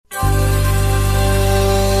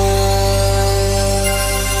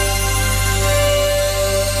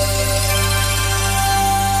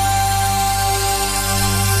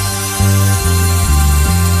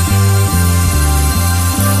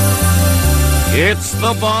It's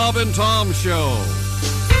the Bob and Tom Show.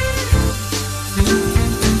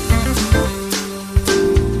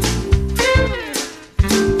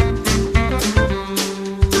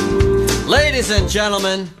 Ladies and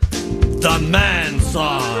gentlemen, the man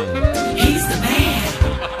song. He's the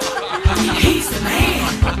man. He's the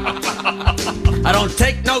man. I don't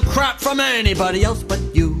take no crap from anybody else but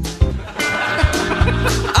you.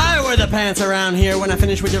 I wear the pants around here when I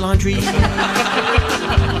finish with your laundry.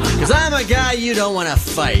 Cause I'm a guy you don't want to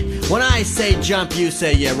fight. When I say jump, you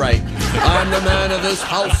say yeah right. I'm the man of this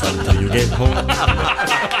house until you get home.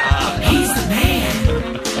 He's the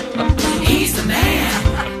man. He's the man.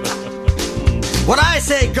 What I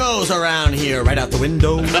say goes around here right out the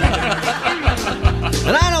window. And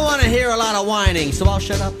I don't want to hear a lot of whining, so I'll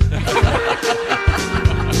shut up.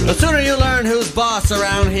 The sooner you learn who's boss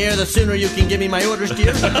around here, the sooner you can give me my orders,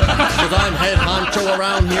 dear. Because I'm head honcho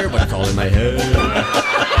around here, but it's all in my head.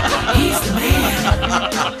 He's the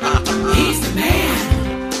man. He's the man.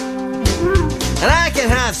 And I can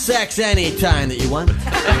have sex anytime that you want.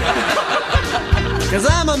 Because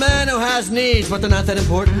I'm a man who has needs, but they're not that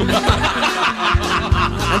important.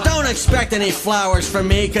 And don't expect any flowers from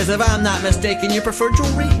me, because if I'm not mistaken, you prefer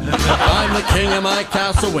jewelry. I'm the king of my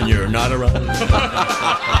castle when you're not around.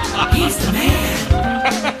 He's the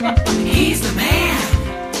man. He's the man.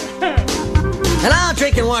 And I'll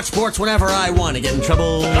drink and watch sports whenever I want to get in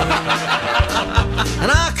trouble. And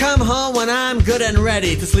I'll come home when I'm good and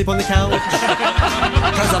ready to sleep on the couch.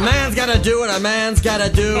 Because a man's got to do what a man's got to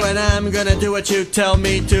do, and I'm going to do what you tell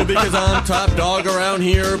me to, because I'm top dog around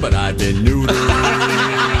here, but I've been neutered.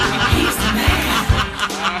 He's the man.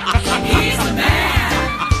 He's the man.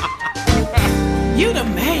 You the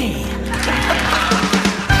man.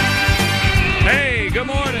 Hey, good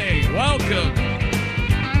morning. Welcome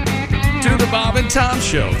to the Bob and Tom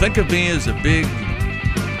Show. Think of me as a big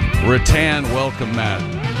rattan welcome mat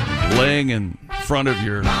laying in front of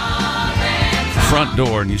your front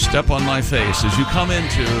door, and you step on my face as you come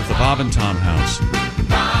into the Bob and Tom house.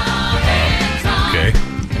 Okay.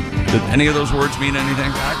 Did any of those words mean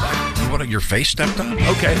anything? What, your face stepped on?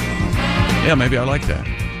 Okay. Yeah, maybe I like that.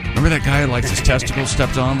 Remember that guy who likes his testicles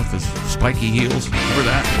stepped on with his spiky heels? Remember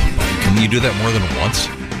that? Can you do that more than once?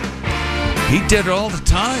 He did it all the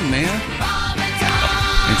time, man.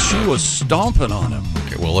 And she was stomping on him.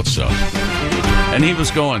 Okay, well, let's and he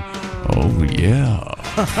was going, oh, yeah.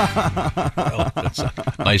 well, that's a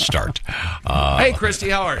nice start. Hey, Christy,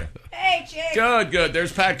 how are you? Hey, Jake. Good.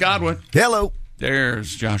 There's Pat Godwin. Hello.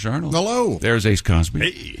 There's Josh Arnold. Hello. There's Ace Cosby.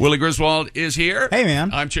 Hey. Willie Griswold is here. Hey, man.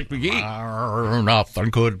 I'm Chick McGee. Nothing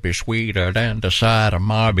could be sweeter than the sight of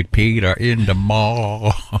my Big Peter in the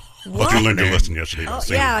mall. What? You learned your lesson yesterday. Oh,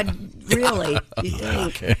 yeah, really. You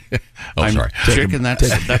think. Okay. Oh, I'm sorry. Chick, and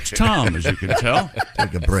that's Tom, as you can tell.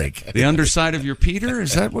 Take a break. The underside of your Peter?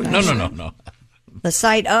 Is that what you said? No. The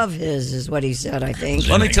sight of his is what he said, I think.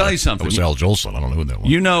 Let me tell you something. It was Al Jolson. I don't know who that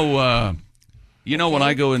was. You know, when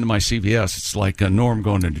I go into my CVS, it's like Norm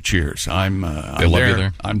going into Cheers. They I'm love there. you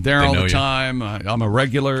there? I'm there They all know the you? time. I'm a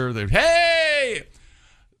regular. Hey!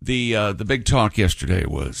 The big talk yesterday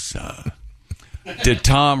was, did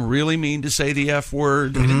Tom really mean to say the F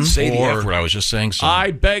word? I didn't say the Or, F word. I was just saying something. I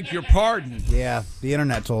beg your pardon. Yeah, the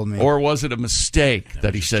internet told me. Or was it a mistake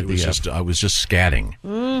that he said the F? I was just scatting.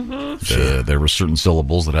 Mm-hmm. There were certain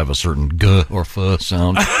syllables that have a certain g or f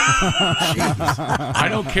sound. I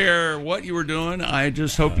don't care what you were doing. I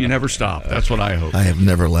just hope you never stop. That's what I hope. I have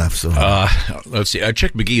never laughed so hard. Let's see.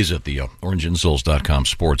 Chick McGee is at the orangeinsoles.com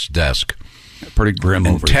sports desk. Pretty grim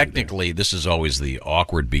And over technically, this is always the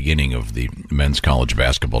awkward beginning of the men's college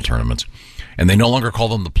basketball tournaments. And they no longer call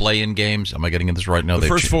them the play-in games. Am I getting this right now? The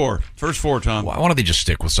first four, Tom. Why don't they just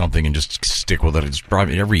stick with something and just stick with it? It's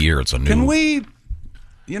probably every year it's a new. Can we?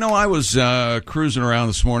 You know, I was cruising around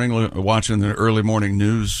this morning watching the early morning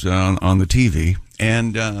news on the TV,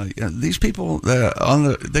 and these people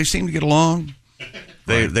they seem to get along.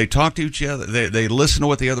 They talk to each other. They listen to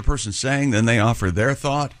what the other person's saying. Then they offer their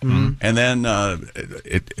thought, and then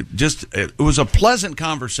it was a pleasant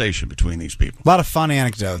conversation between these people. A lot of fun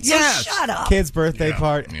anecdotes. Yes. Shut up. Kid's birthday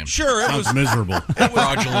party. Yeah. Sure, it was miserable.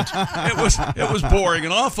 fraudulent. It was boring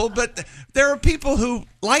and awful, but there are people who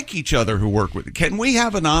like each other who work with. Can we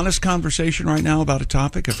have an honest conversation right now about a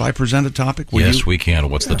topic? If I present a topic, Yes, we can.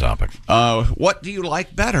 What's the topic? What do you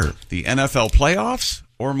like better, the NFL playoffs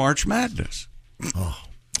or March Madness? Well,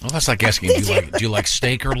 that's like asking, do you like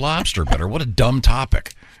steak or lobster better? What a dumb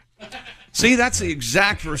topic. See, that's the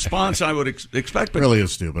exact response I would expect. But Really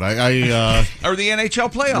is stupid. or the NHL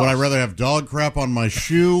playoffs. Would I rather have dog crap on my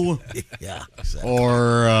shoe? Yeah, exactly.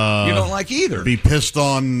 Or you don't like either. be pissed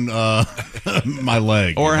on my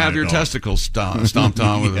leg, Or have your testicles stomped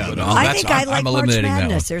on with a I think I like I'm March eliminating that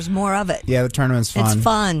Madness. one. There's more of it. Yeah, the tournament's fun. It's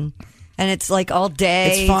fun. And it's like all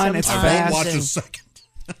day. It's fun, it's sometimes. fast. Watch a And second.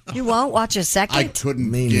 You won't watch a second? I couldn't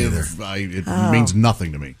Me give. It means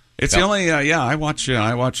nothing to me. It's the only I watch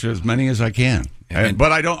as many as I can.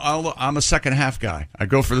 But I don't. I'm a second half guy. I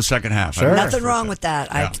go for the second half. Sure. Nothing wrong with that.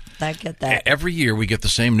 Yeah. I get that. Every year we get the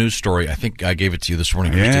same news story. I think I gave it to you this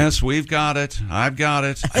morning. Yes, we've got it. I've got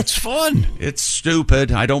it. It's fun. It's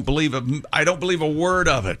stupid. I don't believe a word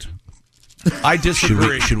of it. I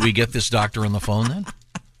disagree. Should we get this doctor on the phone then?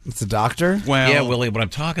 It's a doctor? Well, Yeah, Willie, what I'm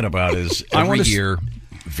talking about is every year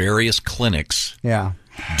various clinics Yeah.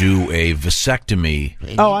 do a vasectomy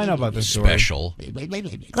Oh, I know about this story. special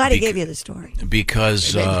Glad he gave you the story.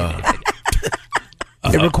 because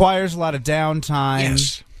It requires a lot of downtime.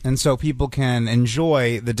 Yes. And so people can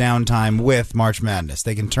enjoy the downtime with March Madness.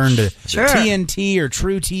 They can turn to TNT or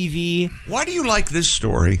True TV. why do you like this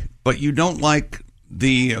story, but you don't like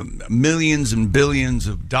the millions and billions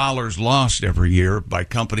of dollars lost every year by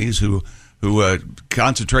companies who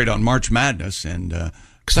concentrate on March Madness and I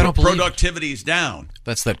don't believe- productivity is down?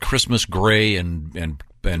 that's that Christmas Gray and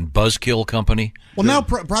Buzzkill company. Well, now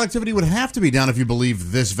productivity would have to be down if you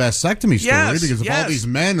believe this vasectomy story, Yes, because if all yes. these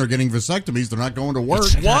men are getting vasectomies, they're not going to work.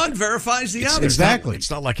 One verifies the other. Exactly. It's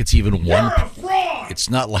not like it's even one. It's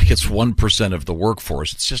not like it's 1% of the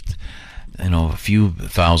workforce. It's just a few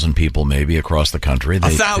thousand people maybe across the country. A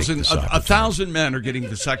thousand men are getting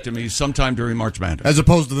vasectomies sometime during March Madness. As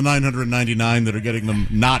opposed to the 999 that are getting them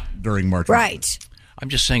not during March Madness. Right. I'm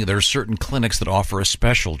just saying there are certain clinics that offer a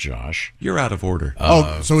special, Josh. You're out of order.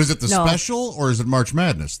 So is it the No. special or is it March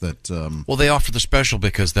Madness that? Well, they offer the special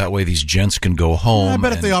because that way these gents can go home. I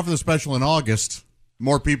bet if and- they offer the special in August,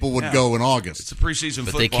 more people would go in August. It's a preseason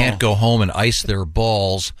but football. they can't go home and ice their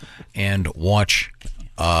balls and watch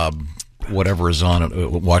whatever is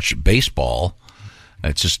on. Watch baseball.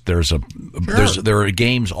 It's just there are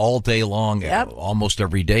games all day long, almost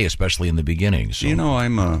every day, especially in the beginning. So. You know,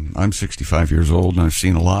 I'm 65 years old, and I've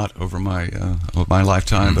seen a lot over my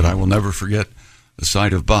lifetime, but I will never forget the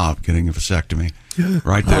sight of Bob getting a vasectomy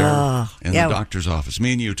right there in the doctor's office.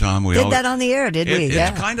 Me and you, Tom, we Did all that on the air, did we?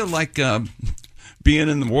 It's kind of like being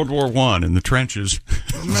in World War I in the trenches.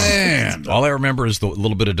 Man, all I remember is the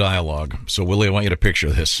little bit of dialogue. So, Willie, I want you to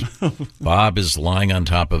picture this. Bob is lying on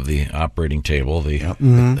top of the operating table.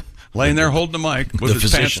 Laying there holding the mic with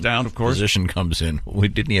his pants down, of course. Physician comes in.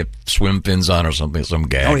 Didn't he have swim fins on or something? Some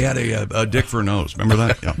gag. Oh, he had a dick for a nose. Remember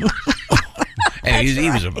that? Yeah. And he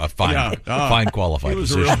was a fine qualified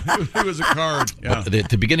physician. He was a card. Yeah. But at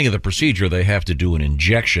the beginning of the procedure, they have to do an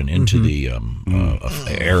injection into the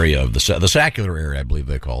area of the saccular area, I believe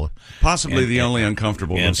they call it. Possibly the only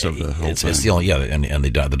uncomfortableness of the whole thing. It's the only, and the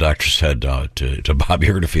doctor said to Bob,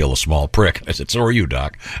 "You're going to feel a small prick." I said, "So are you,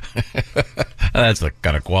 Doc." That's the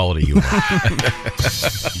kind of quality you want.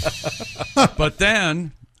 But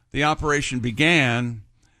then the operation began,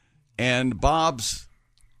 and Bob's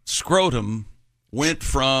scrotum went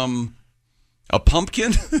from a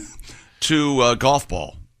pumpkin to a golf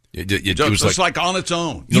ball. It was was like on its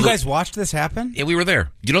own. You guys watched this happen? Yeah, we were there.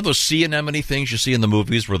 You know those sea anemone things you see in the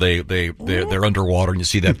movies where they're underwater and you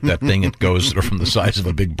see that thing that goes sort of from the size of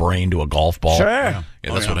a big brain to a golf ball? Sure. Yeah,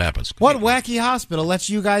 that's what happens. What wacky hospital lets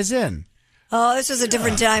you guys in? Oh, this was a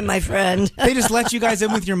different time, my friend. They just let you guys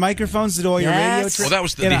in with your microphones to do all your radio Yes. tricks? Well, that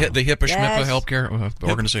was the HIPAA Yes. Schmippa healthcare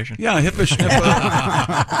organization. Yeah, HIPAA,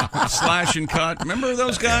 Schmippa, Slash and Cut. Remember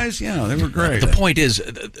those guys? Yeah, they were great. The point is,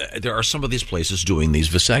 there are some of these places doing these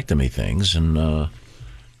vasectomy things, and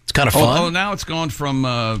it's kind of fun. Oh, now it's gone from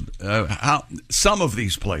some of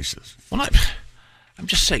these places. Well, I'm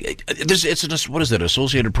just saying, what is that,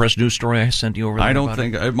 Associated Press news story I sent you over there? I don't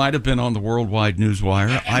think it might have been on the Worldwide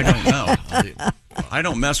Newswire. I don't know. I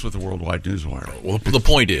don't mess with the Worldwide Newswire. Well, the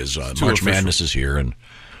point is, March official. Madness is here, and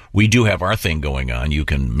we do have our thing going on. You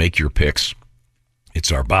can make your picks.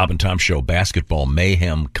 It's our Bob and Tom Show Basketball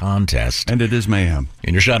Mayhem Contest. And it is mayhem.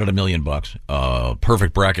 And you're shot at $1 million.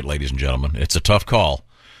 Perfect bracket, ladies and gentlemen. It's a tough call.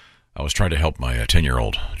 I was trying to help my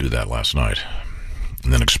 10-year-old do that last night,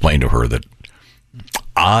 and then explain to her that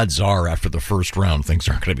odds are after the first round, things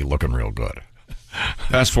aren't going to be looking real good.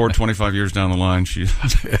 Fast forward 25 years down the line, she's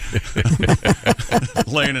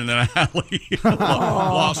laying in an alley,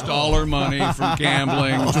 lost all her money from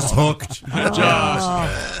gambling, Just hooked.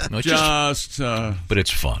 But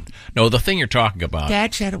it's fun. No, the thing you're talking about.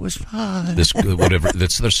 Dad said it was fun. This whatever.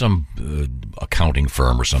 There's some accounting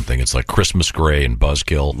firm or something. It's like Christmas Gray and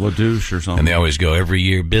Buzzkill, LaDouche or something. and they always go every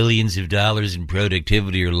year billions of dollars in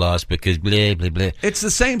productivity are lost because blah blah blah. It's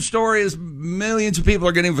the same story as millions of people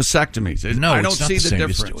are getting vasectomies. No, I don't it's not see the same.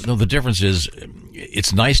 difference. No, the difference is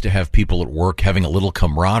it's nice to have people at work having a little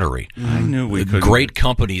camaraderie. I knew we could. Great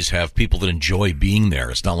companies have people that enjoy being there.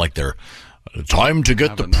 It's not like they're time to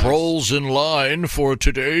get the proles in line for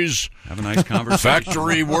today's Have a nice conversation.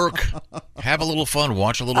 factory work. Have a little fun.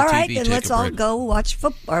 Watch a little All TV. right, then take let's a all break. go watch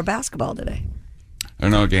football or basketball today. There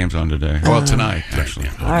are no games on today. Well, tonight, actually.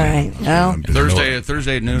 All right. Well, Thursday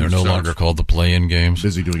at noon. They're no longer called the play-in games.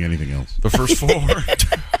 Busy doing anything else. The first four.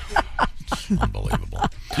 Unbelievable.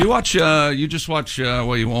 You watch. You just watch.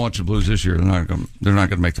 Well, you won't watch the Blues this year. They're not going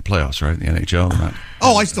to make the playoffs, right? The NHL. They're not.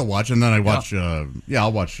 Oh, I still watch, and then I watch.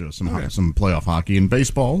 I'll watch some playoff hockey and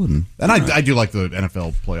baseball, and I do like the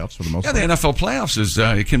NFL playoffs for the most Yeah, part. the NFL playoffs is.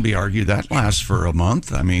 It can be argued that lasts for a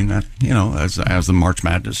month. I mean, as the March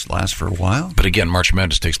Madness lasts for a while. But again, March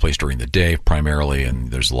Madness takes place during the day primarily,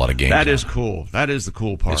 and there's a lot of games. That is cool. That is the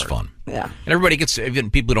cool part. It's fun. yeah. And everybody gets, even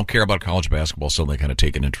people who don't care about college basketball, so they kind of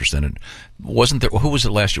take an interest in it. Wasn't there, who was it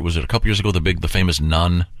last year? Was it a couple years ago, the famous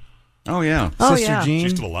nun? Oh, yeah. Oh, Sister yeah. Jean.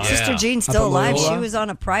 She's still alive. Sister Jean's Up still in alive. Loyola? She was on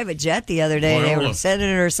a private jet the other day. They were Loyola. sending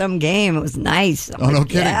her some game. It was nice. I'm Oh, no like,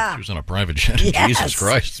 kidding. Yeah. She was on a private jet. Yes. Jesus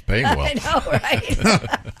Christ, it's paying well. I know,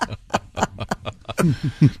 right?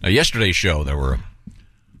 Now, yesterday's show, there were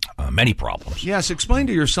many problems. Yes, explain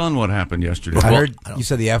to your son what happened yesterday. I heard you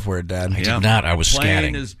said the F word, Dad. I did not. I was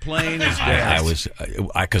plain scatting. as plain as I gas. was,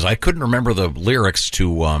 because I couldn't remember the lyrics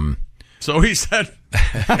to, So he said,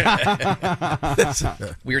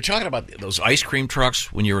 we were talking about those ice cream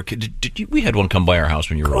trucks when you were a kid. Did you, we had one come by our house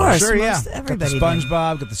when you were Of course. Sure, yeah. Most Got the everybody did.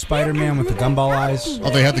 SpongeBob, got the Spider-Man with the gumball eyes. Oh,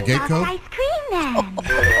 they had the gate code? Ice cream then.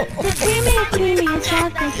 The creamiest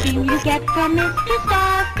chocolate cream you get from Mr.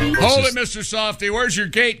 Softy. "Hold it, Mr. Softy. Where's your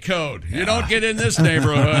gate code? You don't get in this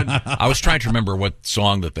neighborhood." I was trying to remember what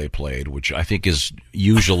song that they played, which I think is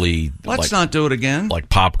usually Let's not do it again. like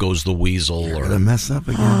 "Pop Goes the Weasel" or. mess up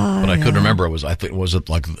again. But I couldn't remember. Was it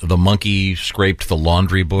like the monkey scraped the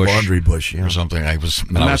laundry bush? Laundry bush, yeah. Or something. I was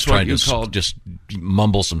that's what trying you to called- just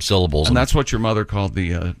mumble some syllables. And that's what your mother called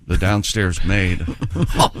the downstairs maid.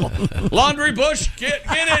 Laundry bush, get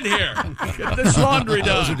in here. Get this laundry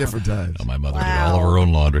Those are done. different times. my mother did all of her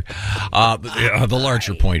own laundry. The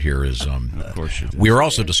larger point here is, Of course you did. we were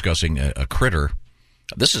also discussing a critter.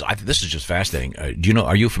 This is just fascinating. Do you know?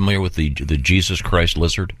 Are you familiar with the Jesus Christ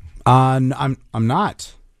lizard? I'm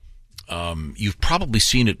not. You've probably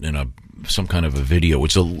seen it in some kind of a video.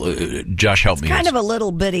 It's Josh, help me. Kind of a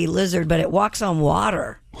little bitty lizard, but it walks on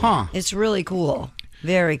water. Huh. It's really cool.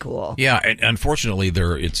 Very cool. Yeah, and unfortunately,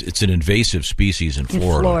 it's an invasive species in In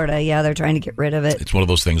Florida. Florida, yeah, they're trying to get rid of it. It's one of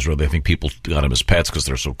those things where they think people got them as pets because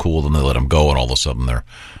they're so cool, then they let them go, and all of a sudden they're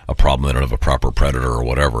a problem. They don't have a proper predator or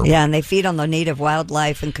whatever. Yeah, and they feed on the native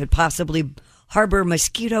wildlife and could possibly harbor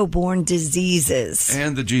mosquito-borne diseases.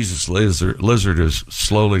 And the Jesus lizard is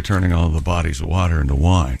slowly turning all the bodies of water into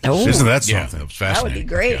wine. Oh, Isn't that Yeah, something? that was that would fascinating. be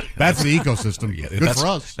great. Yeah. Bad for the ecosystem. Good that's- for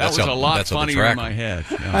us. That was That's a how- lot that's how they funnier in track my them. head.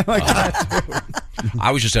 Yeah. I like that too.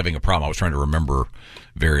 I was just having a problem. I was trying to remember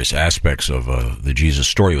various aspects of the Jesus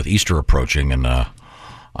story with Easter approaching, and I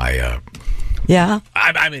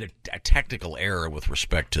made a technical error with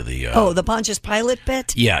respect to the. The Pontius Pilate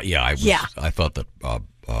bit? Yeah. Yeah. I thought that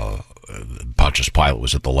Pontius Pilate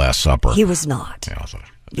was at the Last Supper. He was not. Yeah, so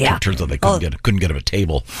Yeah. It turns out they couldn't get him a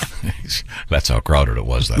table. That's how crowded it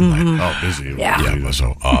was that night. Oh, busy. Yeah. Yeah, it was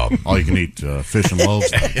so. All you can eat fish and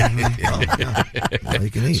loaves. All you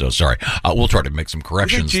can eat. So sorry. We'll try to make some I think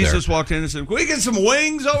corrections there. Jesus walked in and said, "Can we get some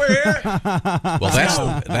wings over here?" Well,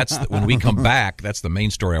 that's when we come back. That's the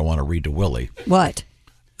main story I want to read to Willie. What?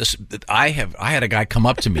 I had a guy come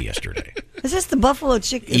up to me yesterday. Is this the buffalo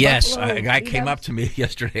chicken? Yes, buffalo a guy Cheetos? came up to me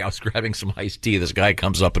yesterday. I was grabbing some iced tea. This guy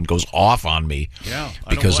comes up and goes off on me Yeah, I don't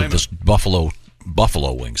because blame of this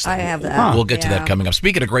buffalo wings. I have that. We'll get to Yeah. that coming up.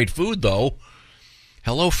 Speaking of great food, though,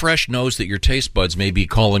 HelloFresh knows that your taste buds may be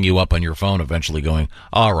calling you up on your phone eventually going,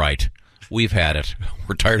 all right, we've had it.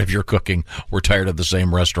 We're tired of your cooking. We're tired of the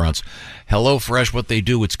same restaurants. HelloFresh, what they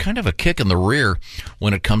do, it's kind of a kick in the rear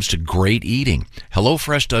when it comes to great eating.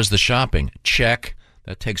 HelloFresh does the shopping. Check.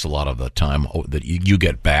 That takes a lot of the time that you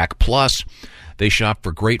get back. Plus, they shop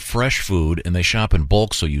for great fresh food, and they shop in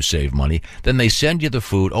bulk so you save money. Then they send you the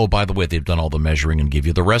food. Oh, by the way, they've done all the measuring and give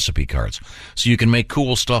you the recipe cards. So you can make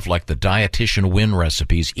cool stuff like the Dietitian Win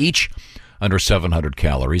recipes, each under 700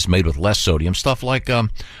 calories, made with less sodium. Stuff like, how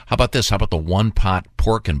about this? How about the one-pot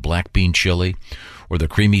pork and black bean chili? Or the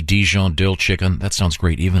creamy Dijon dill chicken. That sounds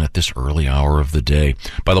great even at this early hour of the day.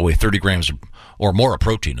 By the way, 30 grams or more of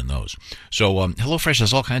protein in those. So HelloFresh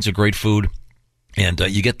has all kinds of great food. And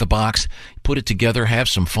you get the box, put it together, have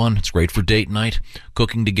some fun. It's great for date night,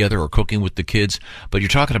 cooking together or cooking with the kids. But you're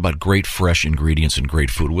talking about great fresh ingredients and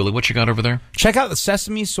great food. Willie, what you got over there? Check out the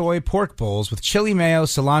sesame soy pork bowls with chili mayo,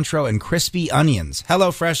 cilantro, and crispy onions.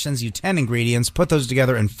 HelloFresh sends you 10 ingredients. Put those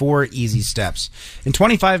together in 4 easy steps. In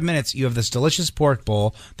 25 minutes, you have this delicious pork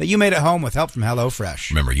bowl that you made at home with help from HelloFresh.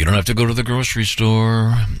 Remember, you don't have to go to the grocery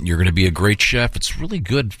store. You're going to be a great chef. It's really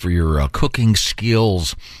good for your cooking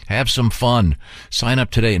skills. Have some fun. Sign up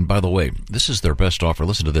today. And by the way, this is their best offer.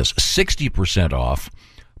 Listen to this. 60% off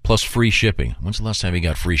plus free shipping. When's the last time you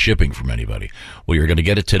got free shipping from anybody? Well, you're going to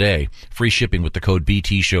get it today. Free shipping with the code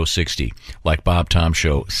BTShow60, like Bob Tom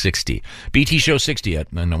Show 60. BTShow60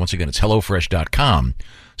 and once again, it's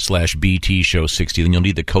HelloFresh.com/BTShow60. Then you'll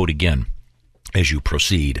need the code again as you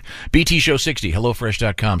proceed. BTShow60,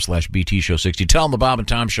 HelloFresh.com/BTShow60. Tell them the Bob and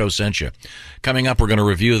Tom Show sent you. Coming up, we're going to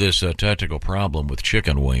review this technical problem with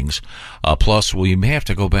chicken wings. Plus, we may have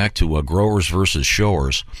to go back to growers versus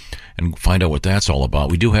showers and find out what that's all about.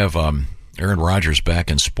 We do have Aaron Rodgers back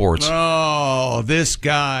in sports. Oh, this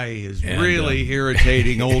guy is really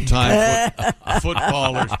irritating old-time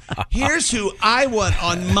footballers. Here's who I want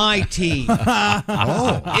on my team if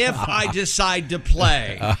I decide to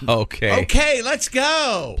play. Okay. Okay, let's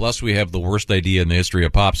go. Plus, we have the worst idea in the history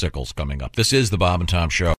of popsicles coming up. This is the Bob and Tom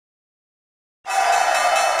Show.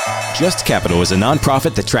 Just Capital is a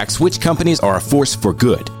nonprofit that tracks which companies are a force for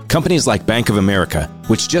good. Companies like Bank of America,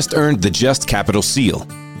 which just earned the Just Capital seal.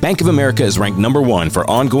 Bank of America is ranked #1 for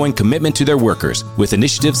ongoing commitment to their workers with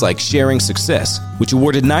initiatives like Sharing Success, which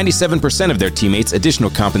awarded 97% of their teammates additional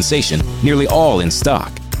compensation, nearly all in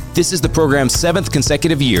stock. This is the program's 7th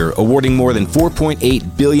consecutive year, awarding more than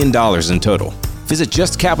 $4.8 billion in total. Visit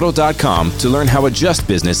JustCapital.com to learn how a just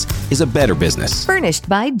business is a better business. Furnished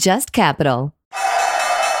by Just Capital.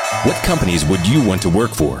 What companies would you want to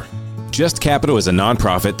work for? Just Capital is a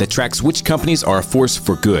nonprofit that tracks which companies are a force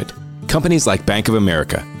for good. Companies like Bank of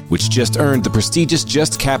America, which just earned the prestigious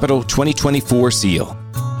Just Capital 2024 seal.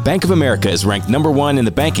 Bank of America is ranked #1 in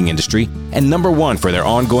the banking industry and #1 for their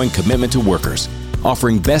ongoing commitment to workers,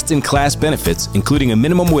 offering best-in-class benefits, including a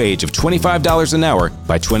minimum wage of $25 an hour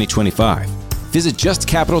by 2025. Visit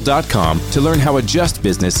JustCapital.com to learn how a just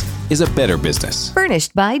business is a better business.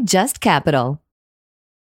 Furnished by Just Capital.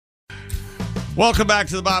 Welcome back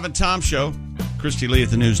to the Bob and Tom Show. Christy Lee at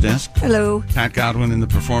the news desk. Hello. Pat Godwin in the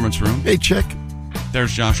performance room. Hey, Chick.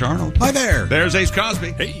 There's Josh Arnold. Hi there. There's Ace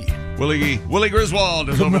Cosby. Hey. Willie Griswold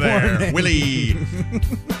is over there. Willie.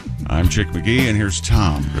 I'm Chick McGee, and here's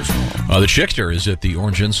Tom Griswold. The Chickter is at the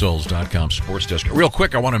OrangeInsoles.com sports desk. Real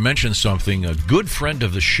quick, I want to mention something. A good friend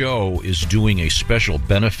of the show is doing a special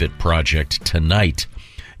benefit project tonight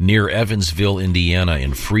near Evansville, Indiana,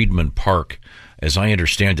 in Freedman Park. As I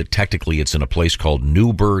understand it, technically it's in a place called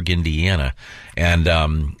Newburgh, Indiana. And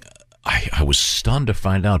I was stunned to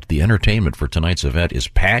find out the entertainment for tonight's event is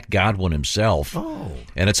Pat Godwin himself. Oh.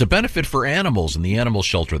 And it's a benefit for animals in the animal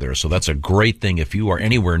shelter there. So that's a great thing. If you are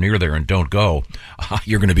anywhere near there and don't go,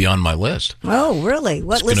 you're going to be on my list. Oh, really?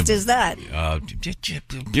 What list is that? You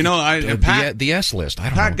know, the S list. I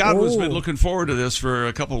don't know. Pat Godwin's been looking forward to this for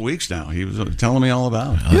a couple of weeks now. He was telling me all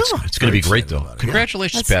about it. It's going to be great, though.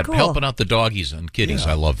 Congratulations, That's Pat, cool. helping out the doggies and kitties.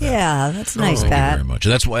 I love that. Yeah, that's nice, Thank Pat. you very much.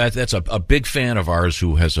 That's why that's a big fan of ours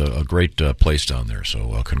who has a great place down there.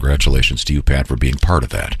 So congratulations to you, Pat, for being part of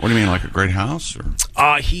that. What do you mean, like a great house? Or?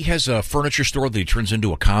 He has a furniture store that he turns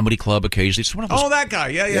into a comedy club occasionally. It's one of those, that guy.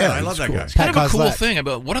 Yeah, I love that guy. It's kind of a cool thing.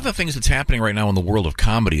 But one of the things that's happening right now in the world of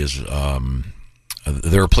comedy is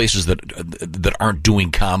there are places that aren't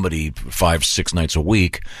doing comedy 5-6 nights a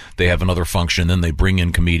week. They have another function, then they bring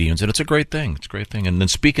in comedians, and it's a great thing. It's a great thing. And then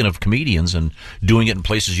speaking of comedians and doing it in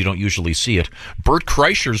places you don't usually see it, Bert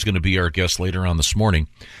Kreischer is going to be our guest later on this morning.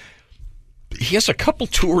 He has a couple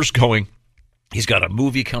tours going. He's got a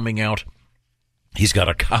movie coming out. He's got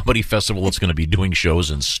a comedy festival that's going to be doing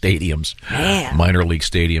shows in stadiums, minor league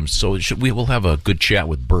stadiums. So we will have a good chat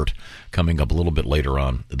with Bert coming up a little bit later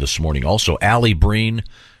on this morning. Also, Allie Breen,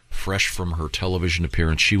 fresh from her television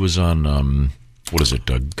appearance. She was on,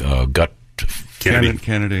 Gut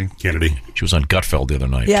Kennedy. She was on Gutfeld the other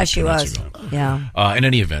night. Yeah, 2 she nights was. ago. Yeah. In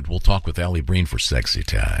any event, we'll talk with Allie Breen for Sexy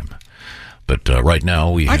Time. But right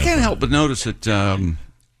now I can't help but notice that.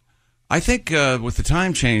 I think with the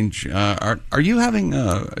time change, are you having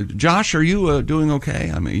Josh? Are you doing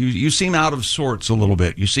okay? I mean, you seem out of sorts a little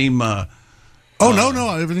bit. You seem. No,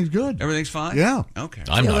 everything's good. Everything's fine. Yeah. Okay.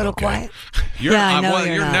 I'm You're not a little okay. quiet. You're, Yeah, I know well,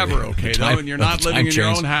 you're you're not. never okay though, and you're not living in your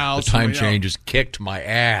own house. The time and, change has kicked my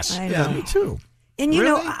ass. I know. Me too. And you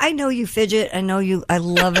know, I know you fidget. I know you. I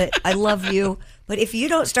love it. I love you. But if you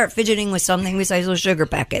don't start fidgeting with something besides those sugar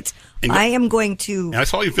packets, I am going to. I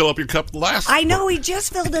saw you fill up your cup last. I know he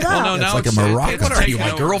just filled it up. Well, no, It's now like a it's Morocco. What are you, taken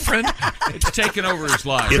my over. girlfriend? It's taken over his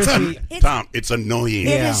life. Tom, it's annoying. It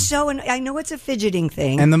Yeah. is so. I know it's a fidgeting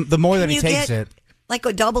thing. And the more that Can he you takes get, it, like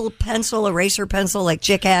a double pencil, eraser pencil, like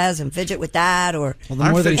Chick has, and fidget with that, or well, the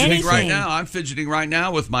I'm more that he fidgeting takes right Anything. now. I'm fidgeting right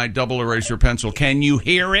now with my double eraser pencil. Can you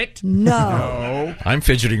hear it? no. I'm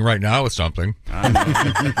fidgeting right now with something.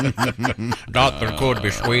 Nothing could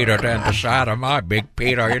be sweeter than the sight of my big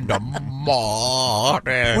Peter in the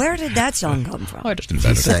morning. Where did that song come from? I just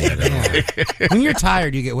invented it. when you're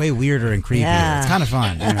tired, you get way weirder and creepier. Yeah. It's kind of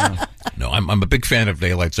fun. You know? No, I'm a big fan of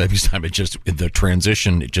daylight savings time. It just the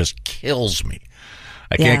transition it just kills me.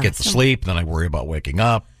 I can't Yeah, get to sleep. Then I worry about waking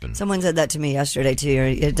up. And Someone said that to me yesterday too.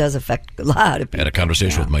 It does affect a lot of I people. had a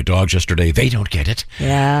conversation with my dogs yesterday. They don't get it.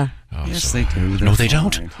 Yeah. Oh, Yes, so- they do. No, They're they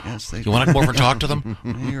don't. fine. Yes, they You want to come over and talk to them?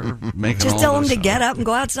 You're making Just all tell them this to get up and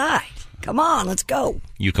go outside. Come on, let's go.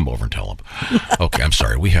 You come over and tell them. Okay, I'm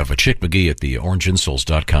sorry. We have a Chick McGee at the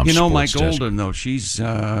orangeinsoles.com. You know, my sports desk. golden though. She's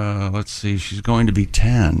let's see. She's going to be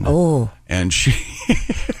 10. Oh. And she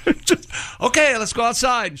just, okay, let's go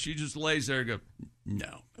outside. And she just lays there and goes,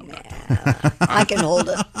 no. I'm not doing it." I can hold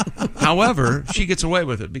it. However, she gets away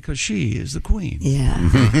with it because she is the queen. Yeah.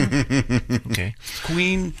 Okay.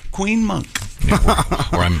 Queen Monk.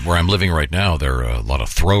 Where I'm living right now, there are a lot of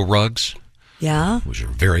throw rugs, Yeah. which are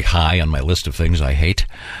very high on my list of things I hate.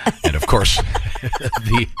 And of course,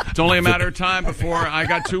 It's only a matter of time before I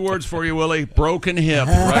got 2 words for you, Willie. Broken hip,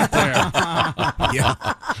 right there. yeah,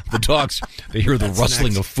 the dogs, they hear the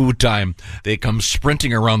rustling of food time. They come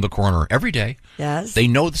sprinting around the corner every day. Yes. They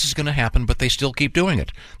know this is going to happen, but they still keep doing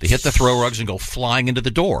it. They hit the throw rugs and go flying into the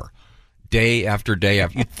door. Day after day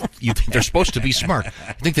after. You think they're supposed to be smart.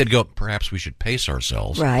 I think they'd go, perhaps we should pace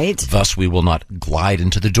ourselves. Right. Thus, we will not glide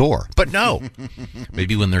into the door. But no.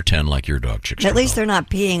 Maybe when they're 10, like your dog, Chick. At least they're not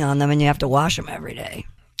peeing on them and you have to wash them every day.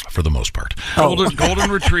 For the most part. Golden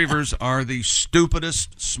retrievers are the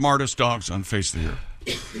stupidest, smartest dogs on the face of the earth.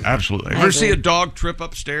 Absolutely. Ever see a dog trip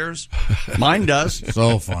upstairs? Mine does.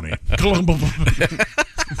 So funny.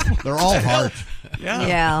 They're all heart.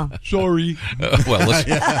 Yeah. Sorry. Well,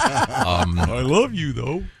 listen. I love you,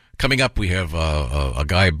 though. Coming up, we have a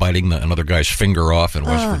guy biting another guy's finger off in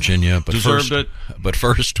West Virginia. But Deserved first, it. But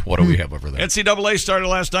first, what do we have over there? NCAA started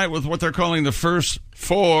last night with what they're calling the first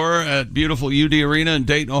 4 at beautiful UD Arena in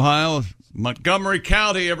Dayton, Ohio. Montgomery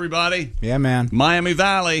County, everybody. Yeah, man. Miami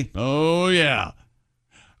Valley. Oh, yeah.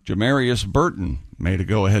 Jamarius Burton made a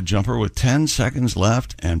go-ahead jumper with 10 seconds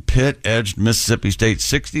left, and Pitt edged Mississippi State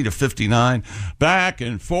 60-59. Back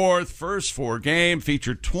and forth. First 4 game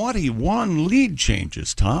featured 21 lead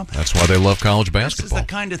changes, Tom. That's why they love college This is basketball. the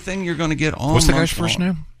kind of thing you're going to get all What's the month guy's first long.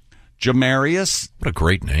 name? Jamarius. What a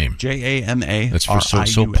great name. Jama. That's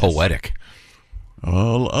so poetic.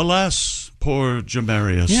 Oh, alas, poor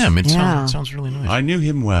Jamarius. Yeah, I mean, it Yeah. sounds really nice. I knew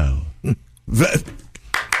him well.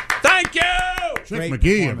 Thank you! Chick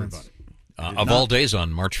McGee, everybody. Of all days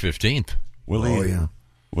on March 15th. Willie, Oh, yeah.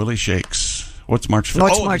 Willie Shakes. What's March 15th?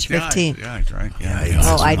 What's March 15th? Yeah, that's right. Yeah.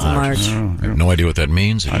 Ides of March. I have no idea what that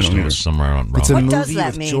means. I just don't know it's somewhere on It's a What movie does that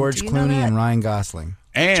with mean? George Do you know Clooney that? and Ryan Gosling.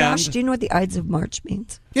 And Josh, do you know what the Ides of March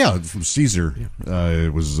means? Yeah, from Caesar.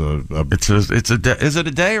 It was a is it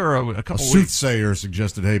a day or a couple weeks? soothsayer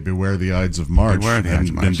suggested, hey, beware the Ides of March. Beware the Ides of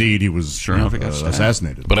And March. Indeed, he was Sure enough, he got stabbed.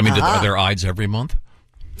 assassinated. But I mean, are there Ides every month?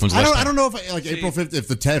 When's the last I time? don't know if April 5th,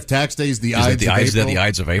 if tax day is the Is it Ides the of Ides April. the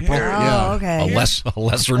Ides of April? Yeah. Oh, okay. A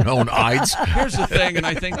lesser known Ides. Here's the thing, and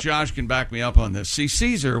I think Josh can back me up on this. See,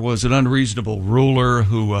 Caesar was an unreasonable ruler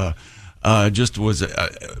who just was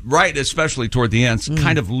right, especially toward the end,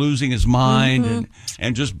 kind of losing his mind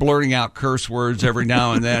and just blurting out curse words every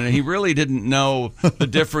now and then. And he really didn't know the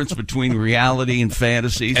difference between reality and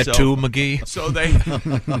fantasy. At two, McGee. So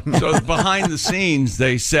behind the scenes,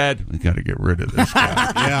 they said, we got to get rid of this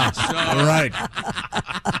guy. Yeah, right.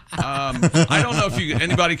 I don't know if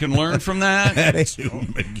anybody can learn from that.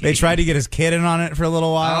 They tried to get his kid in on it for a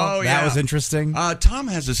little while. Oh, That yeah. was interesting. Tom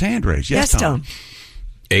has his hand raised. Yes, Tom.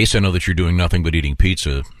 Ace, I know that you're doing nothing but eating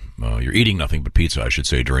pizza You're eating nothing but pizza, I should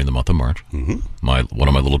say, during the month of March. Mm-hmm. One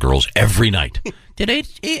of my little girls every night. Did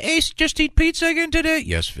Ace just eat pizza again today?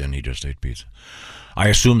 Yes, Finn, he just ate pizza. I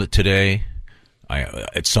assume that today,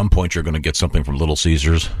 at some point, you're going to get something from Little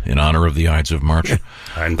Caesars in honor of the Ides of March. I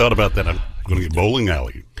hadn't thought about that. I'm going to get bowling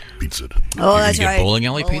alley pizza. Oh, that's get right. Bowling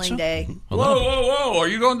alley Bowling pizza? Day. Whoa. Are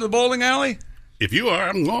you going to the bowling alley? If you are,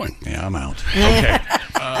 I'm going. Yeah, I'm out. Okay.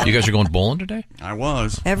 You guys are going bowling today? I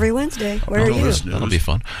was. Every Wednesday. Where are you? That'll be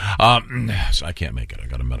fun. So I can't make it. I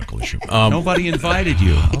got a medical issue. Nobody invited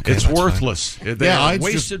you. Okay, it's that's worthless. They are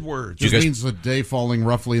wasted words. Just means a day falling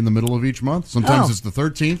roughly in the middle of each month. Sometimes it's the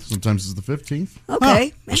 13th. Sometimes it's the 15th.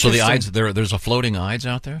 Okay. So the Ides, there's a floating Ides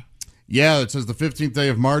out there? Yeah, it says the 15th day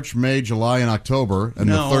of March, May, July, and October, and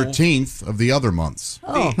the 13th of the other months.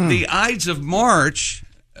 The Ides of March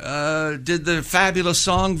did the fabulous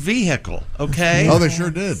song Vehicle, okay? Oh, they sure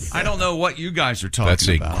did. I don't know what you guys are talking about.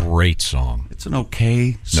 That's a great song. It's an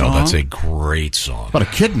okay song. No, that's a great song. About a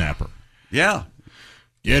kidnapper. Yeah.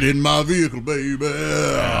 Get in my vehicle, baby.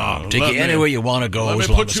 Take you anywhere you want to go. Let as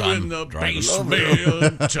me long put as you I'm in the driving.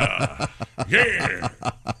 basement. Yeah.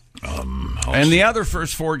 And the other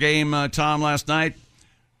first four game, Tom, last night,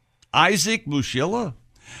 Isaac Mushila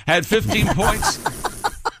had 15 points.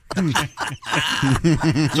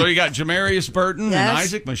 So you got Jamarius Burton and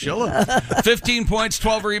Isaac Mushila. 15 points,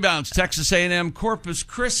 12 rebounds. Texas A&M Corpus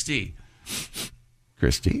Christi.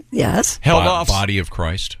 Yes. Held off Body of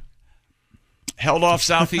Christ. Held off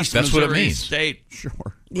Southeast That's Missouri what it means. State. Sure.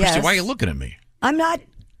 Yes. Christy, why are you looking at me? I'm not.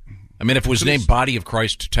 I mean, if it was named Body of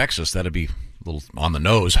Christ, Texas, that'd be a little on the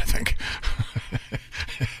nose, I think.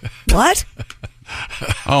 What?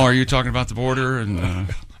 Oh, are you talking about the border and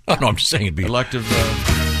Oh, no, I'm just saying it'd be elective?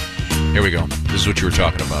 Here we go. This is what you were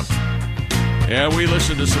talking about. Yeah, we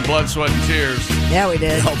listened to some Blood, Sweat, and Tears. Yeah, we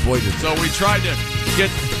did. Oh, boy, did So we tried to get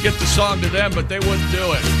the song to them, but they wouldn't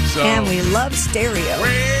do it. So And we love stereo.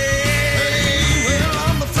 Well,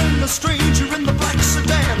 I'm a friendly stranger in the black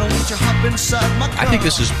sedan. Won't you hop inside my car? I think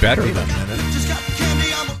this is better than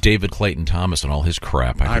David Clayton Thomas and all his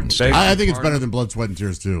crap. I think it's better than Blood, Sweat, and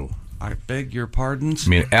Tears, too. I beg your pardons? I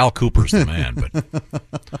mean, Al Cooper's the man, but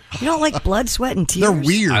You don't like Blood, Sweat, and Tears? They're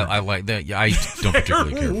weird. I like that. Yeah, I don't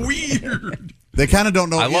particularly care. Weird. They kind of don't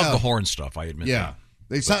know. I love the horn stuff, I admit. Yeah.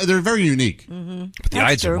 They're very unique. Mm-hmm. But the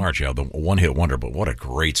Ides of March, the one-hit wonder, but what a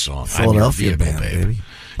great song. Philadelphia I'm your vehicle, band, baby.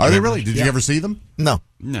 Are they really? Did you ever see them? No.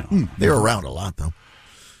 No. They were around a lot, though.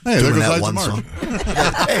 Hey, there Doing goes that Ides one of March. song.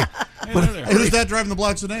 Hey, Hey, who's that driving the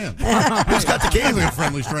black sedan? who's got the He's cane? a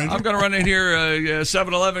friendly stranger. I'm going to run in here,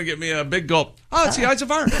 7-Eleven, and get me a big gulp. Oh, it's the Ides of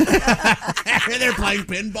March. They're playing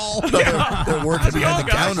pinball. They're working behind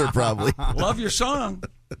the counter, probably. Love your song.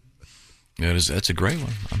 Yeah, that's a great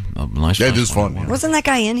one. Nice. That is fun. Yeah. Wasn't that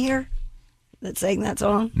guy in here that sang that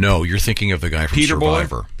song? No, you're thinking of the guy from Peter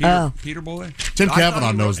Survivor. Boy. Peter Boy. Tim I Cavanaugh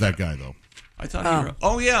thought he knows wrote that guy, though. I thought he wrote.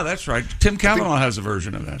 Oh, yeah, that's right. Tim Cavanaugh has a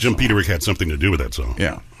version of that. Jim song. Peterick had something to do with that song.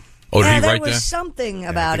 Yeah. Oh, did Yeah, he there write was that? something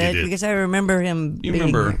about think he it did. because I remember him. You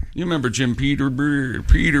being, remember Jim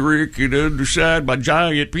Peterick and Underside by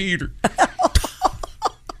Giant Peter.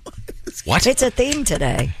 What? It's a theme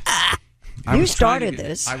today. You started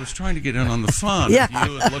this. I was trying to get in on the fun. Yeah.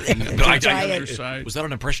 You and looking at I- the I- other side. Was that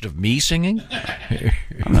an impression of me singing?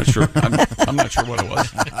 I'm not sure. I'm not sure what it was.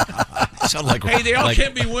 Sound like Hey, they all like,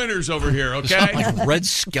 can't be winners over here, okay? sound like Red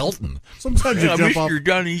Skelton. Sometimes you jump off. Mr.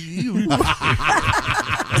 Dunny.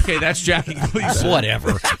 Okay, that's Jackie Gleason.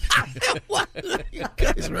 Whatever. You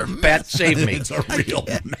guys are Pat, save me. It's a real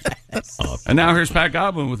mess. And now here's Pat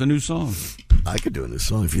Godwin with a new song. I could do a new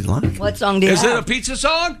song if you'd like. What song do you Is it a have? pizza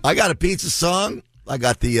song? I got a pizza song. I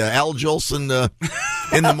got the Al Jolson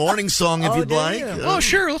in the morning song, if Oh, you'd do like. you? Oh,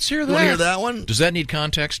 sure. Let's hear that. Want to hear that one? Does that need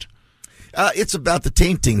context? It's about the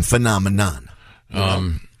tainting phenomenon.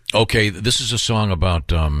 Okay, this is a song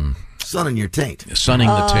about Sun in your taint. sunning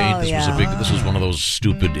the taint. This yeah. was a big. This was one of those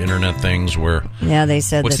stupid internet things where. Yeah, they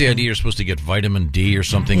said What's that. the idea? You're supposed to get vitamin D or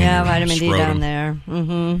something. in Yeah, your vitamin D scrotum. down there.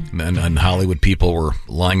 Mm-hmm. And Hollywood people were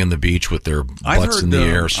lying on the beach with their butts in the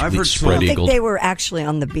air, I've heard I spread don't think eagled. they were actually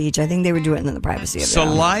on the beach. I think they were doing it in the privacy of their own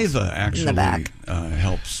Saliva house. actually in the back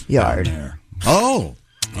helps yard. down there. Oh.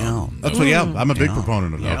 Yeah. That's what, yeah, I'm a big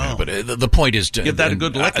proponent of that. Okay, but the point is, Give that a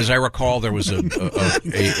good lick. as I recall, there was a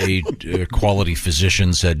quality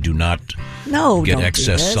physician said, "Do not No, get don't do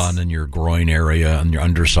excess this. sun in your groin area and your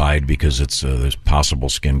underside because it's there's possible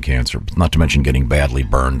skin cancer. Not to mention getting badly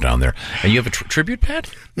burned down there." And you have a tribute, Pat?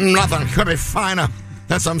 Nothing could be finer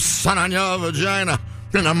than some sun on your vagina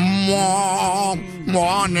in the morning.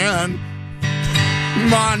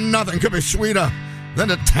 Nothing could be sweeter than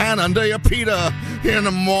the tan under your Peter in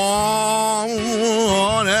the morning.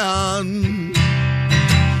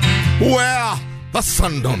 where the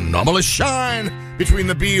sun don't normally shine between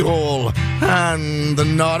the beehole and the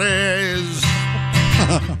naughties.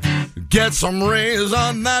 Get some rays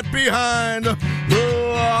on that behind.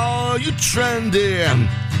 Oh, you trendy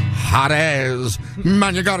hotties.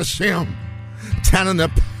 Man, you gotta see them tanning their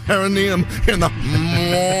perineum in the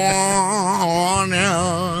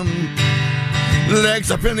morning.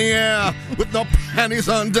 Legs up in the air with no panties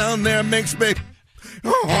on down there makes me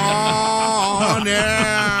oh,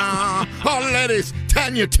 yeah. Oh, ladies,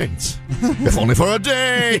 tan your tints, if only for a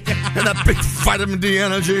day. And that big vitamin D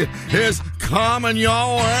energy is coming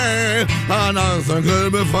your way. And nothing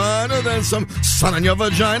could be finer than some sun in your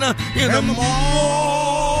vagina in the morning.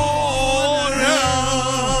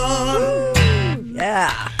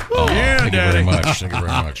 Yeah. Oh, Yeah, thank you Daddy. very much. Thank you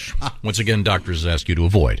very much. Once again, doctors ask you to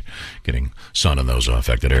avoid getting sun in those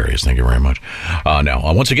affected areas. Thank you very much.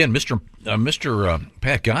 Now, once again, Mr.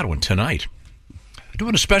 Pat Godwin tonight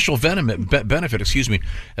doing a special benefit,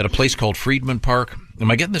 at a place called Friedman Park. Am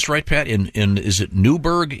I getting this right, Pat? In is it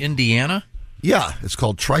Newburgh, Indiana? Yeah, it's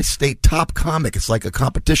called Tri-State Top Comic. It's like a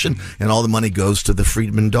competition, and all the money goes to the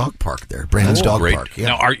Friedman Dog Park there, Brandon's Dog great. Park. Yeah.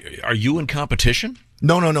 Now, are you in competition?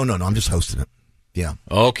 No. I'm just hosting it. Yeah.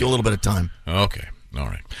 Okay. Give a little bit of time. Okay. All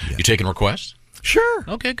right. Yeah. You taking requests? Sure.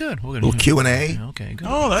 Okay, good. We're A little Q&A. Okay, good.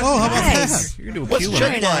 Oh, that's how about Nice. that? You're going to do a What's Q&A.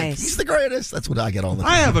 Jake like? nice. He's the greatest. That's what I get all the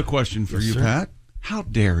time. I have a question for you, sir. Pat. How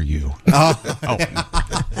dare you? I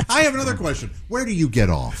have another question. Where do you get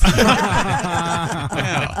off?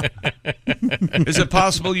 Yeah. Is it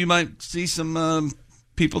possible you might see some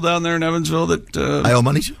people down there in Evansville that... I owe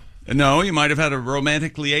money to? No, you might have had a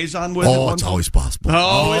romantic liaison with at Oh, one it's point. always possible.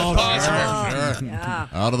 Oh, it's possible. Sure. Yeah.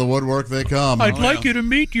 Out of the woodwork they come. I'd like you to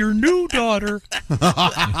meet your new daughter.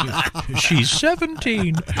 She's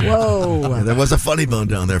 17. Whoa. Yeah, there was a funny bone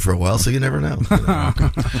down there for a while, so you never know.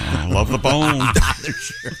 I love the bone.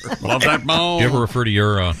 Love that bone. Do you ever refer to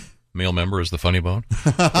your male member as the funny bone?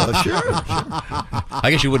 Sure. I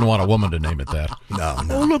guess you wouldn't want a woman to name it that. No.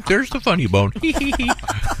 Oh, look, there's the funny bone.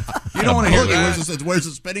 You don't want to hear Look, that. it wears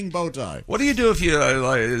a spinning bow tie. What do you do if you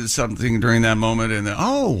like something during that moment and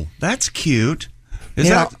oh, that's cute? Is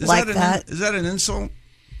You that don't like that? Is that an insult?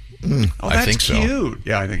 Mm. Oh, I that's think so. cute.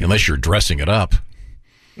 Yeah, I think. Unless you're dressing it up.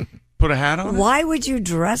 Put a hat on. Why would you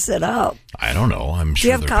dress it up? I don't know. I'm you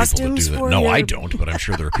sure have there are people that costumes do that. for No, your- I don't, but I'm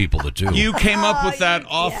sure there are people that do. You came up with that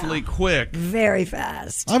awfully quick. Very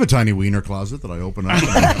fast. I have a tiny wiener closet that I open up.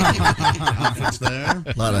 Outfits there.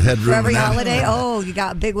 A lot of headroom. For every in that. holiday? Oh, you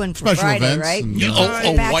got a big one for Special Friday, events right? and-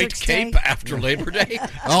 a Patrick's white Day? cape after Labor Day?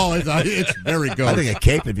 Oh, it's very good. I think a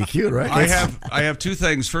cape would be cute, right? I have two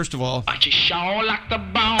things. First of all, But you sure like the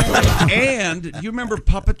bone. and you remember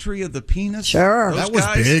Puppetry of the Penis? Sure. Those That was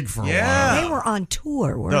guys? big for a Yeah. They were on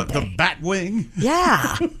tour, The, weren't the they? bat wing.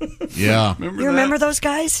 Yeah. Yeah. You remember those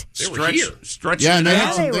guys? Stretch Yeah, and they, it had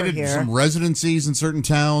out. some, they they were did here. some residencies in certain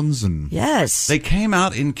towns. And Yes. They came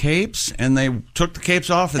out in capes and they took the capes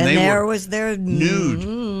off and, and they there were was their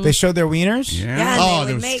nude. They showed their wieners? Yeah. Yeah, and oh, they they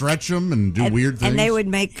would would make- stretch them and do weird things. And they would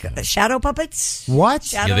make shadow puppets. What?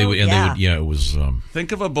 Shadow, Yeah, they would. Yeah, it was.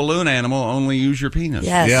 Think of a balloon animal, only use your penis.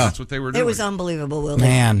 Yes. Yeah. That's what they were doing. It was unbelievable, Willie.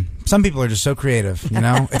 Man, some people are just so creative, you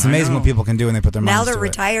know? It's amazing what people can do when they put their Now minds they're to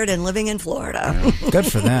retired and living in Florida. it. Good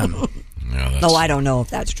for them. Yeah, that's Though I don't know if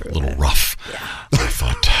that's true. a little rough. I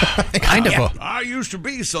thought kind of a I used to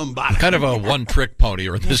be somebody. kind of a one-trick pony,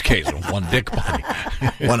 or in this case, a one-dick pony.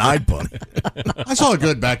 One-eyed bunny. I saw a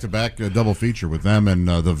good back-to-back double feature with them and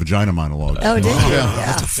the Vagina Monologue. Oh, did you? Yeah, Yeah.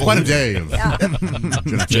 that's quite a day of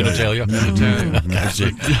Genitalia.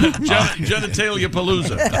 Genitalia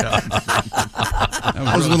palooza.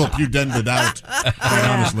 I was a little pudended out, quite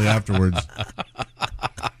honestly, afterwards.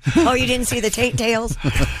 Oh, you didn't see the taint tails?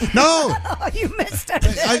 No! Oh, you missed it.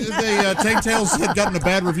 The Tank Tales had gotten a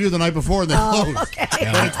bad review the night before, and they closed. okay.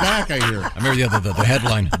 But it's back, I hear. I remember the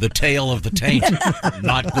headline, "The Tale of the Taint."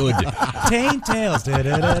 Not good. Taint tails.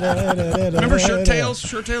 Remember Shirt Tales?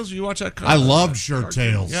 Shirt Tales? Did you watch that? I loved Shirt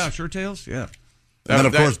Tales. Yeah, Shirt Tales. Yeah. And then,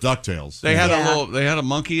 of That- course, DuckTales. They had Yeah. they had a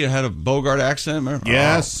monkey. It had a Bogart accent. Remember?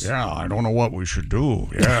 Yes. Oh, yeah. I don't know what we should do.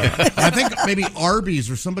 Yeah. I think maybe Arby's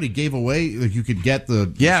or somebody gave away that you could get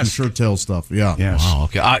the Yes. some Shirt Tales stuff. Yeah. Yes. Oh,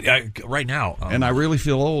 okay. Right now, And I really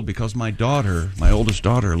feel old because my oldest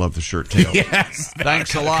daughter, loved the Shirt Tails. Yes.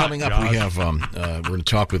 Thanks a lot. coming up, Josh. we have we're going to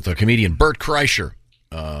talk with comedian Bert Kreischer.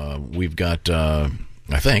 We've got.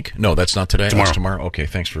 I think. No, that's not today. That's tomorrow. Okay,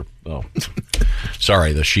 thanks for. Oh,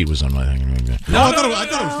 sorry, the sheet was on my thing. No, I thought it was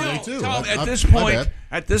today, too. Tom, My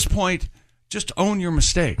at this point, just own your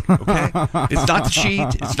mistake. Okay, it's not the sheet.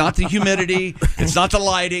 It's not the humidity. It's not the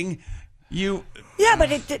lighting. Yeah,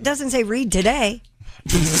 but it doesn't say read today.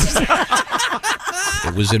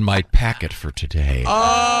 It was in my packet for today.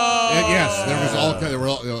 Yes, there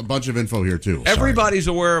was a bunch of info here too. Everybody's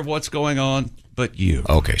aware of what's going on, but you.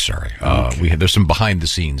 Okay, sorry. There's some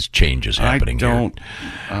behind-the-scenes changes happening here.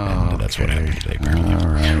 And that's what happened today, apparently. All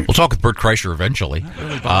right. We'll talk with Bert Kreischer eventually.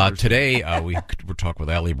 Today, we're talking with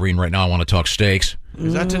Allie Breen. Right now, I want to talk steaks.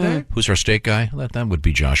 Is that today? Who's our steak guy? That would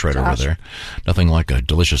be Josh over there. Nothing like a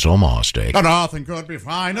delicious Omaha steak. Nothing could be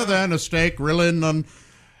finer than a steak grilling on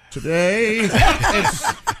today. It's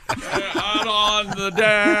out on the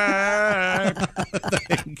deck.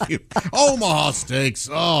 Thank you. Omaha Steaks.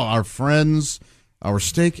 Oh, our friends, our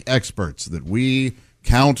steak experts that we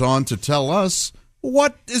count on to tell us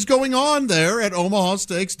what is going on there at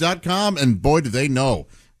omahasteaks.com. And boy, do they know.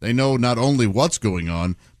 They know not only what's going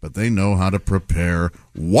on, but they know how to prepare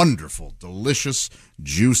wonderful, delicious,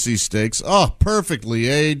 juicy steaks. Oh, perfectly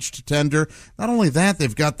aged, tender. Not only that,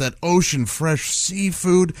 they've got that ocean-fresh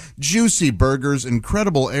seafood, juicy burgers,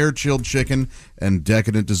 incredible air-chilled chicken, and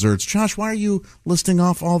decadent desserts. Josh, why are you listing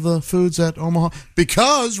off all the foods at Omaha?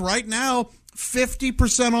 Because right now,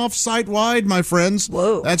 50% off site-wide, my friends.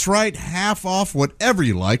 Whoa. That's right, half off whatever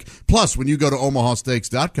you like. Plus, when you go to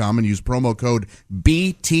omahasteaks.com and use promo code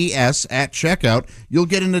BTS at checkout, you'll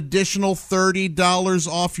get an additional $30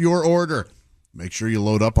 off your order. Make sure you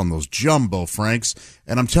load up on those jumbo franks.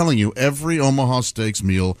 And I'm telling you, every Omaha Steaks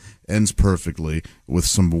meal ends perfectly with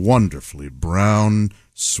some wonderfully brown,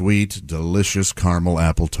 sweet, delicious caramel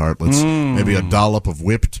apple tartlets. Maybe a dollop of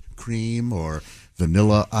whipped cream or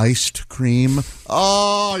vanilla iced cream.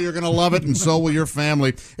 Oh, you're going to love it, and so will your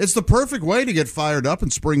family. It's the perfect way to get fired up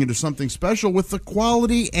and spring into something special with the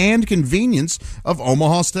quality and convenience of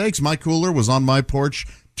Omaha Steaks. My cooler was on my porch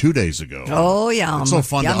 2 days ago. Oh, yum. It's so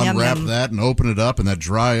fun Yum, to yum, unwrap yum. that and open it up, and that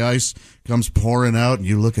dry ice comes pouring out, and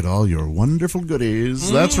you look at all your wonderful goodies.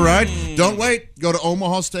 That's right. Don't wait. Go to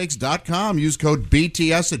omahasteaks.com. Use code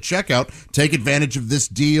BTS at checkout. Take advantage of this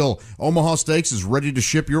deal. Omaha Steaks is ready to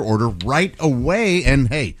ship your order right away, and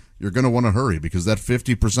hey, you're going to want to hurry because that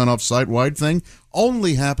 50% off site-wide thing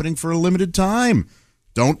only happening for a limited time.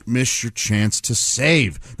 Don't miss your chance to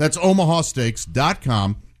save. That's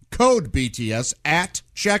omahasteaks.com. Code BTS at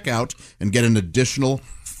checkout and get an additional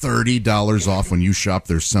 $30 off when you shop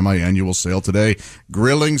their semi-annual sale today.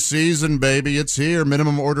 Grilling season, baby. It's here.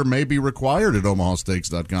 Minimum order may be required at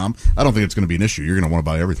omahasteaks.com. I don't think it's going to be an issue. You're going to want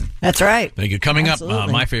to buy everything. That's right. Thank you. Coming Absolutely. up,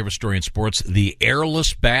 my favorite story in sports, the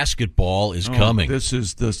airless basketball is coming. This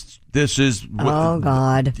is Oh,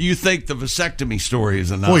 God. You think the vasectomy story is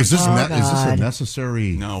enough? Boy, is this, Oh, is this a God.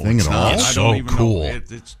 necessary No, thing it's at not. all? It's I so don't even cool. know.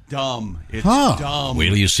 It's dumb. It's Huh. dumb. Wait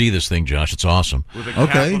till you see this thing, Josh. It's awesome. With a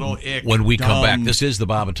Okay. capital ick. When we come back, Dumb. this is the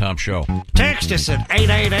Bob and Tom Show. Text us at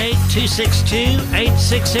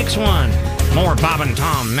 888-262-8661. More Bob and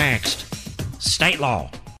Tom next. State law.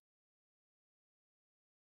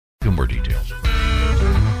 Few more details.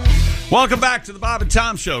 Welcome back to the Bob and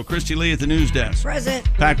Tom Show. Christy Lee at the news desk.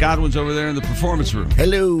 Present. Pat Godwin's over there in the performance room.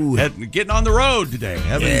 Hello. Getting on the road today.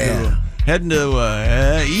 Heading to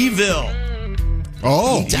Eville.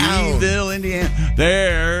 Oh, Eville, Indiana.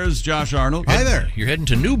 There's Josh Arnold. Hi there. You're heading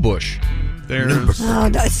to Newbush. There's Oh,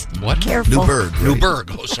 that's What? careful.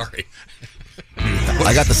 Newburgh. Oh, sorry.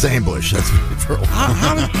 I got the same bush. That's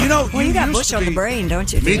how you know? Well, you got used Bush to on the be- brain,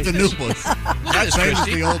 don't you? Meet the new bush. That's Same as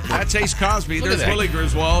Christy. the old bush. That's Ace Cosby. Look at There's that. Willie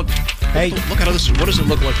Griswold. Hey, Look how this. What does it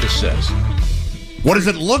look like? This says. What does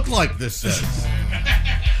it look like, this says?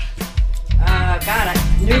 Got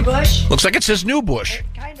it. New Bush? Looks like it says Newbush.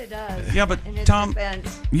 Kind of does. Yeah, but in his Tom,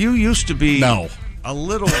 defense. you used to be No. a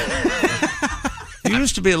little. You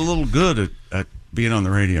used to be a little good at being on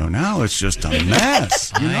the radio. Now it's just a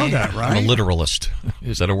mess. You know that, I'm a right? literalist.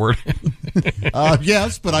 Is that a word?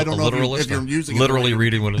 Yes, but I don't know literalist. if you're using literally it.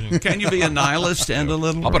 reading what it is. Can you be a nihilist and a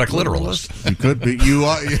little? How about a clitoralist? You could be. You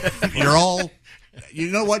are. You're all. You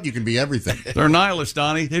know what? You can be everything. They're nihilists,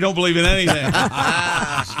 Donnie. They don't believe in anything.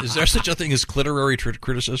 Is there such a thing as clitorary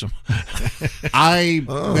criticism?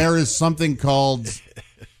 There is something called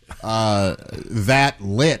that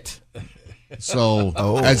lit. So,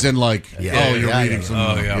 as in like, you're reading some.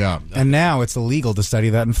 Yeah. and now it's illegal to study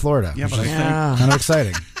that in Florida. Yeah, but I think Kind of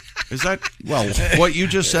exciting. is that what you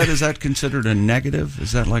just said? Is that considered a negative?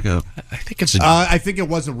 Is that like a? I think it's. I think it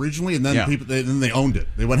was originally, and then Yeah. then they owned it.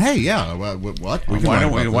 They went, "Hey, yeah, what? We can Why write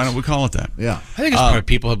don't we? about Why this." don't we call it that? Yeah. I think it's probably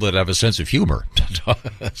people that have a sense of humor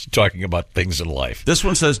talking about things in life. This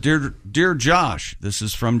one says, "Dear Josh, this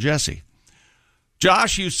is from Jesse.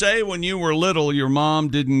 Josh, you say when you were little, your mom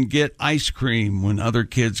didn't get ice cream when other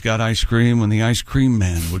kids got ice cream when the ice cream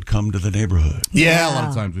man would come to the neighborhood. Yeah, a lot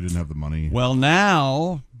of times we didn't have the money. Well,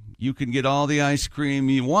 now you can get all the ice cream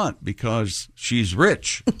you want because she's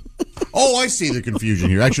rich. Oh, I see the confusion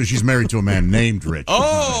here. Actually, she's married to a man named Rich.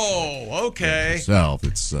 Oh, okay. Herself.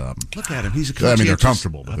 It's look at him. He's a I mean, they're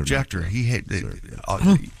comfortable, but they're objector. He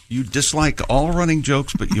you dislike all running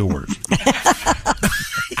jokes, but yours.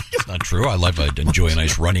 It's not true. I enjoy a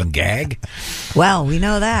nice running gag. Well, we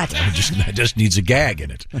know that. It just needs a gag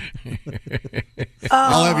in it.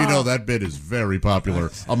 I'll have you know that bit is very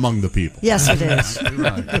popular among the people. Yes, it is.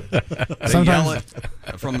 They yell it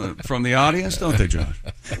from the audience, don't they, Josh?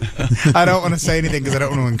 I don't want to say anything because I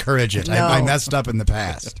don't want to encourage it. No. I messed up in the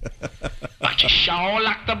past. But you sure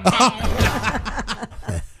like the bone.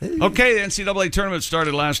 Okay, the NCAA tournament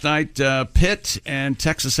started last night. Pitt and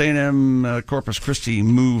Texas A&M Corpus Christi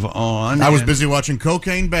move on. I was busy watching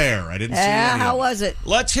Cocaine Bear. I didn't see any How of it. was it?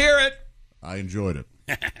 Let's hear it. I enjoyed it.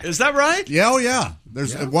 Is that right? Yeah, oh yeah.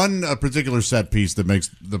 There's one particular set piece that makes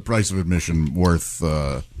the price of admission worth.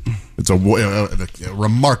 It's a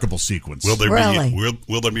remarkable sequence. Will there Really?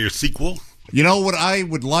 will there be a sequel? You know what I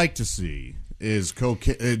would like to see is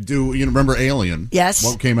remember Alien? Yes.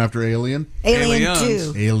 What came after Alien? Alien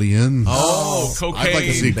Aliens. 2. Aliens. Oh, Cocaine I'd like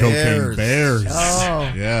to see Cocaine Bears.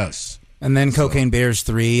 Oh. Yes. And then Cocaine Bears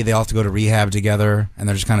 3, they all have to go to rehab together, and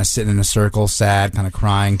they're just kind of sitting in a circle, sad, kind of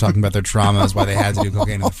crying, talking about their traumas, why they had to do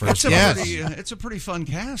cocaine in the first place. It's a pretty fun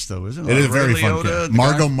cast, though, isn't it? It is a very Ray fun Liotta, cast. the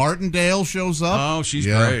Margot guy- Martindale shows up. Oh, she's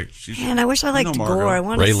great. Man, I wish I liked know Margot. Gore. I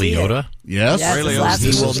want to Ray see Liotta? it. Yes. Yes, Ray his Liotta. last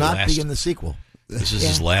This He will is not last- be in the sequel. This is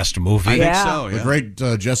his last movie. I think Yeah. so, The yeah. great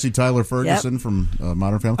Jesse Tyler Ferguson from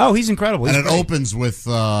Modern Family. Oh, he's incredible. He's and it great. opens with,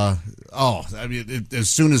 as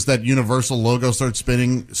soon as that Universal logo starts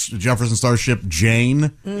spinning, Jefferson Starship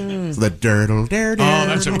Jane. So that Oh,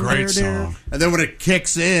 that's a great song. And then when it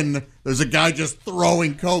kicks in, there's a guy just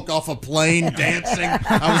throwing coke off a plane, dancing.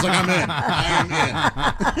 I was like, I'm in. I am in.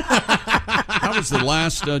 That was the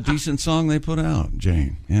last decent song they put out,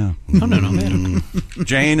 Jane. Yeah. No, man.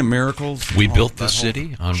 Jane and Miracles. We built the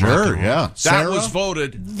city on rock Sure, and roll. yeah. That Sarah? was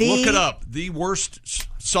voted. Look it up. The worst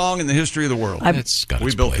song in the history of the world. It's got We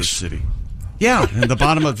its built place. this city. Yeah, in the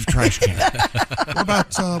bottom of the trash can. What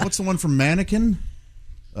about, what's the one from Mannequin?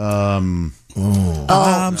 I'm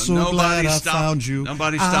so glad I found you.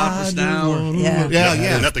 Nobody stop us now.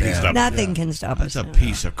 Yeah. Nothing can stop. Nothing can stop us. That's a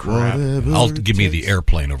piece of crap. I'll give me the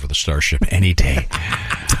airplane over the Starship any day.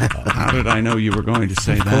 How did I know you were going to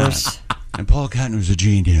say that? And Paul Kantner's a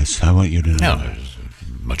genius. I want you to know. No,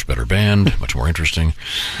 much better band, much more interesting.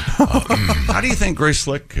 How do you think Grace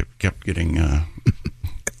Slick kept getting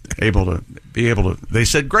able to? They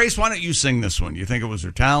said, Grace, why don't you sing this one? You think it was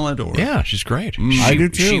her talent, or Yeah, she's great. I do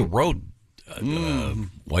too. She wrote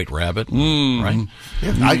White Rabbit, right?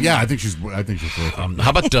 I think she's perfect. How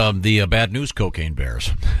about the Bad News Cocaine Bears?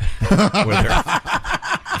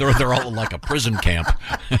 Where they're all in like a prison camp,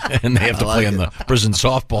 and they have to play on the prison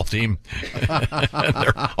softball team.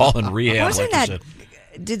 They're all in rehab. Wasn't like you that?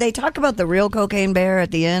 said. Did they talk about the real Cocaine Bear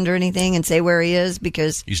at the end or anything and say where he is?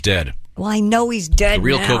 Because He's dead. well, I know he's dead. The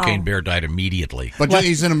real now. Cocaine Bear died immediately. But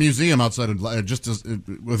he's in a museum outside of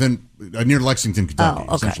within near Lexington, Kentucky.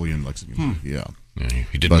 Oh, okay. Essentially in Lexington. Yeah.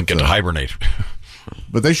 He didn't get to hibernate.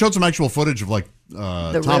 But they showed some actual footage of like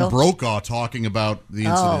The Tom real- Brokaw talking about the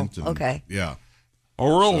incident. Oh, okay. Yeah. a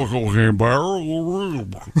real cocaine bear?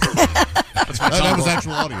 That was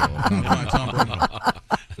actual audio.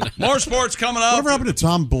 More sports coming up. Whatever happened to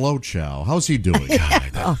Tom Blochow? How's he doing?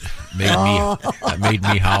 That made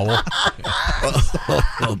me howl.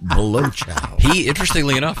 Blochow. He,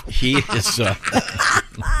 interestingly enough, he is.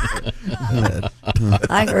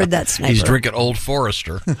 I heard that sniper. He's drinking Old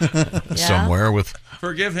Forester somewhere with.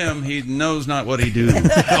 Forgive him. He knows not what he do.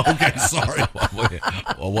 Okay, sorry.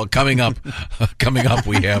 Well, coming up,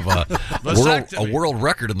 we have a world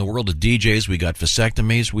record in the world of DJs. We got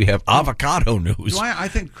vasectomies. We have avocado news. I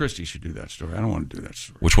think Christy should do that story. I don't want to do that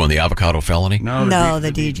story. Which one? The avocado felony? No,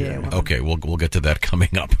 the DJ one. Okay, we'll get to that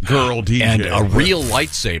coming up. Girl DJ. And a real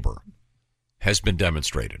lightsaber has been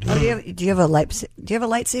demonstrated. Oh, do you have a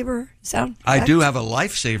lightsaber sound? I do have a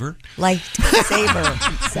lifesaver.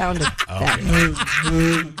 Lightsaber sound effect.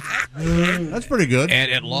 That's pretty good.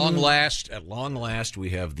 And at long last,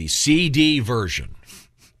 we have the CD version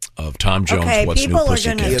of Tom Jones' Okay, What's New people are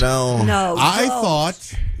Pussycat. gonna no. I don't.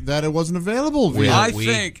 thought that it wasn't available. We via-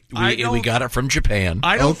 got it from Japan.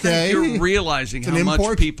 I don't think you're realizing It's how an much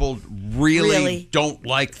import. people really Really? don't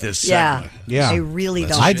like this Yeah. segment. Yeah. I really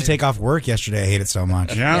don't. I had to take off work yesterday. I hate it so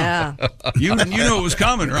much. Yeah. You knew it was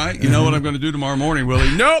coming, right? You know what I'm going to do tomorrow morning,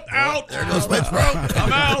 Willie? Nope, out. There goes my throat.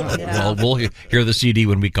 I'm out. Well, we'll hear the CD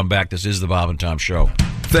when we come back. This is the Bob and Tom Show.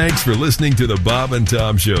 Thanks for listening to the Bob and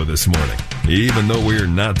Tom Show this morning. Even though we're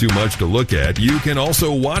not too much to look at, you can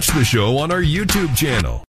also watch the show on our YouTube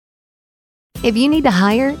channel. If you need to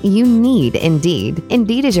hire, you need Indeed.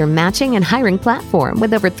 Indeed is your matching and hiring platform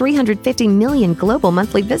with over 350 million global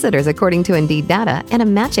monthly visitors according to Indeed data and a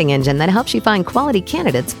matching engine that helps you find quality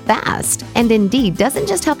candidates fast. And Indeed doesn't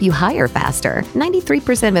just help you hire faster.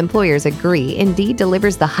 93% of employers agree Indeed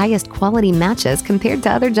delivers the highest quality matches compared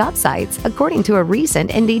to other job sites, according to a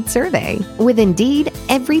recent Indeed survey. With Indeed,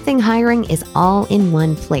 everything hiring is all in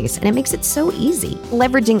one place, and it makes it so easy.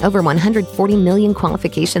 Leveraging over 140 million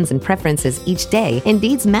qualifications and preferences each day,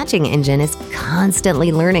 Indeed's matching engine is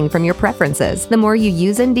constantly learning from your preferences. The more you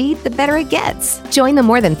use Indeed, the better it gets. Join the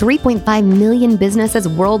more than 3.5 million businesses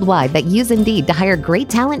worldwide that use Indeed to hire great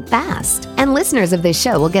talent fast. And listeners of this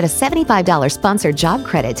show will get a $75 sponsored job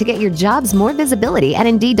credit to get your jobs more visibility at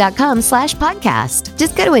Indeed.com/podcast.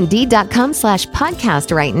 Just go to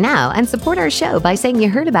Indeed.com/podcast right now and support our show by saying you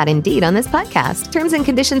heard about Indeed on this podcast. Terms and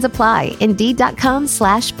conditions apply.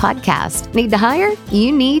 Indeed.com/podcast. Need to hire?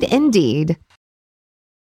 You need Indeed.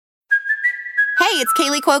 Hey, it's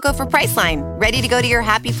Kaylee Cuoco for Priceline. Ready to go to your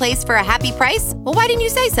happy place for a happy price? Well, why didn't you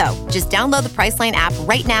say so? Just download the Priceline app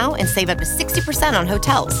right now and save up to 60% on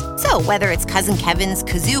hotels. So whether it's Cousin Kevin's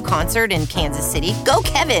Kazoo Concert in Kansas City, go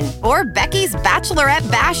Kevin, or Becky's Bachelorette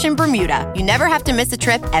Bash in Bermuda, you never have to miss a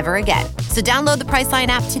trip ever again. So download the Priceline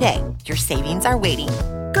app today. Your savings are waiting.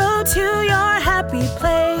 Go to your happy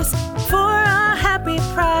place for a happy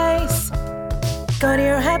price. Go to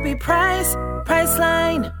your happy price,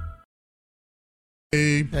 Priceline.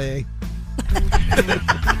 Hey.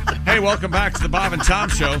 Hey, welcome back to the Bob and Tom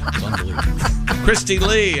Show. Christy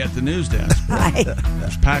Lee at the news desk. Hi.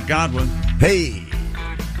 There's Pat Godwin. Hey.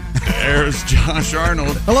 There's Josh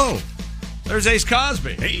Arnold. Hello. There's Ace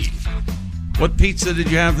Cosby. Hey. What pizza did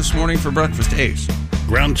you have this morning for breakfast, Ace?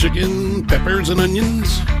 Ground chicken, peppers, and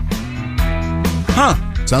onions. Huh.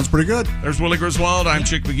 Sounds pretty good. There's Willie Griswold. I'm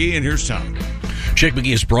Chick McGee, and here's Tom. Chick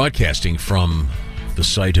McGee is broadcasting from the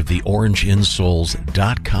site of the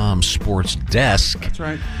OrangeInsoles.com sports desk. That's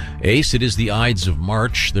right. Ace, it is the Ides of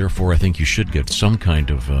March. Therefore, I think you should get some kind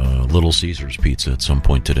of Little Caesars pizza at some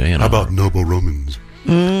point today. How about Noble Romans?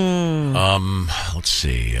 Let's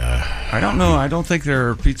see. I don't know. I don't think there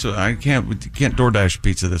are pizza. We can't DoorDash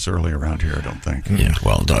pizza this early around here, I don't think. Yeah,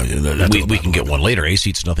 well, we can get one later. Ace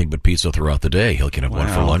eats nothing but pizza throughout the day. He can have one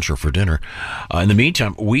for lunch or for dinner. In the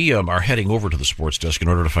meantime, we are heading over to the sports desk in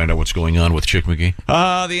order to find out what's going on with Chick McGee.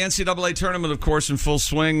 The NCAA tournament, of course, in full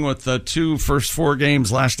swing with the first four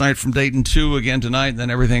games last night from Dayton, 2 again tonight, and then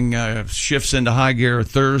everything shifts into high gear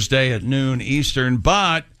Thursday at noon Eastern.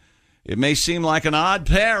 But it may seem like an odd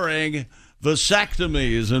pairing.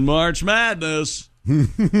 Vasectomies and March Madness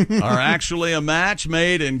are actually a match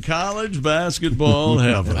made in college basketball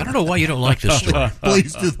heaven. I don't know why you don't like this story.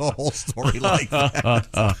 Please do the whole story like that.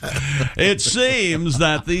 It seems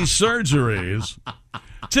that these surgeries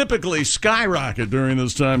typically skyrocket during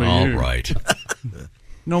this time of year. All right.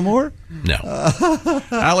 No more? No.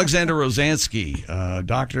 Alexander Rosansky,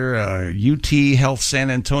 doctor, UT Health San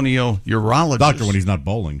Antonio urologist. Doctor when he's not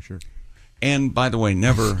bowling, sure. And, by the way,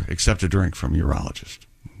 never accept a drink from a urologist.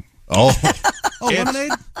 Oh,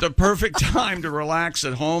 it's the perfect time to relax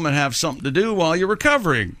at home and have something to do while you're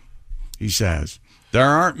recovering, he says. There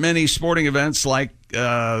aren't many sporting events like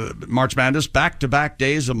March Madness, back-to-back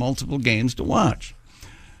days of multiple games to watch.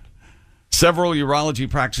 Several urology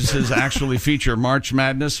practices actually feature March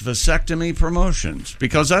Madness vasectomy promotions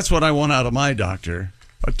because that's what I want out of my doctor.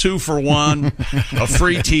 A 2-for-1, a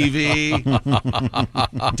free TV,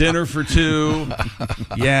 dinner for 2,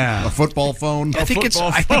 a football phone. I think it's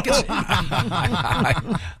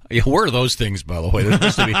where are those things, by the way?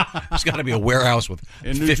 There's got to be a warehouse with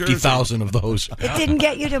 50,000 of those. It didn't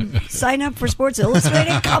get you to sign up for Sports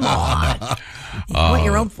Illustrated? Come on. You want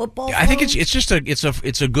your own football phone? I think it's just a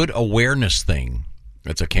good awareness thing.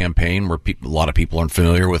 It's a campaign where a lot of people aren't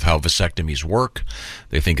familiar with how vasectomies work.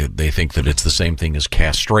 They think that it's the same thing as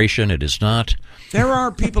castration. It is not. There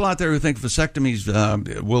are people out there who think vasectomies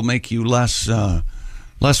will make you less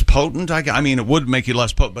potent. I mean, it would make you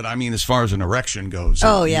less potent, but I mean, as far as an erection goes, you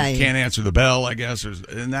can't answer the bell, I guess,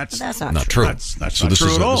 and that's not true. That's so not this true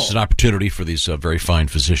is at all. This is an opportunity for these very fine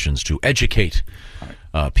physicians to educate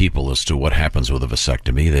people as to what happens with a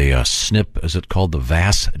vasectomy. They snip, is it called the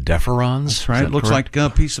vas deferens? That's right. It looks like a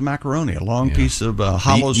piece of macaroni, a long piece of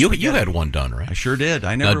hollow You spaghetti. had one done, right? I sure did.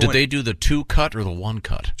 I Now, never did went- they do the 2-cut or the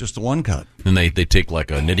 1-cut? Just the 1-cut. And they take like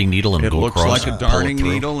a knitting needle and It go looks across. like a and pull it darning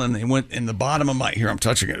through? needle, and they went in the bottom of my. Here, I'm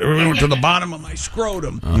touching it. It went to the bottom of my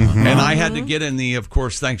scrotum, Uh-huh. and I had to get in the, of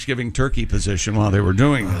course, Thanksgiving turkey position while they were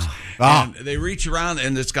doing this. And they reach around,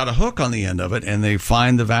 and it's got a hook on the end of it, and they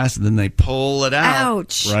find the vas, and then they pull it out.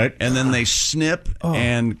 Ouch. Right, and then they snip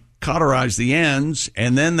and cauterize the ends,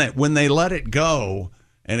 and then when they let it go,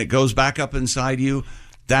 and it goes back up inside you,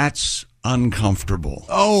 that's uncomfortable.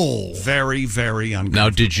 Oh, very, very uncomfortable. Now,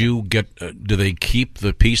 did you get? Do they keep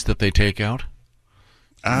the piece that they take out?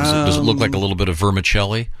 Does it look like a little bit of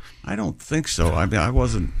vermicelli? I don't think so. I mean,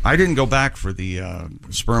 I didn't go back for the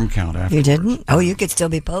sperm count after. You didn't? Oh, you could still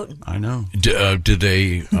be potent. I know. Did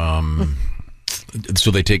they?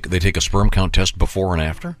 So they take a sperm count test before and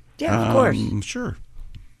after? Yeah, of course. Sure.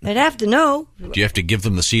 They'd have to know. Do you have to give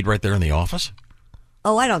them the seed right there in the office?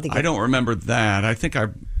 Oh, I don't think. I don't remember that. I think I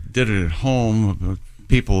did it at home with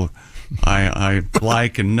people I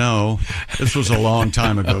like and know. This was a long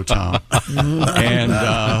time ago, Tom. And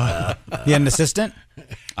you had an assistant?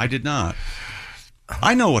 I did not.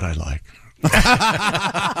 I know what I like.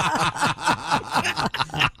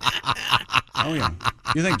 Oh yeah.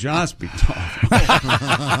 You think John's be tough?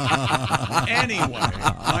 Anyway,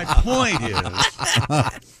 my point is,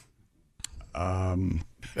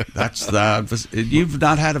 that's the. You've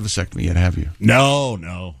not had a vasectomy yet, have you?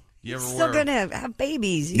 No. You ever Still wear? gonna have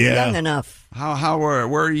babies. You're young enough.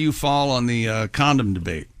 Where do you fall on the condom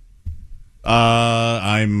debate?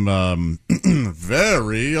 I'm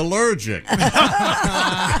very allergic.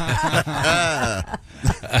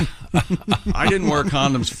 I didn't wear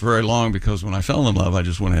condoms for very long because when I fell in love, I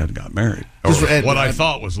just went ahead and got married. Or what I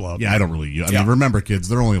thought was love. Yeah, I don't really. I mean, remember, kids,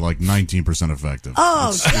 they're only like 19% effective.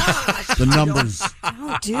 Oh, gosh. The numbers.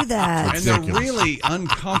 Don't do that. And they're really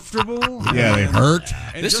uncomfortable. Yeah, they hurt.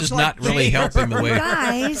 And This just is like not really jeans- helping the way.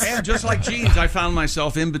 Guys. And just like jeans, I found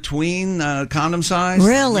myself in between condom size.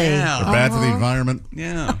 Really? Yeah. They're bad for the environment.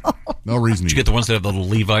 Yeah. No reason. Did you get the ones that have the little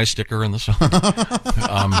Levi sticker in the side?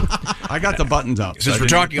 I got the buttons up. Since we're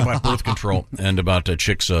talking about birth control and about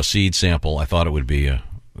Chick's seed sample, I thought it would be.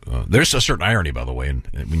 There's a certain irony, by the way,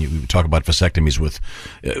 when you talk about vasectomies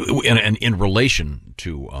and in relation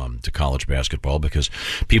to college basketball, because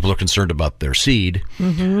people are concerned about their seed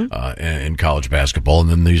in college basketball, and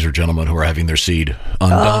then these are gentlemen who are having their seed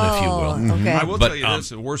undone, if you will. Okay. I will tell you this: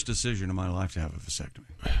 the worst decision of my life to have a vasectomy.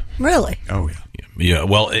 Really? Oh yeah. Yeah.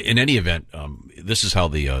 Well, in any event, this is how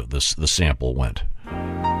the sample went.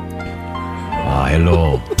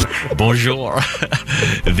 Hello. Bonjour.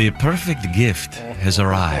 The perfect gift has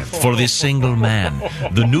arrived for the single man.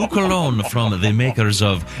 The new cologne from the makers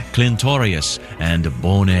of Clintorius and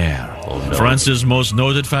Bonaire. France's most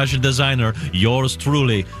noted fashion designer, yours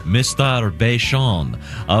truly, Mr. Béchon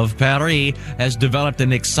of Paris, has developed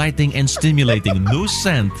an exciting and stimulating new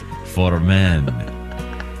scent for men.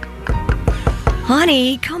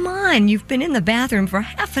 Honey, come on. You've been in the bathroom for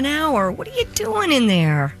half an hour. What are you doing in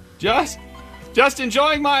there? Just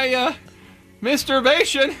enjoying my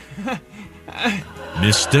masturbation.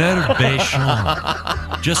 Mr.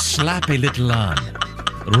 Béchon. Just slap a little on.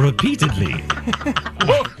 Repeatedly.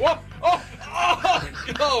 Whoa, whoa,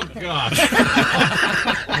 oh, God.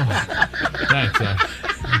 Thanks,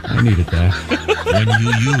 I needed that. When you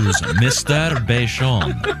use Mr.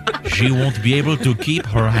 Béchon, she won't be able to keep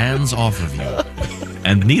her hands off of you.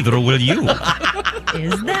 And neither will you.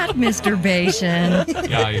 Is that Mr. Bashan?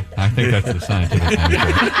 Yeah, I think that's the scientific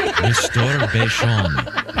answer. Mr.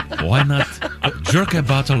 Béchon, why not jerk a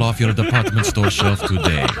bottle off your department store shelf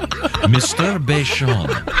today? Mr. Béchon,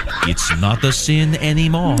 it's not a sin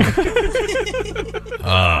anymore.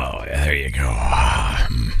 Oh, there you go.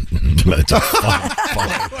 It's a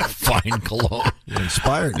fine cologne.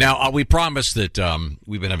 Inspired. Now, we promised that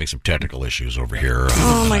we've been having some technical issues over here.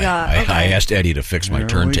 Oh, my God. I asked Eddie to fix my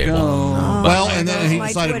turntable. Well, and then he my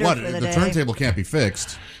decided Twitter what? for the The day. turntable can't be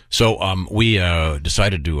fixed. So we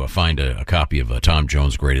decided to find a copy of Tom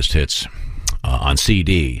Jones' Greatest Hits on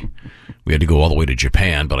CD. We had to go all the way to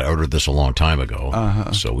Japan, but I ordered this a long time ago.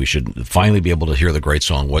 So we should finally be able to hear the great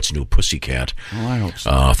song "What's New, Pussycat" Well, I hope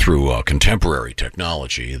so. through contemporary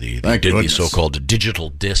technology, the so-called digital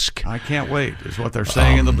disc. I can't wait. Is what they're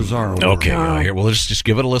saying in the bizarre world. Okay, here. Well, let's just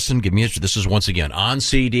give it a listen. Give me this is once again on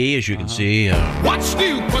CD, as you can see. What's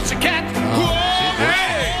new, pussycat? Whoa,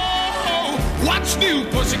 hey! What's new,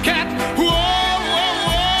 pussycat? Whoa, whoa,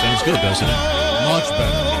 whoa! Sounds good, doesn't it? Much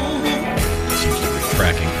better.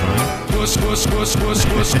 tracking fine.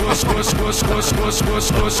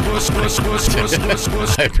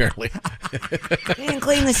 I apparently. You didn't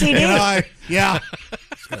clean the CD. Yeah.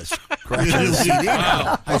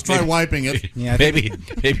 Wow. Let's try wiping it. Yeah,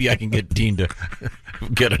 maybe I can get Dean to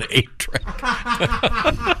get an 8-track.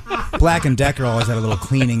 Black & Decker always had a little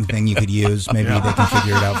cleaning thing you could use. Maybe they can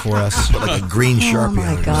figure it out for us. Like a green Sharpie.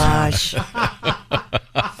 Oh my gosh.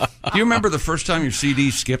 Do you remember the first time your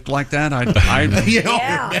CD skipped like that?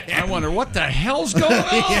 I wonder what the hell's going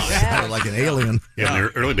on. Like an alien. Yeah, in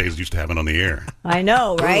the early days, used to have it on the air. I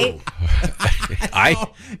know, right?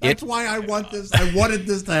 That's why I want this. I wanted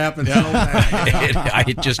this to happen so bad.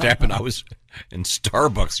 It just happened. I was in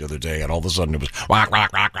Starbucks the other day, and all of a sudden it was rock,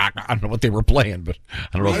 rock, rock, rock. I don't know what they were playing, but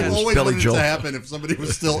I don't know if it I was always Billy wanted Joel. it to happen if somebody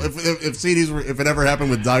was still if CDs were if it ever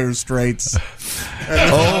happened with Dire Straits.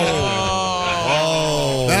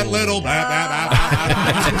 That little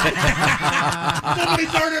somebody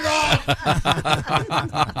turn it off.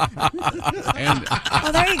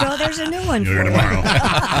 Oh, there you go. There's a new one for Here you. tomorrow.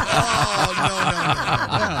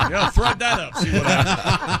 Yeah, thread that up. See what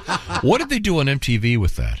happens. What did they do on MTV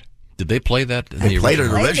with that? Did they play that? They played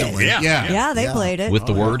it originally. Yeah, they played it. With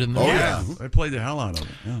the word in there? Yeah, they played the hell out of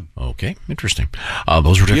it. Yeah. Okay, interesting.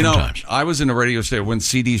 Those were different times. I was in a radio station when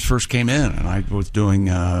CDs first came in, and I was doing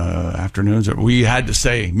afternoons. We had to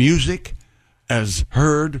say music as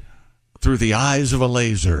heard through the eyes of a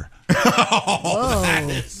laser. That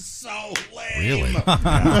is so lame. Really?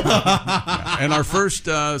 And our first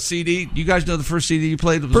CD, you guys know the first CD you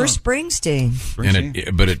played? Was Bruce Springsteen. And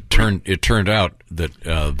it turned out that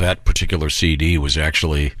that particular CD was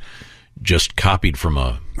actually just copied from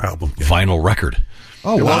a vinyl record.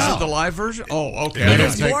 Oh, it wow. wasn't the live version? Oh, okay. Yeah, It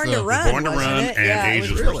was Born to Run. Born to wasn't Run it? and Yeah, it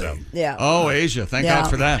Asia's was first album. Yeah. Oh, Asia. Thank God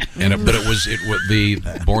for that. And but it was the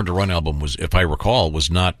Born to Run album was, if I recall, was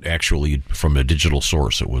not actually from a digital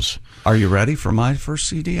source. It was. Are you ready for my first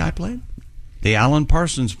CD I played? The Alan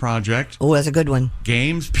Parsons Project. Oh, that's a good one.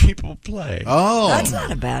 Games People Play. Oh, That's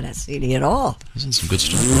not a bad CD at all. Isn't some good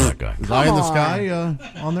stuff from that guy. Is Eye in the Sky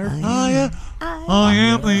on there? I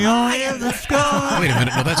am the eye of the sky. Wait a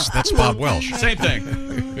minute, no, that's Bob Welsh. Same thing.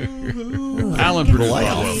 Alan produced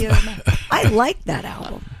Bob Welsh. I like that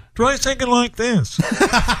album. Try singing like this.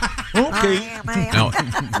 Okay. Now,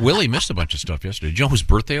 Willie missed a bunch of stuff yesterday. Did you know whose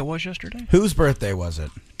birthday it was yesterday? Whose birthday was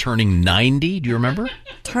it? Turning 90. Do you remember?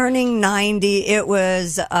 Turning 90, it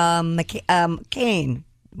was Caine,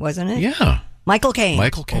 wasn't it? Yeah. Michael Caine.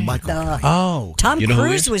 Michael Caine. Tom You know who he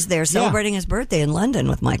Cruise is? was there celebrating his birthday in London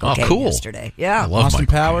with Michael Oh, Caine cool. yesterday. Yeah. I love Austin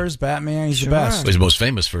Michael Powers, Batman, he's the best. He's most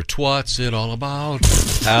famous for "What's It All About?"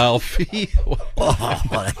 Alfie.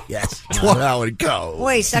 Yes. That's how it goes.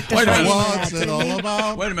 Wait, sucked us Wait a right minute. into What's that, it didn't all he?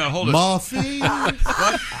 about? Wait a minute, hold it. Muffy.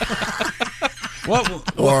 What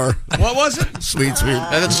was it? Sweet, sweet.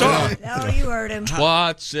 And it's song. Oh, you heard him.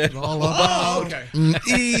 What's it all about? Okay.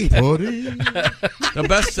 The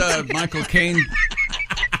best Michael Caine.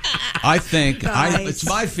 I think it's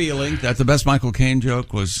my feeling that the best Michael Caine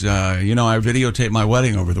joke was, I videotaped my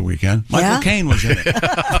wedding over the weekend. Michael Caine was in it.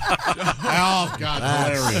 Oh God,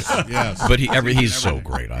 hilarious! Yes, But he's so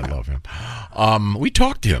great. I love him. We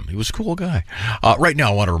talked to him. He was a cool guy. Right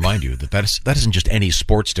now, I want to remind you that isn't just any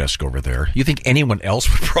sports desk over there. You think anyone else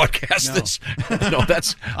would broadcast this? No,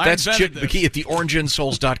 that's Chick McGee at the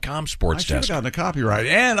OrangeInsoles.com sports I should have desk. gotten the copyright.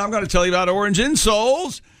 And I'm going to tell you about Orange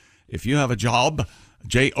Insoles. If you have a job,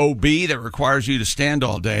 job, that requires you to stand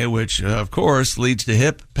all day, which, of course, leads to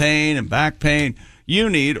hip pain and back pain, you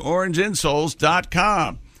need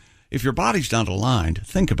OrangeInsoles.com. If your body's not aligned,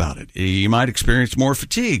 think about it. You might experience more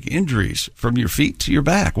fatigue, injuries from your feet to your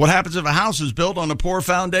back. What happens if a house is built on a poor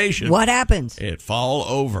foundation? What happens? It fall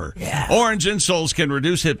over. Yeah. Orange Insoles can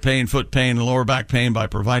reduce hip pain, foot pain, and lower back pain by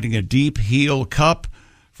providing a deep heel cup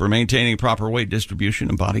for maintaining proper weight distribution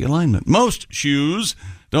and body alignment. Most shoes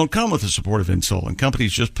don't come with a supportive insole, and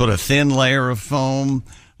companies just put a thin layer of foam,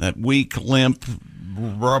 that weak, limp,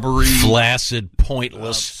 rubbery, flaccid,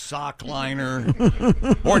 pointless sock liner.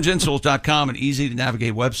 OrangeInsoles.com, an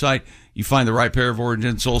easy-to-navigate website. You find the right pair of Orange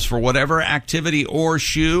Insoles for whatever activity or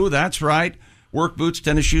shoe. That's right. Work boots,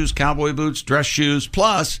 tennis shoes, cowboy boots, dress shoes.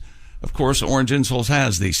 Plus, of course, Orange Insoles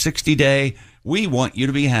has the 60-day "We Want You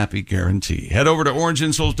to Be Happy" guarantee. Head over to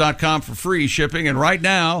OrangeInsoles.com for free shipping. And right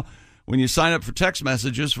now, when you sign up for text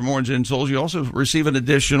messages from Orange Insoles, you also receive an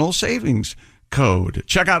additional savings code.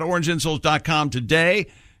 Check out OrangeInsoles.com today.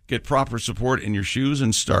 Get proper support in your shoes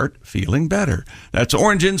and start feeling better. That's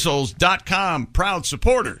OrangeInsoles.com, proud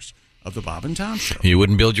supporters of the Bob and Tom Show. You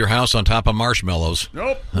wouldn't build your house on top of marshmallows.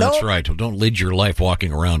 Nope. That's right. Don't lead your life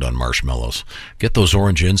walking around on marshmallows. Get those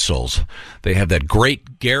orange insoles. They have that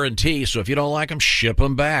great guarantee, so if you don't like them, ship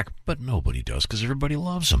them back. But nobody does because everybody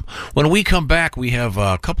loves them. When we come back, we have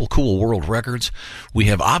a couple cool world records. We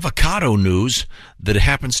have avocado news that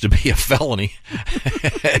happens to be a felony.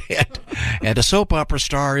 and a soap opera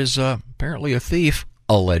star is apparently a thief,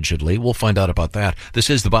 allegedly. We'll find out about that. This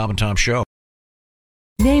is the Bob and Tom Show.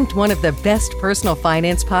 Named one of the best personal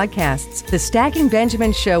finance podcasts, The Stacking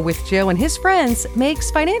Benjamin Show with Joe and his friends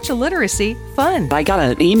makes financial literacy fun. I got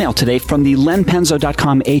an email today from the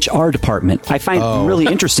lenpenzo.com HR department. I find really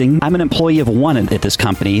interesting. I'm an employee of one at this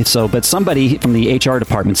company, but somebody from the HR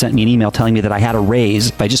department sent me an email telling me that I had a raise.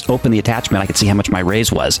 If I just opened the attachment, I could see how much my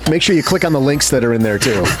raise was. Make sure you click on the links that are in there,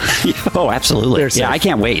 too. Oh, absolutely. Yeah, I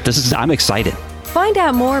can't wait. I'm excited. Find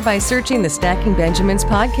out more by searching the Stacking Benjamins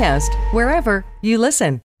podcast, wherever you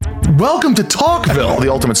listen. Welcome to Talkville, the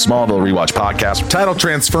ultimate Smallville rewatch podcast. Title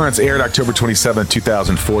Transference aired October 27,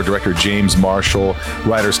 2004. Director James Marshall,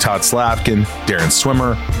 writers Todd Slavkin, Darren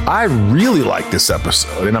Swimmer. I really like this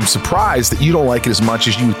episode, and I'm surprised that you don't like it as much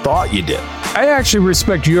as you thought you did. I actually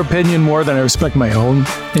respect your opinion more than I respect my own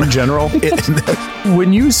in general.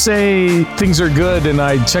 When you say things are good and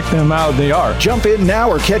I check them out, they are. Jump in now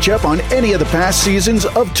or catch up on any of the past seasons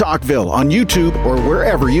of Talkville on YouTube or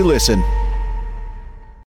wherever you listen.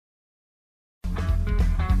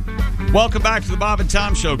 Welcome back to the Bob and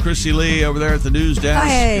Tom Show. Chrissy Lee over there at the news desk.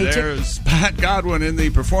 Hi. There's Pat Godwin in the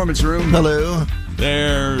performance room. Hello.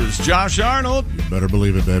 There's Josh Arnold. You better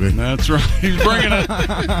believe it, baby. That's right. He's bringing it.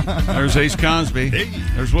 There's Ace Cosby.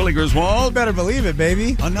 There's Willie Griswold. Better believe it,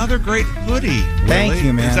 baby. Another great hoodie. Thank Willie.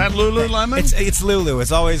 you, man. Is that Lululemon? It's Lulu.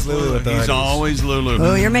 It's always Lulu with the He's hoodies. always Lulu.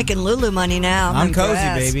 Oh, you're making Lulu money now. I'm cozy,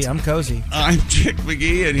 impressed. baby. I'm cozy. I'm Chick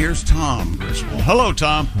McGee, and here's Tom Griswold. Hello,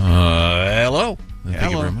 Tom. Hello.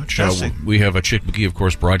 Thank you very much. We have a Chick McGee, of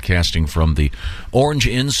course, broadcasting from the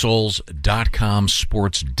OrangeInsoles.com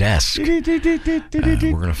sports desk. We're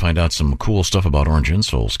going to find out some cool stuff about Orange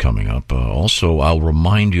Insoles coming up. Also, I'll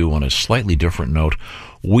remind you on a slightly different note,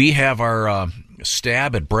 we have our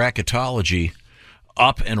stab at bracketology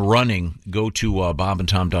up and running. Go to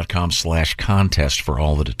bobandtom.com/contest for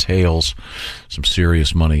all the details. Some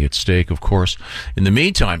serious money at stake, of course. In the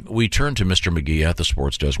meantime, we turn to Mr. McGee at the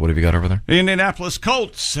sports desk. What have you got over there? The Indianapolis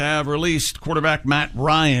Colts have released quarterback Matt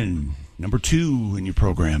Ryan, number 2 in your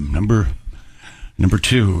program. Number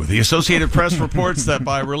 2. The Associated Press reports that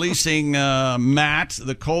by releasing Matt,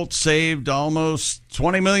 the Colts saved almost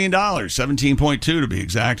 $20 million, $17.2 to be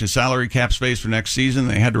exact, as salary cap space for next season.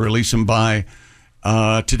 They had to release him by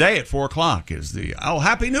today at 4 o'clock. Is the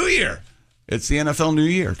Happy New Year. It's the NFL New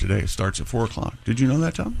Year today. It starts at 4 o'clock. Did you know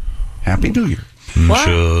that, Tom? Happy New Year. What?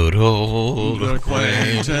 Should old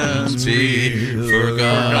acquaintance be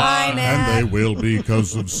forgot? And they will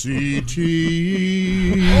because of CT.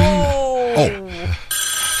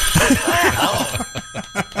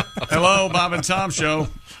 Hello, Bob and Tom Show.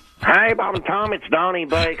 Hey, Bob and Tom, it's Donnie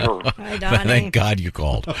Baker. Hi, Donnie. Thank God you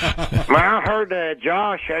called. Well, I heard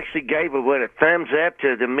Josh actually gave a thumbs up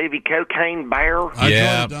to the movie Cocaine Bear.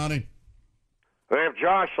 I told Donnie. Well, if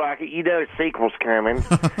Josh like it, you know the sequel's coming.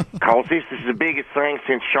 Because this is the biggest thing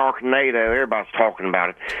since Sharknado. Everybody's talking about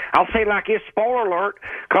it. I'll say like this, spoiler alert,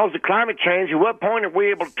 because of climate change, at what point are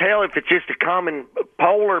we able to tell if it's just a common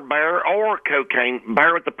polar bear or cocaine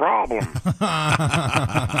bear with the problem?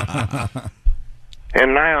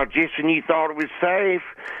 And now, just when you thought it was safe,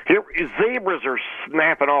 here zebras are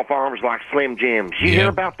snapping off arms like Slim Jims. You hear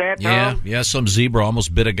about that, Tom? Yeah, some zebra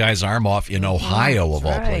almost bit a guy's arm off in Ohio, of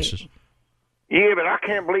all places. Yeah, but I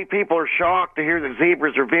can't believe people are shocked to hear that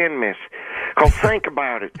zebras are venomous. Because think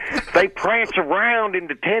about it. They prance around in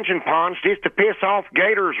detention ponds just to piss off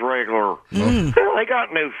gators regular. They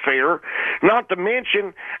got no fear. Not to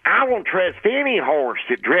mention, I won't trust any horse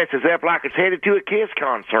that dresses up like it's headed to a Kiss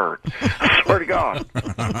concert. I swear to God.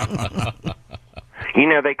 You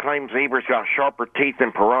know, they claim zebras got sharper teeth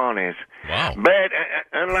than piranhas. Wow. But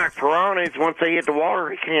unlike piranhas, once they hit the water,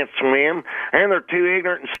 they can't swim, and they're too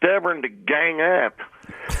ignorant and stubborn to gang up,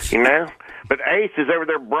 you know? But Ace is over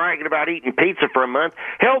there bragging about eating pizza for a month.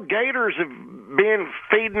 Hell, gators have been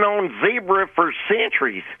feeding on zebra for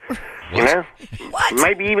centuries, you know? What?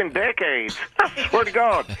 Maybe even decades. I swear to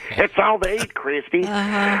God. That's all they eat, Christy.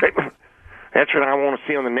 That's what I want to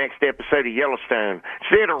see on the next episode of Yellowstone.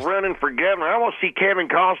 Instead of running for governor, I want to see Kevin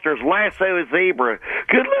Costner's lasso a zebra.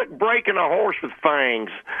 Good luck breaking a horse with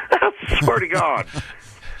fangs. I swear to God.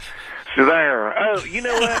 So there. Oh, you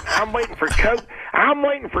know what? I'm waiting for Cocaine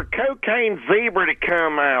Zebra to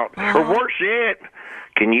come out. Or worse yet,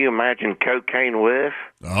 Can you imagine cocaine whiff?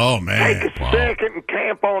 Oh, man. Take a second and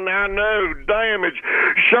camp on that no damage.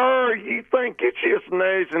 Sure, you think it's just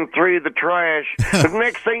nosing through the trash. The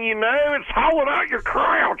next thing you know, it's hollowing out your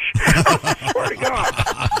crotch. I swear to God.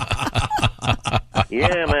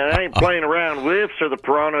 Yeah, man, I ain't playing around. Whiffs or the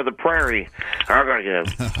piranha of the prairie. I gotta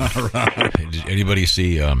go. Did anybody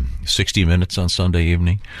see 60 Minutes on Sunday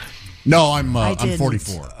evening? No, I'm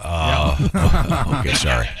 44. Okay,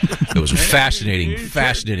 sorry. It was a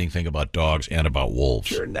fascinating thing about dogs and about wolves.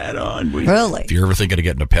 Turn that on. Really? If you're ever thinking of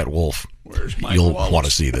getting a pet wolf, you'll want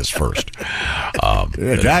to see this first. Donnie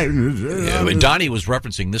was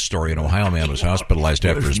referencing this story. An Ohio man was hospitalized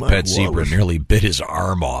after his pet zebra nearly bit his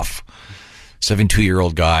arm off.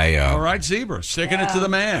 72-year-old guy. All right, zebra, sticking it to the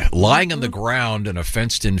man. Lying on the ground in a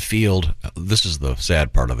fenced-in field. This is the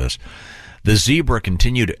sad part of this. The zebra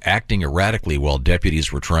continued acting erratically while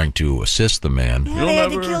deputies were trying to assist the man. Yeah, they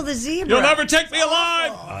had to kill the zebra. You'll never take me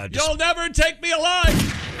alive. You'll never take me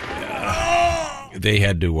alive. They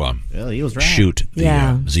had to he was right. shoot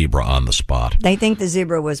the zebra on the spot. They think the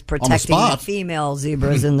zebra was protecting the female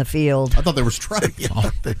zebras in the field. I thought they were striped.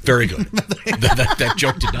 Very good. that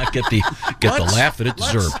joke did not get the laugh that it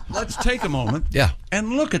deserved. Let's take a moment Yeah. and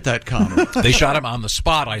look at that comment. They shot him on the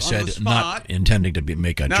spot, I said, not intending to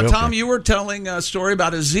make a Now, joke. Tom, you were telling a story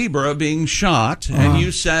about a zebra being shot, and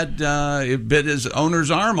you said it bit his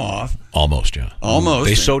owner's arm off. Almost, yeah. Almost.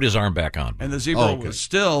 They sewed his arm back on. And the zebra was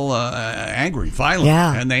still angry, violent.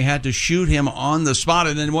 Yeah. And they had to shoot him on the spot.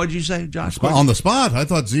 And then what did you say, Josh? On the spot. I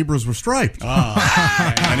thought zebras were striped.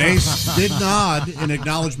 And Ace did nod in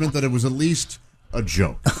acknowledgement that it was at least a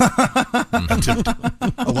joke. An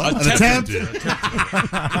attempt.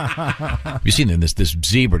 Have you seen this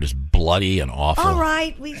zebra just bloody and awful? All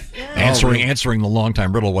right. Answering the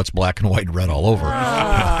long-time riddle, what's black and white and red all over.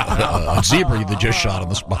 A zebra they just shot on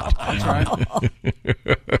the spot. That's right.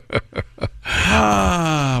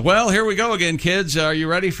 Well, here we go again, kids. Are you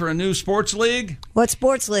ready for a new sports league? What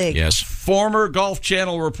sports league? Yes. Former Golf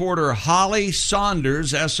Channel reporter Holly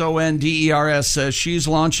Saunders, Sonders, says she's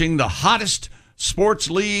launching the hottest sports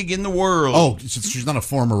league in the world. Oh, she's not a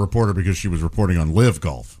former reporter because she was reporting on Live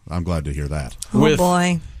Golf. I'm glad to hear that. Oh,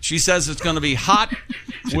 boy. She says it's going to be hot.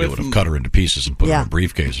 They would have cut her into pieces and put her in a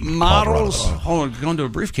briefcase. And models. Going to a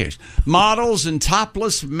briefcase. Models and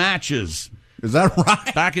topless matches. Is that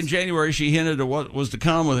right? Back in January, she hinted at what was to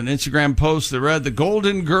come with an Instagram post that read, "The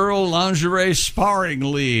Golden Girl Lingerie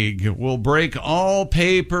Sparring League will break all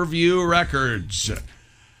pay-per-view records."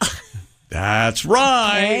 That's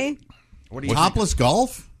right. Okay. What do you Topless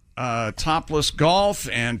golf? Topless golf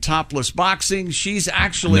and topless boxing. She's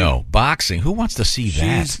actually... No, boxing. Who wants to see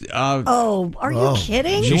that? Are you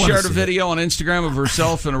kidding? She shared a video on Instagram of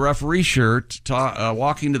herself in a referee shirt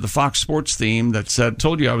walking to the Fox Sports theme that said,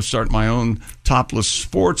 "Told you I was starting my own topless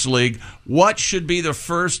sports league. What should be the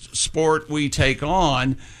first sport we take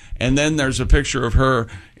on?" And then there's a picture of her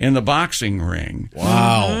in the boxing ring.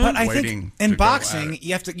 Wow! But I think in boxing,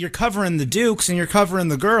 you're covering the dukes and you're covering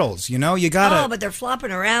the girls. You know, you gotta. Oh, but they're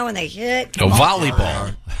flopping around when they hit.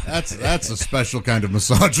 Volleyball. That's a special kind of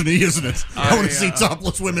misogyny, isn't it? I want to see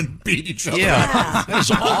topless women beat each other. Yeah, that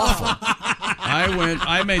is awful.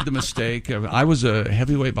 I made the mistake. I was a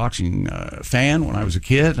heavyweight boxing fan when I was a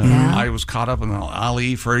kid. I was caught up in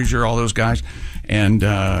Ali, Frazier, all those guys. And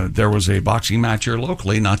there was a boxing match here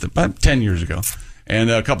locally, about 10 years ago.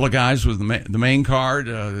 And a couple of guys with the main card.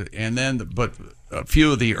 But a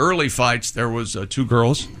few of the early fights, there was two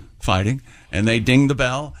girls fighting. And they ding the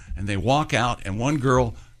bell, and they walk out, and one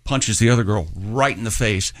girl punches the other girl right in the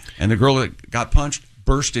face. And the girl that got punched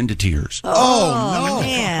burst into tears. Oh no.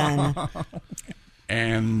 Man.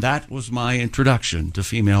 And that was my introduction to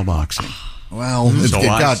female boxing. Well, it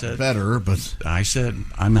got better, but I said,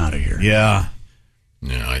 I'm out of here. Yeah.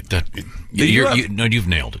 Yeah, you've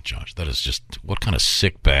nailed it, Josh. That is just, what kind of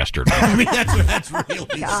sick bastard. I mean, that's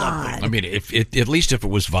really something. I mean, at least if it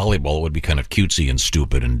was volleyball, it would be kind of cutesy and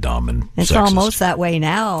stupid and dumb and It's sexist. almost that way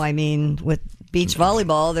now. I mean, with beach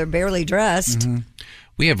volleyball, they're barely dressed. Mm-hmm.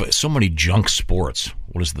 We have so many junk sports.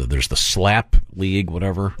 What is there's the slap league,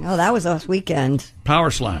 whatever. Oh, that was last weekend. Power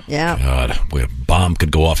slap. Yeah. God, a bomb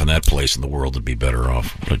could go off in that place and the world would be better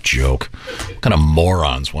off. What a joke. What kind of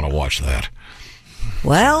morons want to watch that?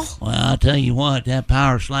 Well, I'll tell you what, that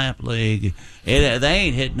Power Slap League, they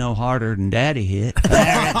ain't hit no harder than Daddy hit. But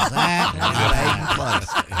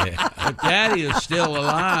Daddy is still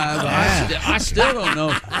alive. I still don't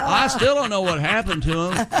know. I still don't know what happened to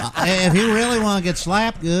him. If you really want to get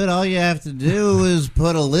slapped good, all you have to do is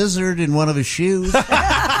put a lizard in one of his shoes.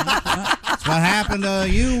 That's happened to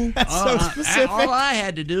you. That's so specific. All I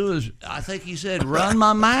had to do is, I think he said, run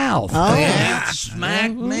my mouth. Oh. And it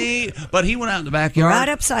smacked me. But he went out in the backyard. Right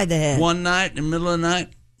upside the head. One night, in the middle of the night,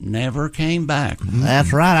 never came back.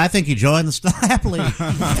 That's right. I think he joined the Slap League.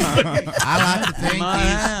 I like to think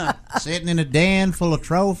he's sitting in a den full of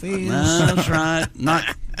trophies. That's right.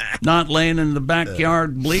 Not laying in the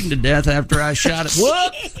backyard bleeding to death after I shot it.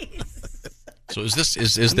 Whoop! So is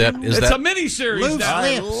that It's a a mini-series Loose now.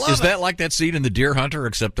 lips. is that like that scene in The Deer Hunter,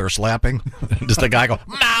 except they're slapping? Does the guy go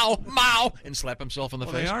mow mow and slap himself in the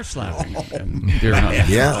face? They are slapping. Deer hunting.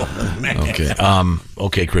 Yeah. Okay.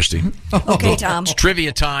 Okay, Christy. Okay, Tom. It's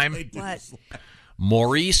trivia time. What?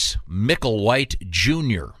 Maurice Micklewhite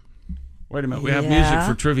Jr. Wait a minute. We have Yeah. music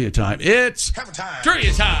for trivia time. It's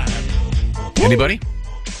trivia time. Anybody?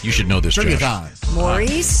 You should know this, Trivia Josh. time.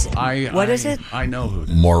 Maurice? What is it? I know who it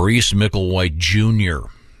is. Maurice Micklewhite Jr.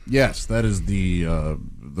 Yes, that is the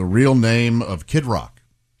real name of Kid Rock.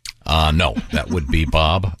 No, that would be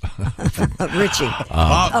Bob. Richie.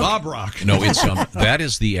 Bob Rock. No, it's that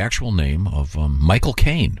is the actual name of Michael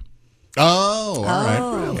Caine. Oh,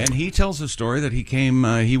 all right. And he tells the story that he came.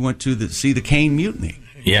 He went to see the Caine Mutiny.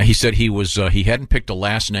 Yeah, he said he hadn't picked a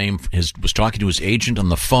last name. Was talking to his agent on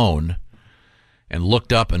the phone, and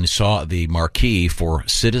looked up and saw the marquee for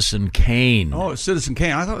Citizen Kane. Oh, it's Citizen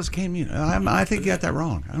Kane. I thought it was Caine Mutiny. I think you got that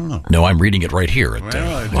wrong. I don't know. No, I'm reading it right here.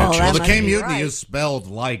 Well, the Caine Mutiny is spelled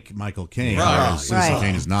like Michael Caine. Right. Citizen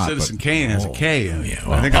Kane is not. Citizen Kane has a K. Yeah,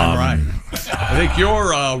 I think I'm right. I think you're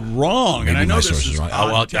wrong, and I know my this source is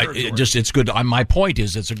right. territory. It's good. My point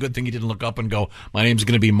is, it's a good thing you didn't look up and go, my name's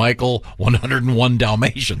going to be Michael 101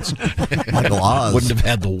 Dalmatians. Michael Oz. Wouldn't have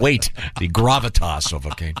had the weight, the gravitas of a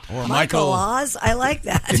Caine. Or Michael Oz? I like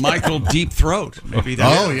that. Michael Deep Throat. Maybe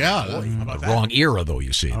that. Oh, yeah. How about that? Wrong era, though,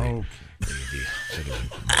 you see.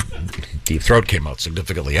 Deep Throat came out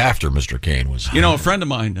significantly after Mr. Caine was. You know, a friend of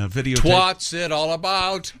mine videotaped. What's it all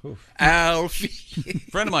about, Alfie? A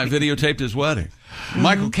friend of mine videotaped his wedding.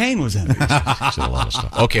 Michael Caine was in it. Said a lot of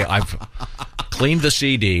stuff. Okay, I've cleaned the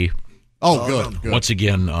CD. Oh, good. Once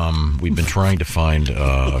again, we've been trying to find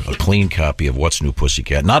a clean copy of What's New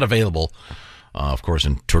Pussycat. Not available, of course,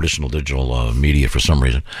 in traditional digital media for some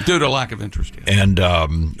reason. Due to lack of interest. And I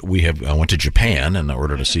went to Japan and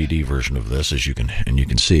ordered a CD version of this, as you can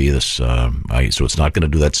see this. So it's not going to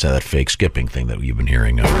do that fake skipping thing that you've been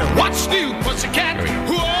hearing. What's new, Pussycat?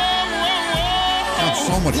 Whoa, whoa, whoa. Sounds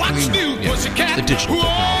so much What's cleaner. new, Pussycat? The digital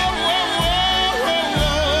technology.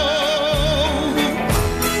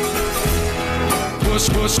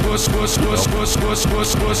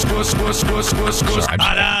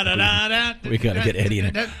 We got to get Eddie in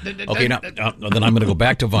it. Okay, now then I'm going to go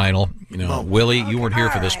back to vinyl. You know, Willie, you weren't here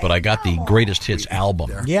for this, but I got the greatest hits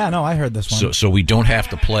album. Yeah, no, I heard this one. So we don't have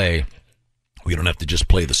to play. We don't have to just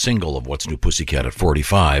play the single of What's New Pussycat at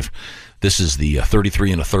 45. This is the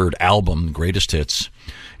 33 1/3 album, greatest hits.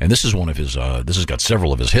 And this is one of his, this has got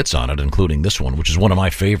several of his hits on it, including this one, which is one of my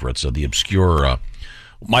favorites, the obscure,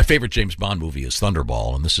 my favorite James Bond movie is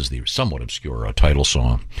Thunderball, and this is the somewhat obscure title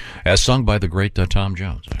song, as sung by the great Tom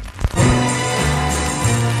Jones.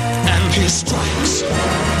 And he strikes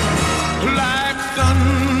like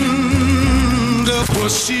thunder,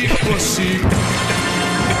 pussy, pussy.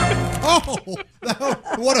 Oh,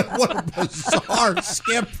 what a bizarre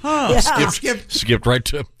skip. Skipped right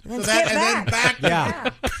to and then back. Yeah.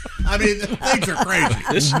 I mean, things are crazy.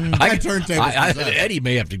 Eddie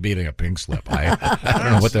may have to be getting a pink slip. I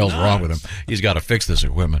don't know what the hell's wrong with him. He's got to fix this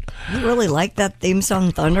equipment. You really like that theme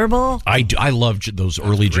song, Thunderball? I love those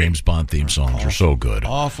early James Bond theme songs. They're so good.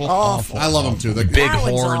 Awful. I love them too. The big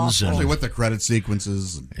horns, especially with the credit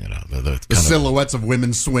sequences. And, you know, the silhouettes of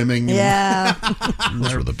women swimming. Yeah.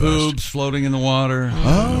 Those were the boobs best. floating in the water.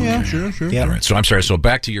 Oh, yeah, sure. Yeah. All right, so I'm sorry. So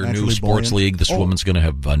back to your Naturally new sports buoyant. league. This woman's going to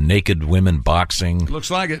have naked women boxing. Looks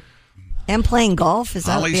like it. And playing golf, is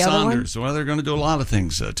that Holly the other Saunders. Well, they're going to do a lot of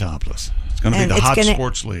things topless. It's going to be And the it's Hot gonna-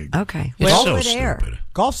 Sports League. one? Okay. It's Well, so over there. stupid.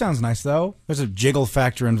 Golf sounds nice, though. There's a jiggle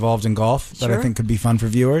factor involved in golf that I Sure. think could be fun for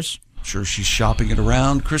viewers. Sure, she's shopping it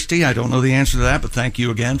around. Christy, I don't know the answer to that, but thank you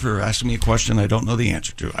again for asking me a question I don't know the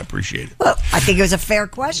answer to. I appreciate it. Well, I think it was a fair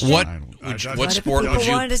question. What What sport people would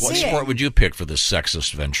you wanted to see it. would you pick for this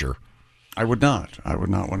sexist venture? I would not. I would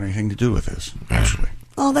not want anything to do with this, actually.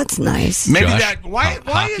 Oh, that's nice. Maybe Josh, that. Why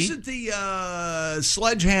hockey? isn't the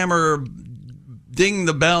sledgehammer ding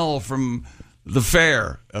the bell from the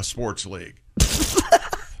fair a sports league?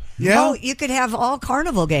 Yeah. Oh, you could have all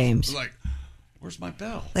carnival games. Like, where's my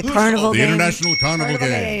bell? The carnival The games. International Carnival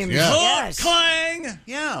Games. Yeah. Yes. Clang!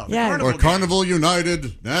 Yeah. the Yeah. carnival Or game. Carnival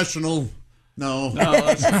United National. No. No,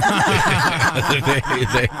 that's-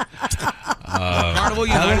 Carnival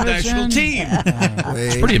United National Team.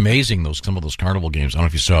 It's pretty amazing, some of those carnival games. I don't know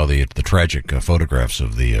if you saw the tragic photographs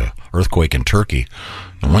of the earthquake in Turkey.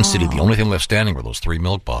 In one city, the only thing left standing were those 3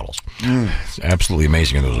 milk bottles. It's absolutely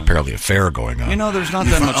amazing. And there was apparently a fair going on. You know, there's not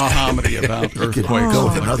that much comedy about earthquakes. Go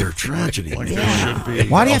with another tragedy. Like there should be.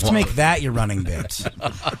 Why do you have to make that your running bit?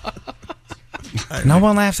 No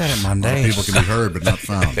one laughs at it Monday. People can be heard but not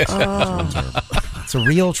found. It's a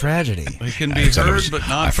real tragedy. It can be heard but not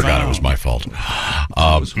found. I forgot it was my fault.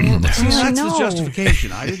 That's the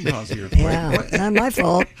justification. I didn't cause the earthquake. Yeah, not my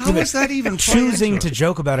fault. How is that even choosing to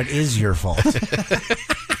joke about it is your fault?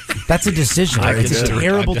 That's a decision. It's a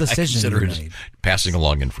terrible decision. I consider it passing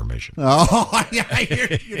along information. Oh, yeah, I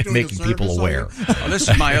hear you're doing making people aware. This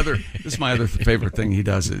is my other favorite thing he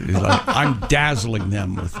does. Is I'm dazzling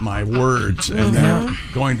them with my words, and they're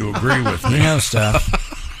going to agree with me. You know stuff.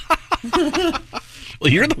 Well,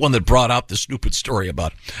 you're the one that brought out the stupid story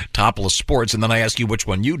about topless sports, and then I asked you which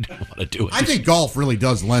one you'd want to do. I think golf really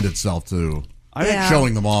does lend itself to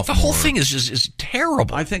showing them off. The whole thing is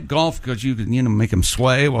terrible. I think golf, because you can make them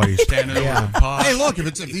sway while you're standing over the pot. Hey, look,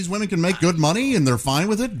 if these women can make good money and they're fine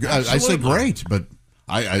with it, I say great. But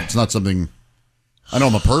it's not something. I know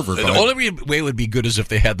I'm a pervert. The only way it would be good is if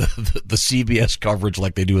they had the CBS coverage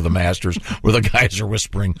like they do with the Masters, where the guys are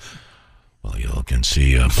whispering. Well, you can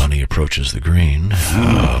see Bunny approaches the green.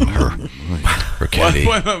 Her caddy.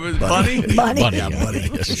 Bunny? Bunny. Yeah, Bunny.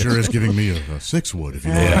 It sure is giving me a 6-wood, if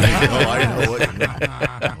you know I know it.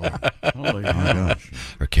 Oh, my gosh.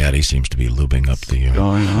 Her caddy seems to be lubing up the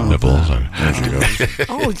nipples.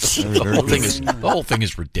 Oh, geez. The whole thing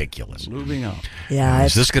is ridiculous. Lubing up. Yeah,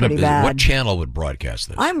 is this going to be bad. what channel would broadcast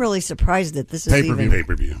this? I'm really surprised that this is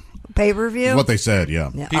Pay-per-view. Pay-per-view? What they said, yeah.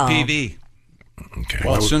 PPV. Okay.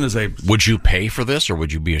 Well, as soon as they... Would you pay for this, or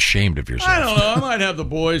would you be ashamed of yourself? I don't know. I might have the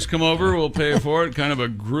boys come over. We'll pay for it. Kind of a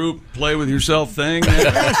group play with yourself thing.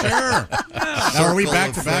 Yeah, sure. Now, are we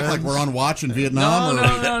back to back like we're on watch in Vietnam?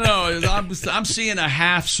 No. I'm seeing a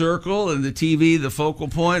half circle, and the TV, the focal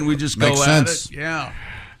point. We just go Makes at sense. it. Yeah.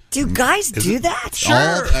 Do guys do that?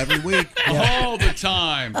 Sure. Every week. All the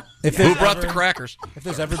time. Who brought the crackers? If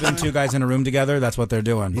there's ever been 2 guys in a room together, that's what they're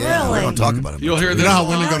doing. Yeah, we don't talk about it. You'll hear You this. know how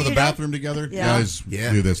women go to the bathroom together? Yeah. Guys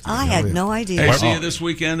do this. I had no idea. Hey, see you this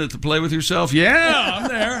weekend at the Play With Yourself? Yeah, I'm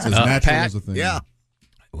there. It's as natural Pat? as a thing. Yeah.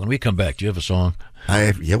 When we come back, do you have a song? I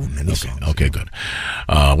have many songs. Okay, good.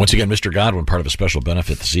 Once again, Mr. Godwin, part of a special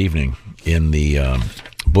benefit this evening in the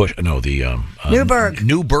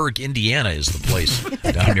Newburgh, Indiana is the place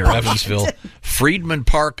down near Evansville. Friedman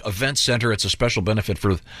Park Event Center. It's a special benefit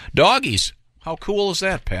for doggies. How cool is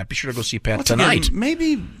that, Pat? Be sure to go see Pat tonight. Again,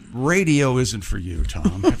 maybe radio isn't for you,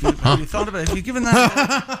 Tom. Have you thought about it? Have you given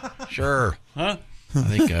that? Sure. Huh? I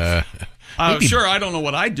think. Sure, I don't know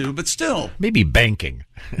what I do, but still. Maybe banking.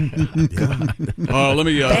 Let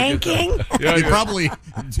me. Banking? You probably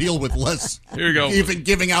deal with less. Here you go. Even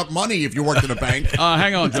giving out money if you worked in a bank.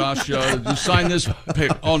 Hang on, Josh. You sign this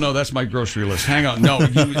paper. Oh, no, that's my grocery list. Hang on. No.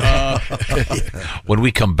 When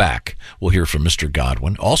we come back, we'll hear from Mr.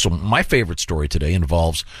 Godwin. Also, my favorite story today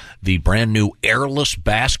involves the brand new airless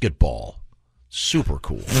basketball. Super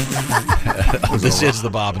cool. This is the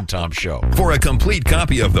Bob and Tom Show. For a complete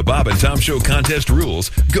copy of the Bob and Tom Show contest rules,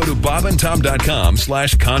 go to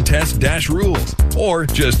bobandtom.com/contest-rules. Or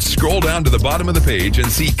just scroll down to the bottom of the page and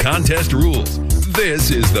see contest rules. This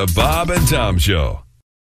is the Bob and Tom Show.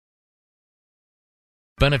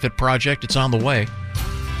 Benefit project, it's on the way.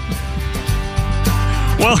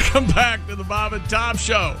 Welcome back to the Bob and Tom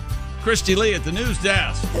Show. Christy Lee at the news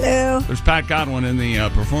desk. Hello. There's Pat Godwin in the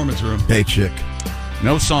performance room. Hey, chick.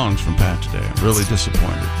 No songs from Pat today. I'm really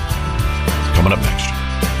disappointed. Coming up next.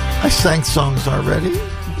 I sang songs already.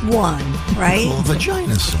 One, right? A little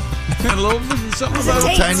vagina song. Something It was a about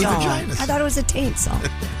taint tiny song. vaginas. I thought it was a taint song.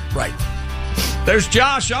 Right. There's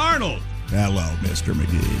Josh Arnold. Hello, Mr.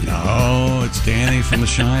 McGee. Oh, it's Danny from The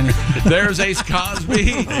Shining. There's Ace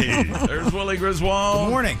Cosby. There's Willie Griswold. Good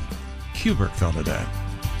morning. Kubert thought of that.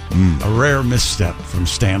 A rare misstep from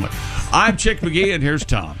Stanley. I'm Chick McGee, and here's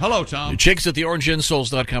Tom. Hello, Tom. Chicks at the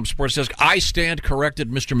OrangeInsoles.com sports desk. I stand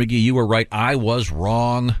corrected, Mr. McGee. You were right. I was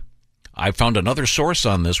wrong. I found another source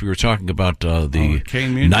on this. We were talking about the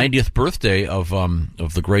 90th birthday of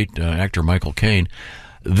the great actor Michael Caine.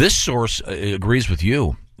 This source agrees with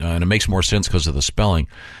you, and it makes more sense because of the spelling.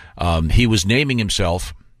 He was naming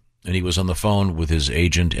himself, and he was on the phone with his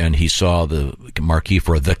agent, and he saw the marquee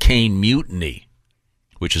for The Caine Mutiny,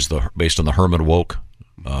 which is based on the Herman Wouk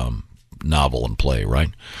novel and play, right?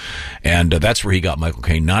 And that's where he got Michael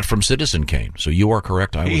Caine, not from Citizen Kane. So you are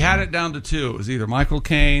correct. He had it down to two. It was either Michael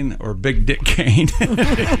Caine or Big Dick Kane.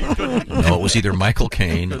 No, it was either Michael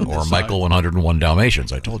Caine or Michael 101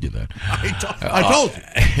 Dalmatians. I told you that. I told you.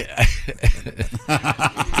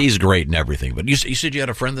 He's great and everything. But you said you had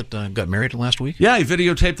a friend that got married last week? Yeah, he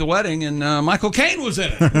videotaped the wedding, and Michael Caine was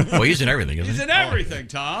in it. Well, he's in everything, isn't he? He's in everything,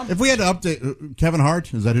 Tom. If we had to update Kevin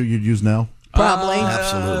Hart, is that who you'd use now? Probably.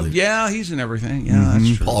 Absolutely. Yeah, he's in everything. Yeah,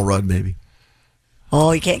 that's true. Paul Rudd, maybe.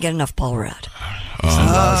 Oh, you can't get enough Paul Rudd.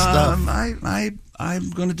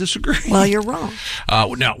 I'm going to disagree. Well, you're wrong.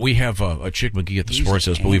 Now, we have a Chick McGee at the Sports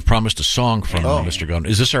Desk, but we've promised a song from Mr. Gunn.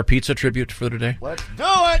 Is this our pizza tribute for today? Let's do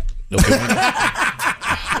it. Okay.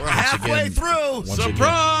 We're halfway through.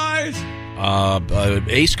 Surprise!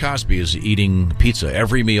 Ace Cosby is eating pizza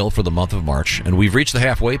every meal for the month of March, and we've reached the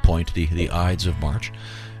halfway point, the Ides of March.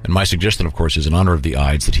 And my suggestion, of course, is in honor of the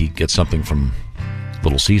Ides that he gets something from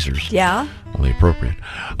Little Caesars. Yeah? Only appropriate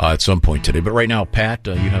at some point today. But right now, Pat,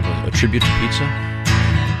 you have a tribute to pizza?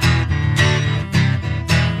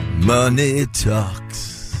 Money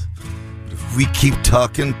talks. But if we keep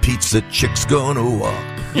talking pizza, Chick's gonna walk.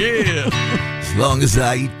 Yeah. As long as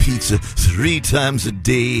I eat pizza 3 times a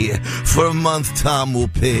day, for a month Tom will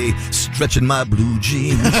pay, stretching my blue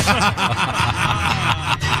jeans.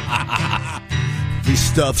 These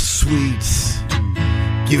stuffed sweets.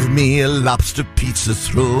 Give me a lobster pizza,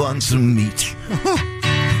 throw on some meat.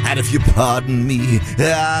 And if you pardon me,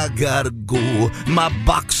 I gotta go. My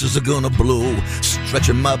boxers are gonna blow,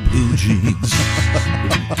 stretching my blue jeans.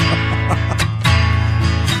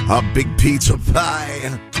 A big pizza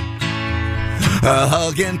pie.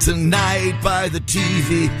 Hugging tonight by the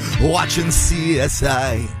TV, watching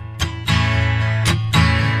CSI.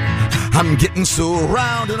 I'm getting so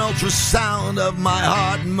round, an ultrasound of my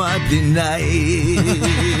heart might be nice.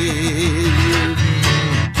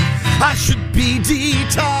 I should be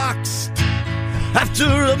detoxed after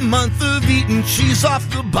a month of eating cheese off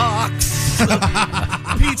the box.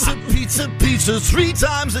 Pizza, pizza, pizza 3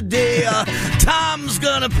 times a day. Tom's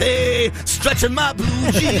gonna pay, stretching my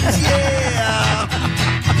blue jeans, yeah.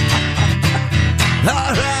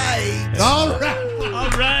 All right. All right. All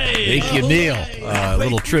right. Thank you, Neil. A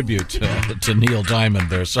little tribute to Neil Diamond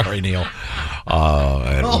there. Sorry, Neil.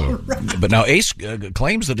 But now Ace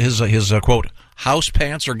claims that his quote, house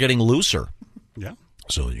pants are getting looser. Yeah.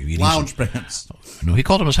 So lounge pants. No, he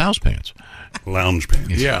called them his house pants. Lounge pants.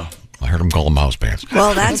 Yeah. I heard him call them house pants.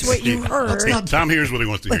 Well, that's what you heard. Tom hears what he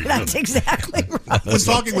wants to hear. That's exactly right. We're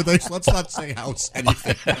talking with Ace. Let's not say house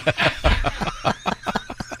anything.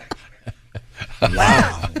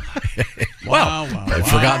 Wow. Wow.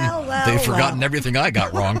 They've forgotten everything I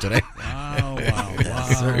got wrong today. Wow.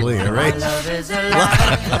 Certainly, right?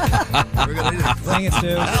 We're going to playing it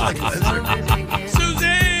too.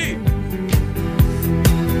 Susie!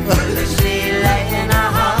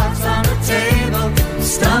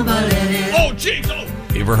 Oh, jeez!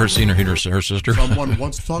 You ever seen her sister? Someone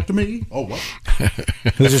wants to talk to me. Oh, what?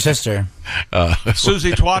 Who's your sister?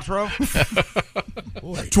 Susie Twatro.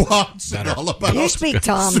 Twats and all about. You speak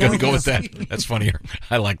Tom. I'm going to go with that. That's funnier.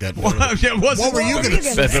 I like that. What were you going to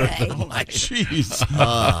say? Jeez.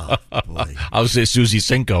 Boy. I would say Susie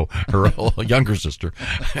Cinco, her younger sister.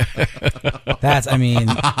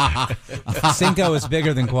 Cinco is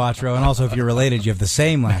bigger than Quattro, and also if you're related, you have the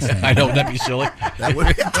same last name. I know, that'd be silly. That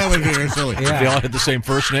would be very silly. Yeah. They all had the same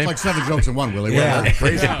first name. It's like 7 jokes in one, Willie. Yeah. Well,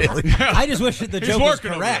 crazy. Yeah. I just wish that the joke was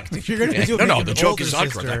correct. If you're going to do it, No, the joke is not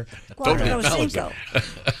correct. Quattro Cinco.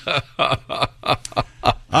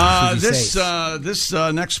 This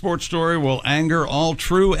next sports story will anger all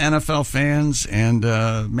true NFL fans and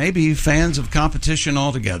maybe fans of competition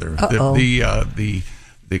altogether. The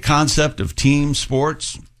concept of team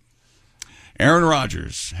sports. Aaron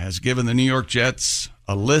Rodgers has given the New York Jets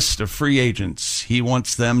a list of free agents he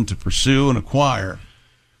wants them to pursue and acquire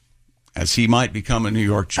as he might become a New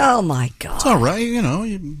York Jet. Oh, my God. It's all right. You know,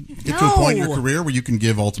 you get to a point in your career where you can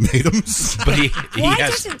give ultimatums. But he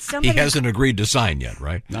somebody- hasn't agreed to sign yet,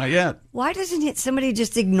 right? Not yet. Why doesn't somebody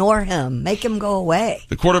just ignore him? Make him go away.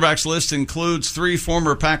 The quarterbacks list includes 3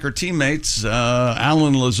 former Packer teammates,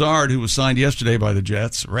 Alan Lazard, who was signed yesterday by the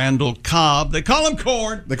Jets, Randall Cobb. They call him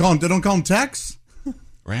Corn. They don't call him Tex?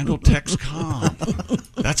 Randall Tex Cobb.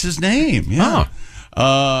 That's his name, yeah.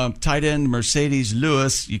 Tight end Mercedes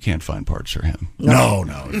Lewis. You can't find parts for him. No,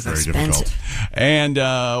 it's very difficult. And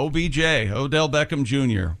OBJ, Odell Beckham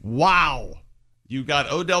Jr. Wow. You got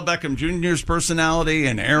Odell Beckham Jr.'s personality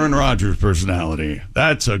and Aaron Rodgers' personality.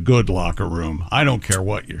 That's a good locker room. I don't care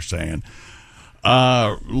what you're saying.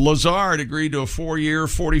 Lazard agreed to a 4-year,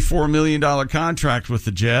 $44 million contract with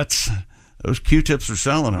the Jets. Those Q-tips are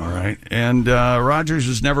selling all right. And Rodgers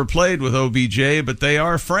has never played with OBJ, but they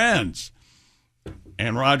are friends.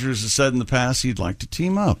 And Rodgers has said in the past he'd like to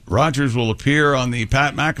team up. Rodgers will appear on the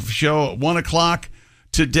Pat McAfee Show at 1 o'clock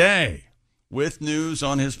today with news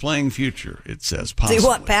on his playing future. It says possibly. Do you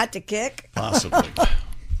want Pat to kick? Possibly.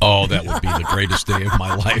 Oh, that would be the greatest day of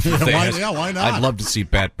my life. If they asked. Why not? I'd love to see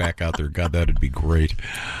Pat back out there. God, that'd be great.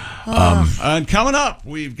 And coming up,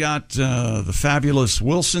 we've got the fabulous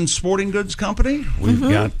Wilson Sporting Goods Company. We've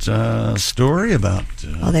got a story about...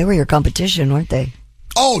 Oh, they were your competition, weren't they?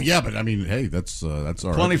 Oh, yeah, but I mean, hey, that's all right.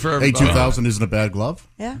 Plenty for everybody. A2000 isn't a bad glove.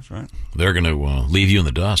 Yeah. That's right. They're going to leave you in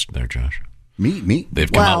the dust there, Josh. Me?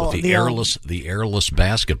 They've come out with the airless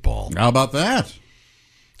basketball. How about that?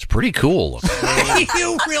 It's pretty cool.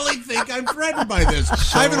 You really think I'm threatened by this?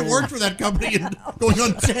 I haven't worked for that company in going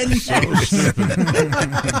on 10 years.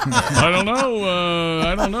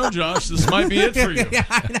 I don't know, Josh. This might be it for you.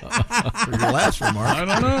 For your last remark. I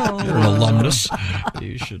don't know. You're an alumnus.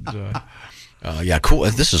 You should... yeah, cool.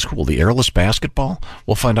 This is cool. The airless basketball.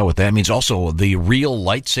 We'll find out what that means. Also, the real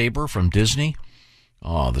lightsaber from Disney.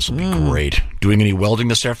 Oh, this will be great. Doing any welding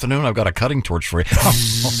this afternoon? I've got a cutting torch for you.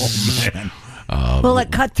 Oh, man. Will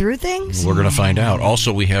it cut through things? We're going to find out.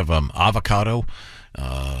 Also, we have avocado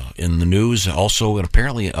in the news. Also, and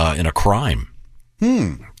apparently in a crime.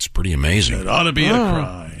 It's pretty amazing. It ought to be a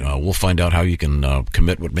crime. We'll find out how you can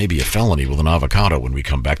commit what may be a felony with an avocado when we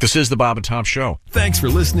come back. This is the Bob and Tom Show. Thanks for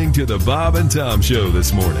listening to the Bob and Tom Show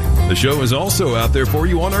this morning. The show is also out there for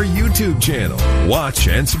you on our YouTube channel. Watch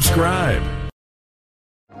and subscribe.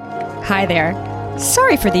 Hi there.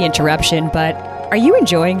 Sorry for the interruption, but are you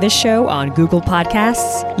enjoying this show on Google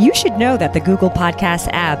Podcasts? You should know that the Google Podcasts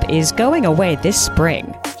app is going away this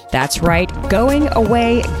spring. That's right, going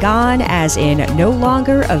away, gone as in no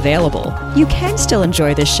longer available. You can still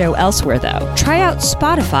enjoy this show elsewhere, though. Try out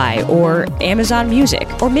Spotify or Amazon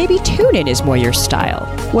Music, or maybe TuneIn is more your style.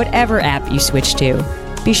 Whatever app you switch to,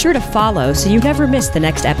 be sure to follow so you never miss the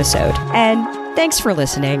next episode. And thanks for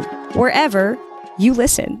listening, wherever you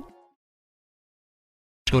listen.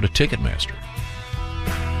 Let's go to Ticketmaster.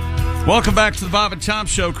 Welcome back to the Bob and Tom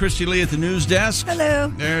Show. Christy Lee at the news desk. Hello.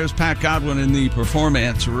 There's Pat Godwin in the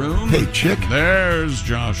performance room. Hey, chick. There's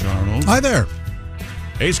Josh Arnold. Hi there.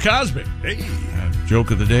 Ace Cosby. Hey. Joke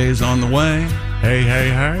of the day is on the way. Hey, hey,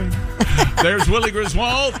 hey. There's Willie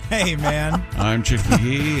Griswold. Hey, man. I'm Chick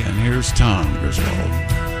McGee, and here's Tom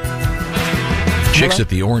Griswold. Chicks at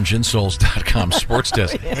the orangeinsoles.com sports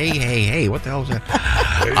desk. Hey, what the hell is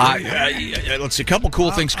that? Let's see, a couple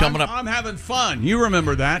cool things coming up. I'm having fun. You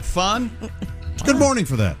remember that? Fun? It's good morning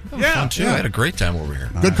for that. Yeah. Fun too. I had a great time over here.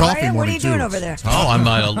 Good coffee Ryan, morning, what are you doing too. over there? Oh,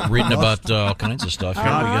 I'm reading about all kinds of stuff.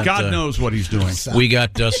 God knows what he's doing. We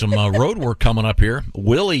got some road work coming up here.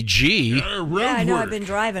 Willie G. Yeah, I know. I've been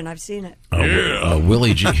driving. I've seen it.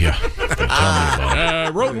 Willie G. Yeah. Tell me about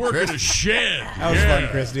it. Road work in a shed. That was fun,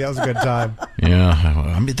 Christy. That was a good time. Yeah.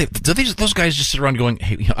 I mean, those guys just sit around going,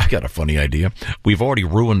 hey, I got a funny idea. We've already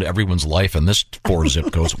ruined everyone's life in this 4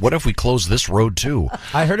 zip codes. What if we close this road, too?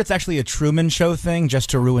 I heard it's actually a Truman Show thing just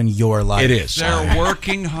to ruin your life. It is. They're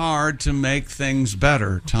working hard to make things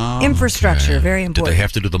better, Tom. Infrastructure, very Do important. they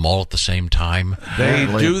have to do them all at the same time? They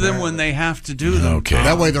do them when they have to do them. Okay.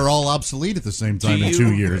 That way they're all obsolete at the same time in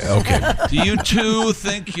 2 years. Okay. Do you two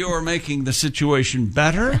think you're making the situation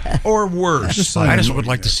better or worse? I just would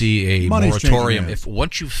like to see a Money's moratorium. changing If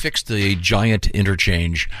once you fix the giant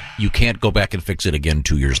interchange, you can't go back and fix it again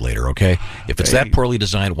 2 years later. Okay, if it's that poorly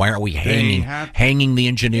designed, why aren't we hanging the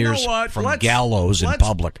engineers from gallows in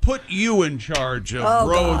public? Put you in charge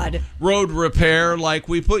of road repair, like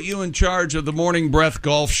we put you in charge of the Morning Breath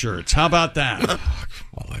golf shirts. How about that?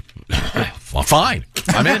 Well, fine.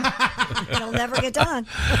 I'm in. It'll never get done.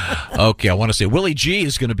 Okay, I want to say Willie G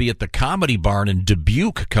is going to be at the Comedy Barn in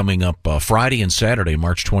Dubuque coming up Friday and Saturday,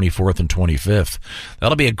 March 24th and 25th.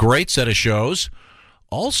 That'll be a great set of shows.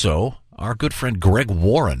 Also, our good friend Greg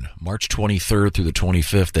Warren, March 23rd through the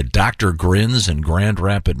 25th at Dr. Grins in Grand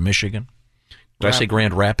Rapid, Michigan. Did I say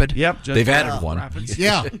Grand Rapid? Yep. They've added one. Rapids.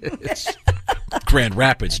 Yeah. It's Grand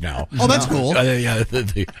Rapids now. Oh, that's cool. Yeah,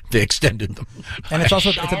 they extended them. And it's also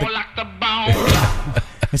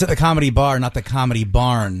it's at the Comedy Bar, not the Comedy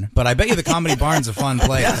Barn. But I bet you the Comedy Barn's a fun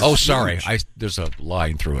place. Oh, sorry. There's a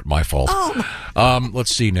line through it. My fault.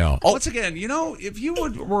 Let's see now. Once again, if you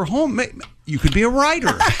were home, you could be a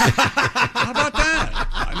writer. How about that?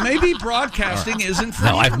 Maybe broadcasting isn't for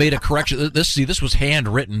Now, you. I've made a correction. This was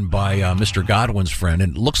handwritten by Mr. Godwin's friend,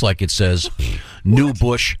 and it looks like it says New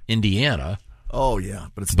Bush, Indiana. Oh, yeah,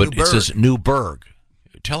 but it's But it says Newburgh.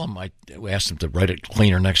 Tell him I asked him to write it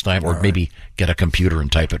cleaner next time, or maybe get a computer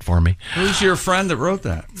and type it for me. Who's your friend that wrote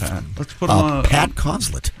that, Pat? Let's put him on. Pat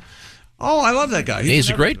Conslett. Oh, I love that guy.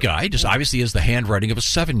 He's a great guy. Just obviously has the handwriting of a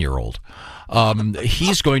 7-year-old.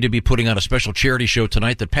 He's going to be putting on a special charity show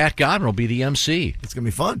tonight that Pat Godwin will be the MC. It's going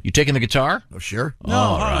to be fun. You taking the guitar? Oh, sure. No,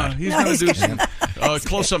 all right. He's going to do some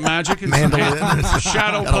close-up magic. And Mandolin.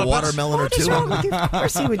 Shadow Got a puppets. watermelon or two. Of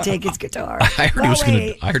course he would take his guitar. I heard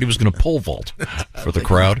he was going to pole vault for the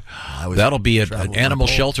crowd. That'll be an animal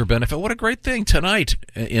shelter benefit. What a great thing tonight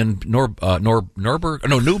in Newburgh,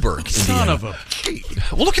 Indiana. Son of a...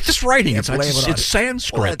 Well, look at this writing. It's Sanskrit.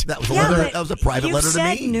 Sanskrit. That was a private letter to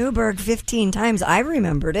me. You said Newburgh 15 times. I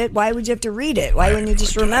remembered it. Why would you have to read it? Why wouldn't you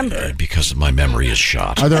just remember it? Because my memory is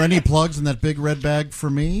shot. Are there any plugs in that big red bag for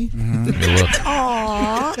me?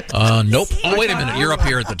 Aww. Nope. Oh, wait a minute. You're up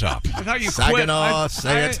here at the top. I thought you Saginaw, quit.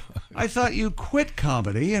 say it. I thought you quit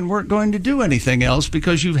comedy and weren't going to do anything else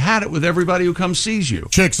because you've had it with everybody who comes sees you.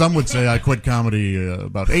 Chick, some would say I quit comedy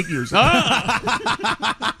about 8 years ago.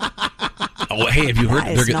 Oh, hey, have you heard?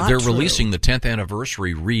 That is They're not true. releasing the 10th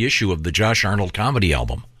anniversary reissue of the Josh Arnold comedy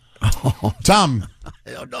album. Tom,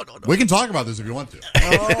 No. we can talk about this if you want to.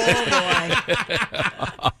 Oh,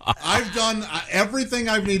 boy. I've done everything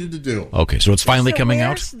I've needed to do. Okay, so it's finally So coming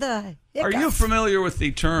out? where's the Are you familiar with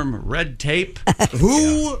the term red tape?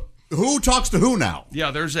 Who talks to who now?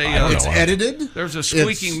 Yeah, there's a... it's edited. There's a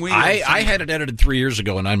squeaking wheel. I had it edited 3 years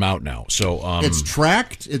ago, and I'm out now. So It's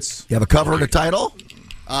tracked. It's You have a cover and a title?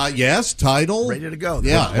 yes, title. Ready to go.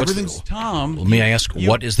 Yeah, everything's Tom. Well, may I ask,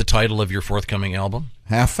 what is the title of your forthcoming album?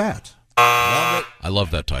 half fat. I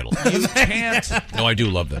love that title. You can't... No, I do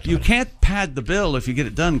love that title. You can't pad the bill if you get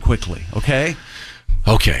it done quickly, okay?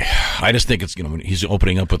 Okay, I just think it's he's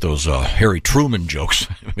opening up with those Harry Truman jokes,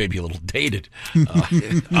 maybe a little dated.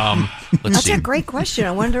 Let's That's see. a great question.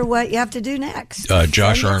 I wonder what you have to do next. Josh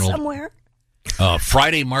Send it Arnold. somewhere.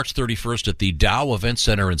 Friday, March 31st at the Dow Event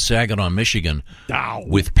Center in Saginaw, Michigan, Dow.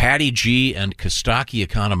 with Patty G and Kostaki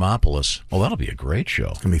Economopoulos. Well, that'll be a great show.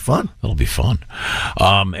 It's going to be fun. That'll be fun.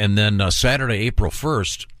 And then Saturday, April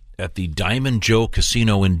 1st at the Diamond Joe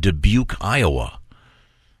Casino in Dubuque, Iowa.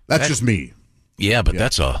 That's just me. Yeah, but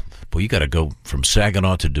that's well, you got to go from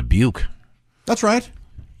Saginaw to Dubuque. That's right.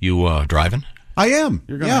 You driving? I am.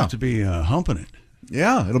 You're going to have to be humping it.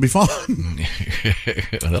 Yeah, it'll be fun.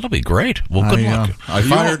 That'll be great. Well, good luck. I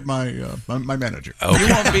fired my manager. Okay. You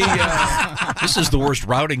won't be... This is the worst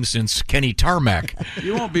routing since Kenny Tarmac.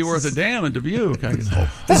 You won't be worth a damn in Dubuque. I can hope.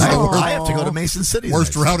 I have to go to Mason City.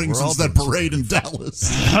 Worst next. routing We're all since that doing parade in Dallas.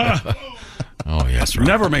 Oh, yes, right.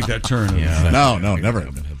 Never make that turn. Yeah, No, never.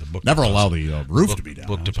 Never allow the roof to be down.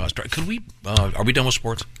 Book deposit. Could we? Are we done with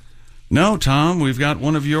sports? No, Tom, we've got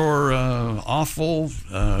one of your awful,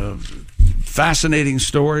 fascinating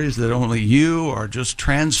stories that only you are just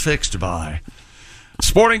transfixed by.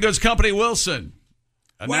 Sporting Goods Company Wilson.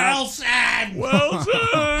 Wilson!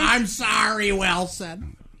 I'm sorry,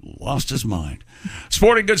 Wilson. Lost his mind.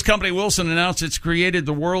 Sporting Goods Company Wilson announced it's created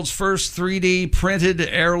the world's first 3D printed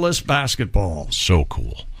airless basketball. So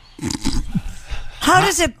cool. How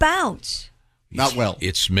does it bounce? Not well.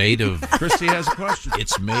 It's made of. Christy has a question.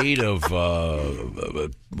 It's made of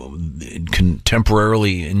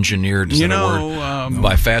contemporarily engineered. Is that a word?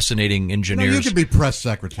 By fascinating engineers. You could be press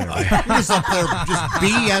secretary. You're just up there just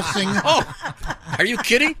BSing. Oh, are you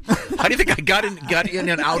kidding? How do you think I got in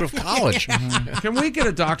and out of college? Can we get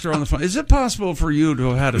a doctor on the phone? Is it possible for you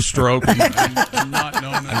to have had a stroke and not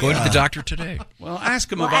known it? I'm going to the doctor today. Well, ask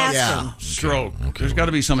him about stroke. Okay. There's got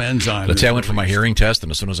to be some enzyme. Let's say I went for my hearing test,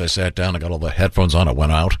 and as soon as I sat down, I got all the headphones on. It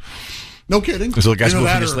went out. No kidding. So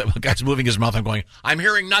the guy's moving his mouth. I'm going, I'm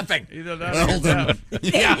hearing nothing. Either that or that.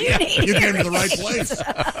 You came to the right place.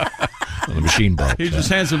 Well, the machine broke. He just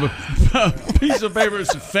hands him a piece of paper.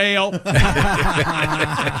 It's a fail.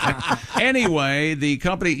 Anyway, the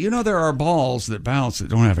company, there are balls that bounce that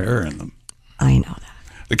don't have air in them. I know that.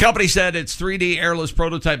 The company said its 3D airless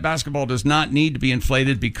prototype basketball does not need to be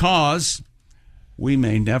inflated because we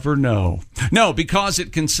may never know. No, because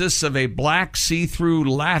it consists of a black see-through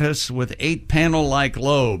lattice with 8 panel-like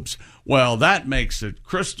lobes. Well, that makes it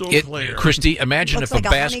crystal clear. Christy, imagine Looks if like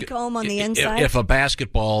a honeycomb on the inside. If a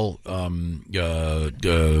basketball had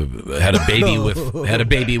a baby with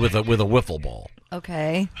a wiffle ball.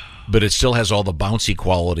 Okay. But it still has all the bouncy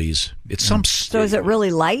qualities. It's So is it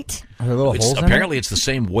really light? Are there little holes in apparently it? it's the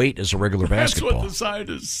same weight as a regular That's basketball. what the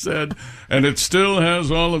scientists said. And it still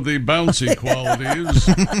has all of the bouncy qualities.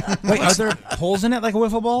 Wait, are there holes in it like a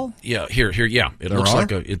wiffle ball? Yeah, here, yeah. It looks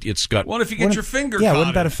like it's got. What if you get your finger Yeah, caught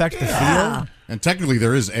wouldn't that in it? affect the feel? And technically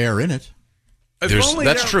there is air in it. If only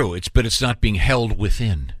That's there- true. But it's not being held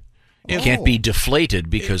within. It can't be deflated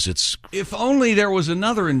because it's... If only there was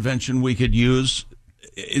another invention we could use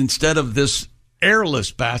instead of this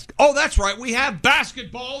airless basket. Oh, that's right. We have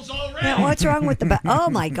basketballs already. Now, what's wrong with the oh,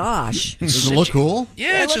 my gosh. Does it look cool?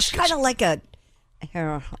 Yeah, it looks kind of like a...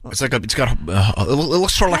 It's like it's got it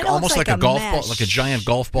looks sort of like almost like a golf ball, like a giant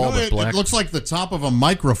golf ball with black. It looks like the top of a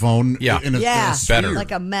microphone. In a better,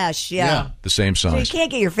 like a mesh. Yeah, the same size. So you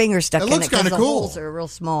can't get your finger stuck in it. Looks kind of the cool. holes are real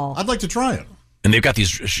small. I'd like to try it. And they've got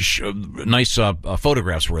these nice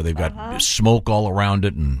photographs where they've got smoke all around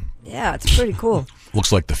it, and yeah, it's pretty cool.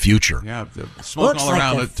 Looks like the future. Yeah, the smoke all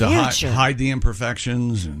around it to hide the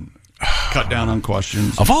imperfections and cut down on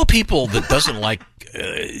questions. Of all people that doesn't like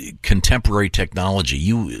contemporary technology,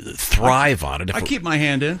 you thrive on it. I keep my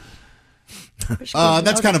hand in.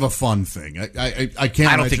 That's kind of a fun thing. I can't.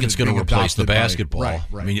 I don't think it's going to replace the basketball. Right.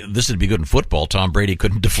 I mean, this would be good in football. Tom Brady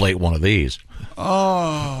couldn't deflate one of these.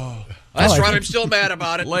 Oh. That's right. I'm still mad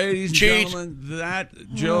about it. Ladies and gentlemen, that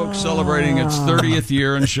joke celebrating its 30th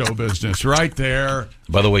year in show business right there.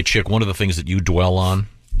 By the way, Chick, one of the things that you dwell on,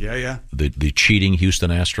 yeah, the cheating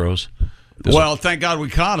Houston Astros. Thank God we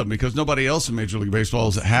caught him because nobody else in Major League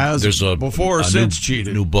Baseball has before or since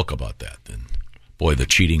cheated. New book about that. And boy, the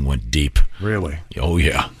cheating went deep. Really? Oh,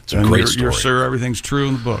 yeah. It's a great story. You're sure everything's true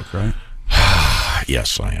in the book, right?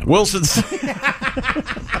 Yes, I am. Wilson.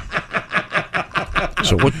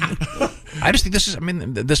 So what? I just think this is. I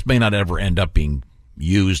mean, this may not ever end up being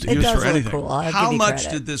used It does for look anything. cool. I'll How give you much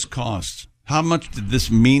credit. did this cost? How much did this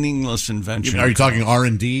meaningless invention? Are you talking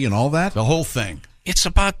R&D and all that? The whole thing. It's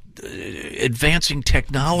about advancing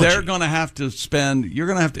technology. They're going to have to spend. You're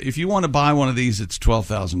going to have to. If you want to buy one of these, it's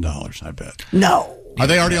 $12,000. I bet. No. Are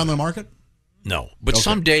they already on the market? No, but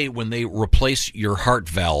someday when they replace your heart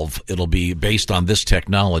valve, it'll be based on this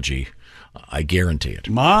technology. I guarantee it.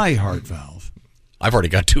 My heart valve. I've already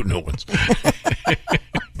got 2 new ones.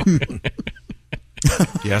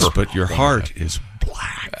 Yes, but your heart is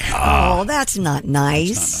black. Oh, that's not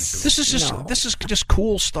nice. This is just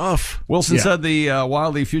cool stuff. Wilson said the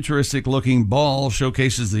wildly futuristic-looking ball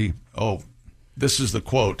showcases the. Oh, this is the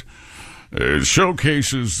quote.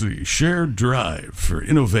 Showcases the shared drive for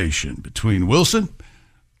innovation between Wilson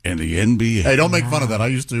and the NBA. Hey, don't make fun of that. I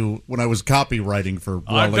used to, when I was copywriting for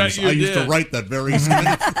Rawlings, I used to write that very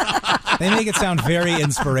They make it sound very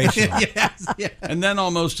inspirational. Yes. And then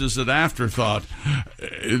almost as an afterthought,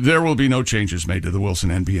 there will be no changes made to the Wilson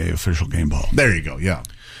NBA official game ball. There you go, yeah.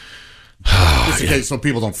 Just in case so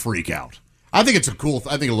people don't freak out. I think it's I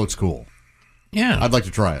think it looks cool. Yeah. I'd like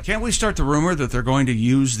to try it. Can't we start the rumor that they're going to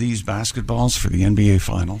use these basketballs for the NBA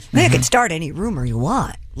Finals? You can start any rumor you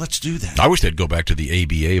want. Let's do that. I wish they'd go back to the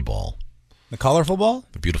ABA ball. The colorful ball?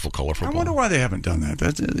 The beautiful colorful ball. I wonder why they haven't done that.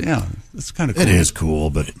 That's kind of cool. It is cool,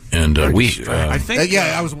 but and I think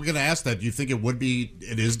I was going to ask that. Do you think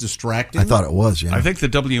it is distracting? I thought it was, yeah. I think the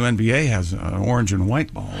WNBA has an orange and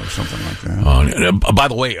white ball or something like that. By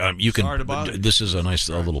the way, you can. This is a nice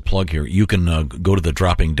little plug here. You can go to the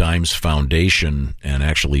Dropping Dimes Foundation and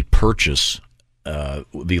actually purchase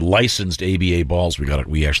the licensed ABA balls.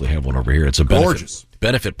 We actually have one over here. It's a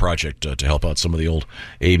benefit project to help out some of the old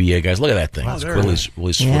ABA guys. Look at that thing. It's really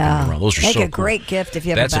flipping around. Those are Make so a cool. great gift if you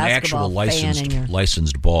have That's a an basketball actual fan in your...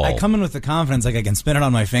 licensed ball. I come in with the confidence like I can spin it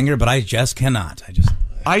on my finger, but I just cannot.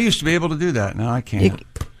 I used to be able to do that. Now I can't.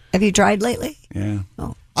 Have you tried lately? Yeah.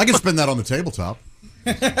 Oh. I can spin that on the tabletop.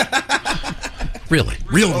 Really?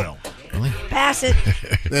 Real well. Really? Pass it.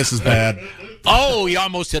 This is bad. Oh, you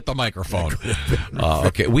almost hit the microphone.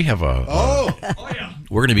 Okay, we have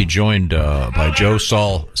we're going to be joined by Joe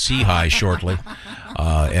Saul Seahigh shortly,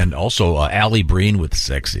 and also Allie Breen with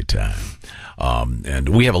Sexy Time. And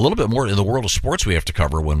we have a little bit more in the world of sports we have to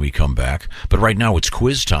cover when we come back. But right now it's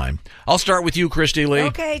quiz time. I'll start with you, Christy Lee.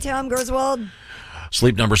 Okay, Tom Griswold.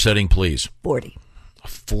 Sleep number setting, please. 40.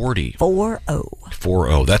 40.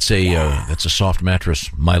 40. That's a soft mattress,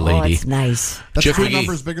 my lady. Oh, it's nice. That's Chick 3 McGee.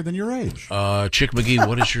 numbers bigger than your age. Chick McGee,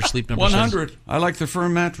 what is your sleep number? 100. I like the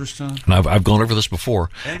firm mattress, Tom. And I've gone over this before.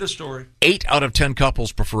 End of story. 8 out of 10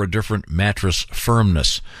 couples prefer a different mattress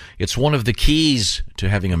firmness. It's one of the keys to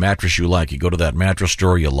having a mattress you like. You go to that mattress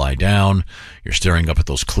store, you lie down, you're staring up at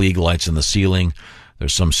those Klieg lights in the ceiling.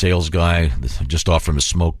 There's some sales guy just off from a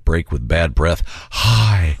smoke break with bad breath.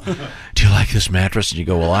 Hi, do you like this mattress? And you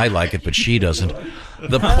go, well, I like it, but she doesn't.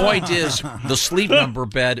 The point is, the Sleep Number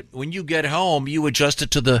bed, when you get home, you adjust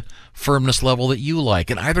it to the firmness level that you like,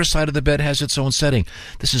 and either side of the bed has its own setting.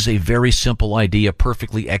 This is a very simple idea,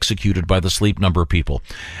 perfectly executed by the Sleep Number people.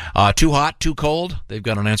 Too hot, too cold? They've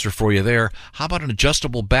got an answer for you there. How about an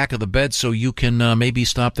adjustable back of the bed so you can maybe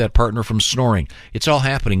stop that partner from snoring? It's all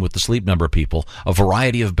happening with the Sleep Number people. A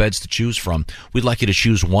variety of beds to choose from. We'd like you to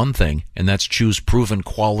choose one thing, and that's choose proven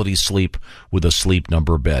quality sleep with a Sleep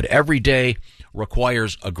Number bed. Every day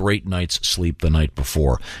requires a great night's sleep the night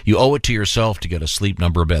before. You owe it to yourself to get a Sleep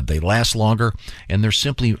Number bed. They last longer, and they're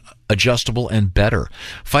simply adjustable and better.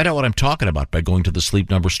 Find out what I'm talking about by going to the Sleep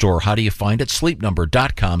Number store. How do you find it?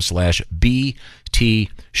 sleepnumber.com/BT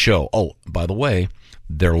show. Oh, by the way,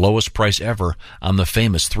 their lowest price ever on the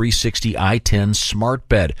famous 360 i10 smart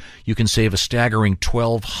bed. You can save a staggering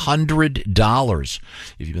 $1,200.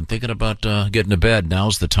 If you've been thinking about getting a bed,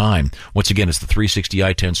 now's the time. Once again, it's the 360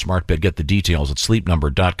 i10 smart bed. Get the details at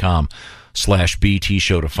sleepnumber.com/BT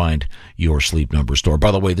show to find your Sleep Number store.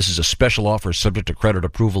 By the way, this is a special offer subject to credit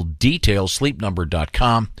approval. Details,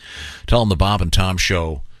 sleepnumber.com. Tell them the Bob and Tom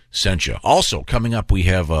Show sent you. Also, coming up, we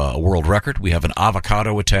have a world record. We have an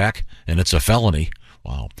avocado attack, and it's a felony.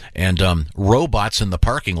 Wow. And robots in the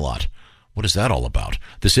parking lot. What is that all about?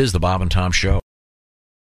 This is the Bob and Tom Show.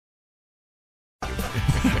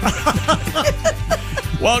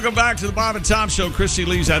 Welcome back to the Bob and Tom Show. Christy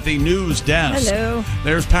Lee's at the news desk. Hello.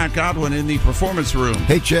 There's Pat Godwin in the performance room.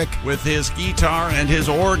 Hey, Chick. With his guitar and his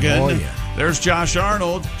organ. Oh, yeah. There's Josh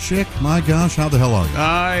Arnold. Chick, my gosh, how the hell are you?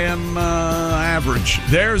 I am average.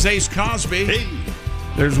 There's Ace Cosby. Hey.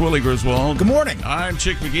 There's Willie Griswold. Good morning. I'm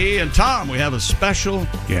Chick McGee. And Tom, we have a special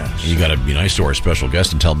guest. You got to be nice to our special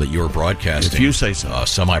guest and tell them that you're broadcasting. If you say so.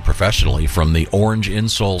 Semi-professionally from the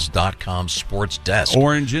OrangeInsoles.com sports desk.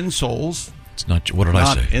 Orange Insoles. It's not, what did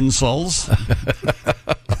I say? Not insoles.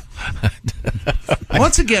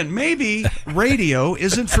 Once again, maybe radio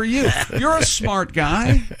isn't for you. You're a smart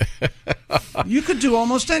guy. You could do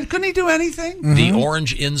almost anything. Couldn't he do anything? The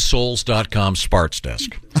OrangeInsoles.com sports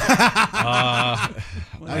desk. I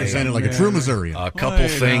sounded like a true Missourian. A couple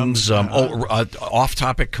things. Off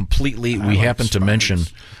topic completely. We happened to mention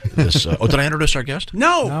this. Did I introduce our guest?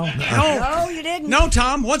 No, you didn't. No,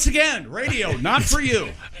 Tom. Once again, radio, not for you.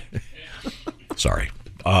 Sorry.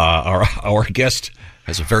 Our guest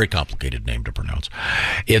has a very complicated name to pronounce.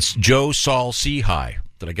 It's Joe Saul Sehy.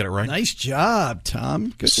 Did I get it right? Nice job,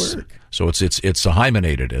 Tom. Good work. So it's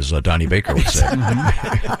hyphenated, as Donnie Baker would say.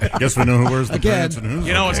 I guess we know who wears the pants and who's.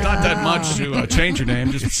 You know, it's not that much to change your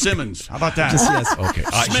name. Just Simmons. How about that? Yes. Okay.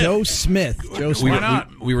 Joe Smith. Joe Smith.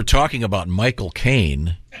 We were talking about Michael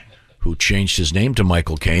Caine, who changed his name to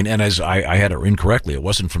Michael Caine, and as I had it incorrectly, it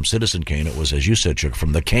wasn't from Citizen Kane. It was, as you said, Chuck,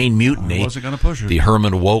 from the Caine Mutiny. I wasn't going to push it. The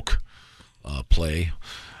Herman Wouk play.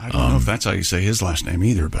 I don't know if that's how you say his last name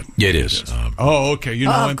either, but it is. Okay, you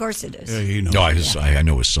know him? Of course it is. Yeah, you know. No, I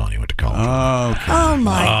know his son. He went to college. Okay. Oh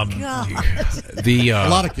my God! A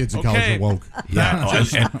lot of kids in college are woke. Yeah,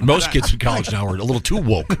 and most kids in college now are a little too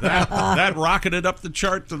woke. That rocketed up the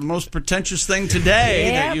chart to the most pretentious thing today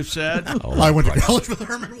that you've said. I went to college with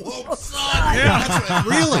Herman Wouk. Son, Yeah.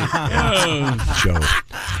 Really? Joe.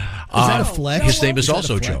 Is that a flex? His name is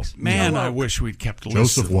also Joe. Man, I wish we'd kept a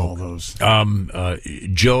list of all those.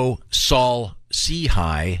 Joe Saul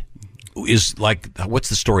Sehy is like, what's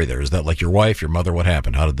the story there? Is that like your wife, your mother? What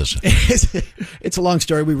happened? How did this? It's a long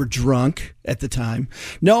story. We were drunk at the time.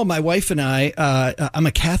 No, my wife and I'm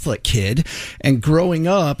a Catholic kid, and growing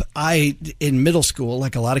up, in middle school,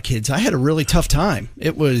 like a lot of kids, I had a really tough time.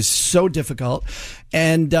 It was so difficult.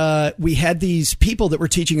 And we had these people that were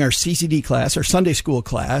teaching our CCD class, our Sunday school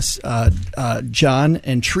class, John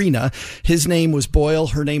and Trina. His name was Boyle.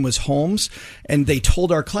 Her name was Holmes. And they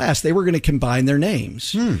told our class they were going to combine their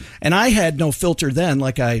names. And I had no filter then,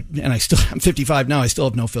 I'm 55 now, I still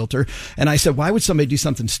have no filter. And I said, why would somebody do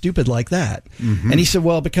something stupid like that? And he said,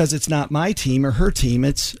 well, because it's not my team or her team,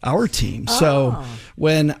 it's our team. Oh. So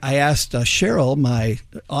when I asked Cheryl, my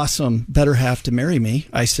awesome better half, to marry me,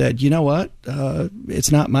 I said, you know what?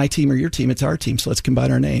 It's not my team or your team, it's our team, so let's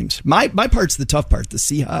combine our names. My part's the tough part. The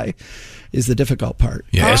Sehy is the difficult part.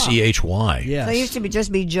 Yeah, Sehy. Yes. So it used to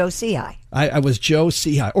just be Joe Sehy. I was Joe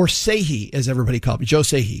Sehy, or Sehy, as everybody called me. Joe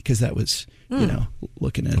Sehy, because that was,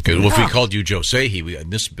 looking at. Okay, well, if we called you Joe Sehy, in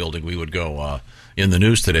this building, we would go, in the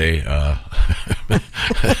news today,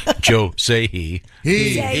 Joe Sehy.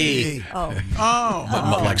 He. Oh.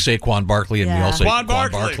 Like Saquon Barkley, and we all say Quan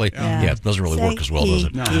Quan Barkley. Yeah, it doesn't really work as well, does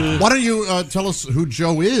it? No. Why don't you tell us who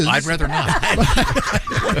Joe is? I'd rather not.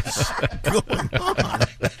 What's going on?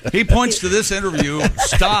 He points to this interview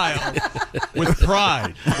style with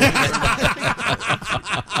pride.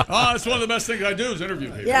 It's one of the best things I do is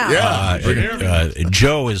interview people.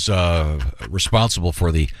 Joe is responsible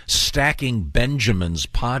for the Stacking Benjamins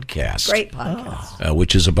podcast. Great podcast.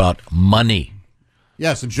 Which is about money.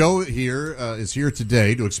 Yes, and Joe here is here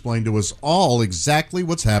today to explain to us all exactly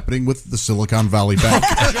what's happening with the Silicon Valley Bank.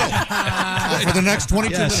 Joe, for the next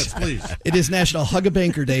 22 minutes, please. It is National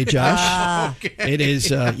Hug-a-Banker Day, Josh. Okay. It is,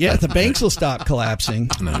 the banks will stop collapsing.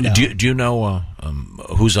 No. Do you know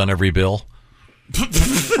who's on every bill?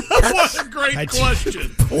 What a great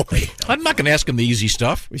question. Boy. I'm not going to ask him the easy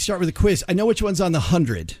stuff. We start with a quiz. I know which one's on the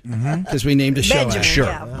 100 because we named a show after. Sure.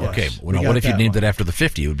 Yes. Okay. We Well, got what if you that named one. it after the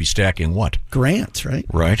 50? It would be stacking what? Grants, right?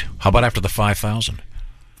 Right. How about after the 5,000?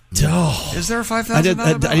 Oh. Is there a $5,000 I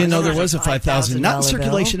bill? didn't know there was a 5,000. Not in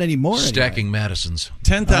circulation anymore. Stacking Madison's.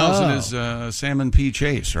 10,000 is Salmon P.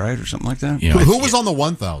 Chase, right, or something like that. Yeah. Who was on the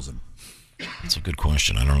 1,000? That's a good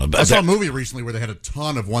question. I don't know. I saw a movie recently where they had a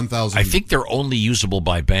ton of 1,000. I think they're only usable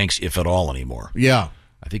by banks, if at all, anymore. Yeah.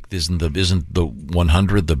 I think isn't the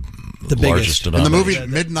 100 the largest in the movie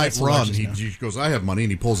denomination? Midnight Run, he goes, I have money,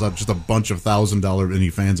 and he pulls out just a bunch of $1,000 and he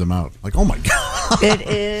fans them out. Like, oh my God. It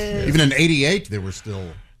is. Even in '88, they were still.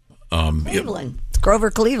 Cleveland. It's Grover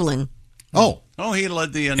Cleveland. Oh, he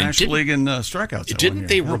led the National League in strikeouts. Didn't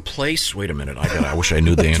they replace? Wait a minute. I wish I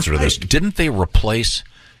knew the answer to this. Didn't they replace?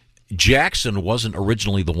 Jackson wasn't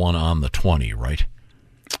originally the one on the 20, right?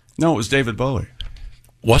 No, it was David Bowie.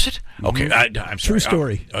 Was it? Okay, I'm sorry. True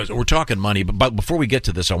story. We're talking money, but before we get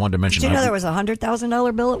to this, I wanted to mention. Did you know there was a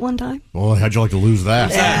 $100,000 bill at one time? Boy, how'd you like to lose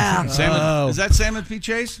that? Yeah. Is that Salmon P.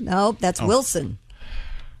 Chase? Nope, that's Wilson.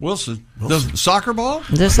 Wilson. The soccer ball?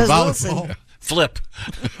 This is Volleyball. Wilson. Flip.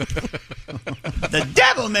 The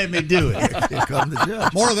devil made me do it. Here come the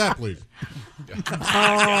judge. More of that, please.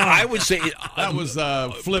 I would say that was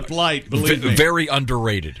Flip Light. Believe me, very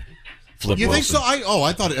underrated. Flip You Wilson. think so?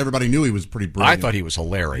 I thought everybody knew he was pretty I brilliant. thought he was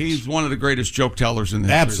hilarious. He's one of the greatest joke tellers in the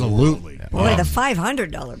history Absolutely. of the world. Boy, the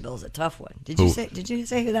 $500 bill's a tough one. Did you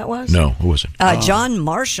say who that was? No, who was it? John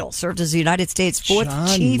Marshall served as the United States fourth John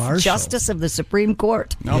Chief Marshall. Justice of the Supreme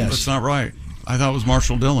Court. No, that's not right. I thought it was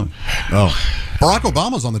Marshall Dillon. Oh, Barack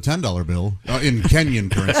Obama's on the $10 bill in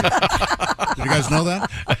Kenyan currency. Did you guys know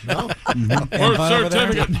that? No.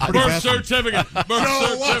 Birth certificate.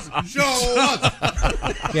 Show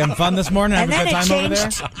us. You having fun this morning? And Having a then good it time over there?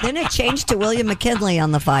 changed. Then it changed to William McKinley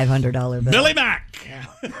on the $500 bill. Billy Mack.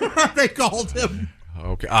 They called him.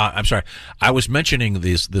 Okay, I'm sorry. I was mentioning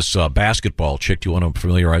this basketball chick. Do you want to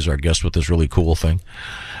familiarize our guest with this really cool thing?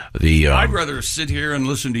 I'd rather sit here and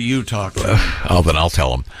listen to you talk. Then I'll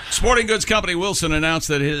tell him. Sporting goods company Wilson announced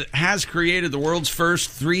that it has created the world's first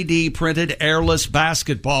 3D printed airless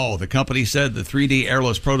basketball. The company said the 3D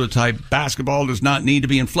airless prototype basketball does not need to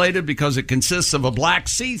be inflated because it consists of a black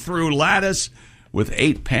see-through lattice with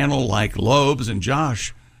 8 panel-like lobes, and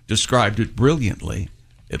Josh described it brilliantly.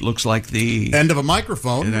 It looks like the end of a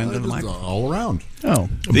microphone, all around. Oh,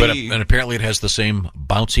 and apparently it has the same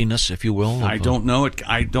bounciness, if you will. I don't know it.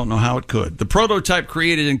 I don't know how it could. The prototype,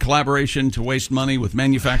 created in collaboration to waste money with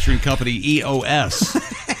manufacturing company EOS.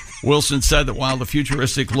 Wilson said that while the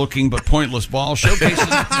futuristic-looking but pointless ball showcases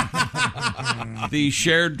the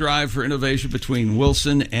shared drive for innovation between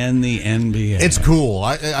Wilson and the NBA. It's cool.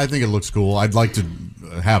 I think it looks cool. I'd like to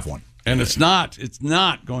have one. And it's not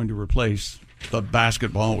going to replace the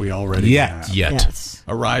basketball we already have. Yes.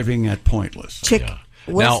 Arriving at pointless.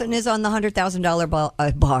 Wilson is on the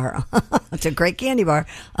 $100,000 bar. It's a great candy bar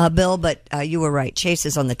bill, but you were right. Chase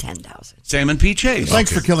is on the $10,000. Salmon P. Chase.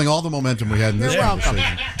 Thanks for killing all the momentum we had in this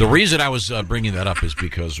conversation. The reason I was bringing that up is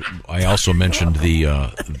because I also mentioned the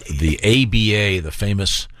ABA, the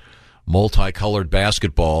famous multicolored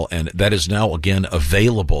basketball, and that is now again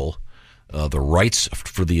available. The rights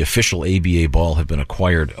for the official ABA ball have been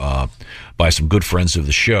acquired by some good friends of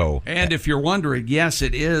the show. And if you're wondering, yes,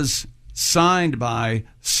 it is signed by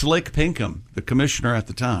Slick Pinkham, the commissioner at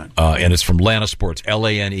the time. And it's from Lana Sports,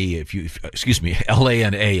 LANE. LANA.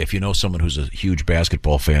 If you know someone who's a huge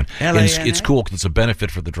basketball fan, and it's cool because it's a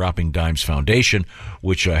benefit for the Dropping Dimes Foundation,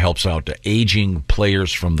 which helps out aging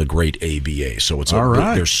players from the great ABA. So it's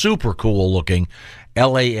they're super cool looking.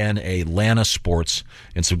 LANA, Lana Sports,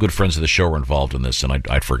 and some good friends of the show are involved in this, and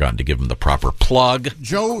I'd forgotten to give them the proper plug.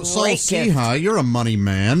 Joe Saul-Sehy, you're a money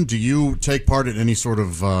man. Do you take part in any sort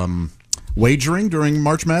of wagering during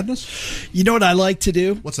March Madness? You know what I like to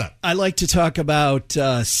do? What's that? I like to talk about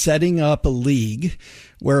setting up a league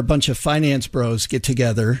where a bunch of finance bros get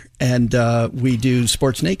together and we do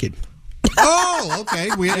sports naked. Oh, okay.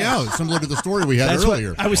 Similar to the story we had That's earlier.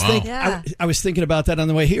 What I was thinking. I was thinking about that on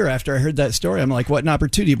the way here after I heard that story. I'm like, what an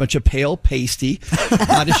opportunity! A bunch of pale, pasty,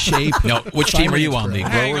 out of shape. Now, which team are you on? The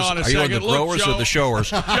Hang growers? on a Are you on the second. Look, growers or Joe. the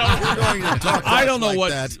showers? I don't know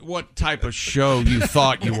what type of show you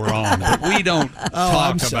thought you were on, but we don't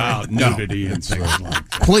I'm talk sorry. about nudity and things like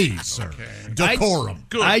that. Please, sir. Decorum.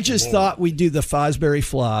 I just thought we'd do the Fosbury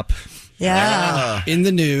flop. Yeah. In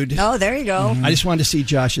the nude. Oh, there you go. I just wanted to see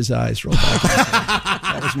Josh's eyes roll back.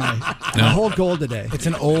 That was my whole goal today. It's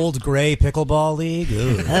an old gray pickleball league.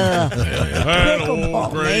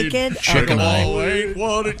 Pickleball naked. Chick and I ain't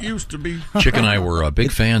what it used to be. Chick and I were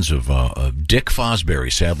big fans of Dick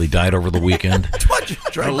Fosbury. Sadly, died over the weekend.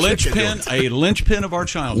 A linchpin of our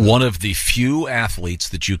childhood. One of the few athletes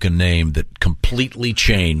that you can name that completely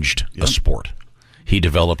changed a sport. He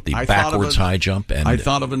developed the backwards high jump. And I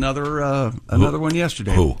thought of another one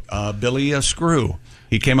yesterday. Who? Billy Screw.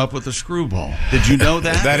 He came up with a screwball. Did you know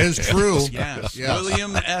that? That is true. Yes.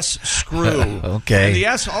 William S. Screw. Okay. And the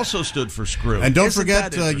S also stood for screw. And don't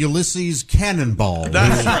forget Ulysses Cannonball.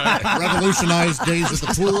 That's right. Revolutionized days at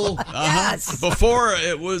the pool. Yes. Before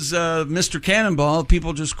it was Mr. Cannonball,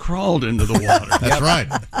 people just crawled into the water. That's right.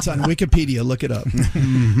 It's on Wikipedia. Look it up.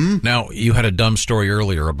 Now, you had a dumb story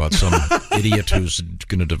earlier about some idiot who's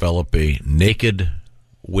going to develop a naked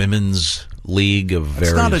women's league of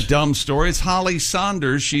various... It's not a dumb story. It's Holly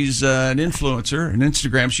Saunders. She's an influencer on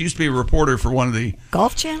Instagram. She used to be a reporter for one of the...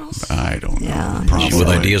 Golf channels? I don't know. Yeah. Probably. With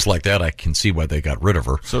ideas like that, I can see why they got rid of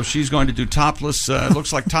her. So she's going to do topless,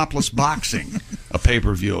 looks like topless boxing, a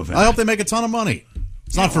pay-per-view event. I hope they make a ton of money.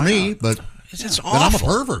 It's not for me, but it's then awful. I'm a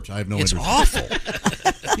pervert. I have no It's interest. awful.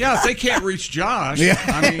 Yeah, if they can't reach Josh, Yeah.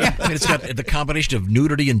 I mean... It's got the combination of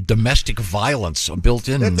nudity and domestic violence built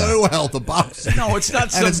in. Well, the boxing. No, it's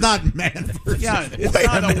not. And it's not man versus. Yeah, it's Wait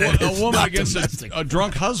not a minute, a it's woman not against domestic. a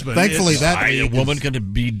drunk husband. Thankfully, It's- A woman going to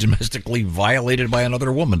be domestically violated by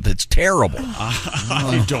another woman. That's terrible.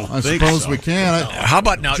 I don't I think suppose so. we can. How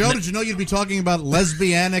about now? Joe, did you know you'd be talking about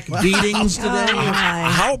lesbianic beatings today?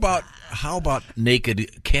 How about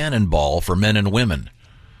naked cannonball for men and women?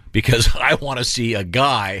 Because I want to see a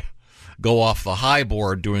guy go off the high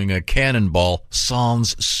board doing a cannonball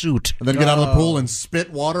sans suit. And then get out of the pool and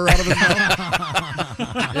spit water out of his mouth?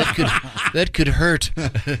 That could hurt.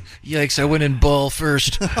 Yikes, I went in ball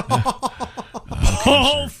first.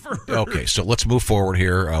 Okay, so let's move forward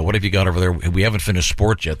here. What have you got over there? We haven't finished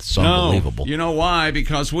sports yet. It's unbelievable. You know why?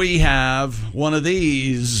 Because we have one of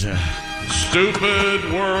these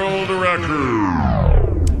stupid world records.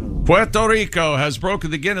 Puerto Rico has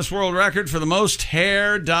broken the Guinness World Record for the most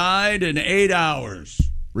hair dyed in 8 hours.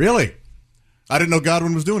 Really? I didn't know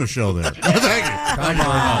Godwin was doing a show there. Thank you. Come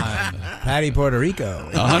on. Patty Puerto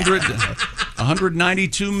Rico.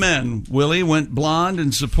 192 men, Willie, went blonde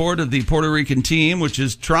in support of the Puerto Rican team, which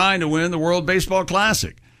is trying to win the World Baseball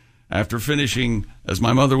Classic. After finishing, as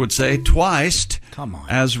my mother would say, twice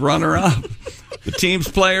as runner-up. The team's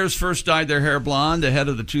players first dyed their hair blonde ahead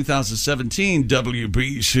of the 2017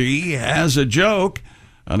 WBC as a joke,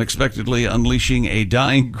 unexpectedly unleashing a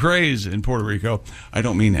dyeing craze in Puerto Rico. I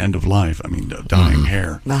don't mean end of life. I mean dyeing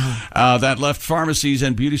hair. That left pharmacies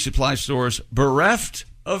and beauty supply stores bereft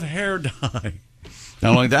of hair dye.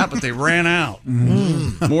 Not only that, but they ran out.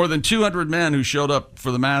 More than 200 men who showed up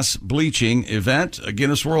for the mass bleaching event. A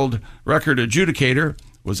Guinness World Record adjudicator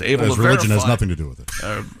was able to religion verify, has nothing to do with it.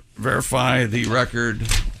 Verify the record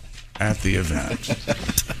at the event.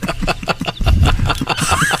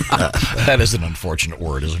 That is an unfortunate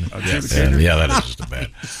word, isn't it? Yeah, that is just a bad.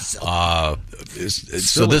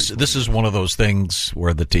 So this is one of those things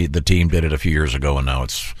where the team did it a few years ago, and now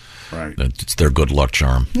it's their good luck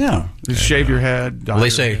charm. Yeah, just shave your head. Well, they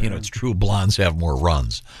say it's true. Blondes have more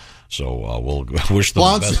runs. So we'll wish them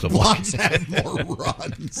the best of luck. Blondes have more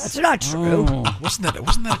runs. That's not true. Wasn't that a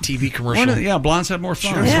TV commercial? Yeah, blondes have more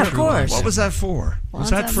fun. Yeah, of course. What was that for? Blondes Was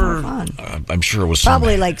that have for? more fun. I'm sure it was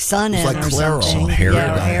Probably like sun in like or Clairol. something. Hair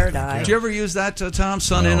yeah, dye. hair dye. Did you ever use that, Tom?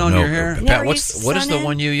 Sun in on your hair? Pat, Never what used is sun the in?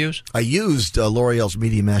 one you use? I used L'Oreal's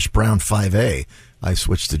Medium Ash Brown 5A. I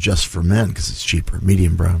switched to Just for Men because it's cheaper.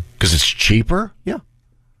 Medium brown. Because it's cheaper? Yeah.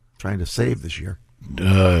 Trying to save this year.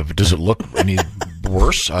 Does it look any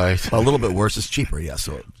worse? A little bit worse. It's cheaper, yeah.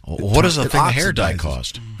 So what does a it thing of hair dye oxidizes.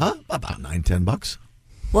 cost? Huh? About $9-10.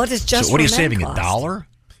 What is just So what are you for men saving? cost? $1?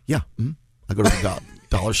 Yeah. I go to the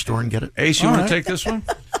dollar store and get it. Ace, you want to take this one?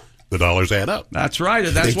 The dollars add up. That's right.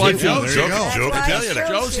 And that's why Joe Joe can tell you that.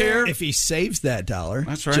 Joe's here. If he saves that dollar,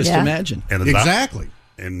 That's right. just Yeah. imagine. And Exactly.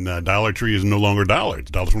 And Dollar Tree is no longer dollar.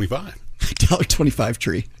 It's $1.25. $1.25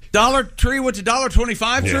 tree. Dollar Tree went to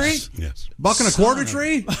 $1.25 tree? Yes. $1.25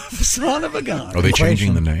 tree? Son of a gun. Are they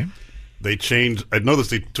changing the name? They changed. I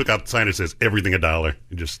noticed they took out the sign that says everything $1.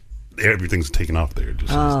 And just everything's taken off there.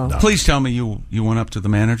 Just Please tell me you went up to the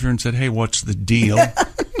manager and said, "Hey, what's the deal?"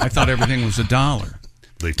 I thought everything was $1.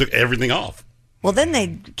 They took everything off. Well, then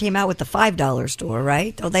they came out with the $5 store,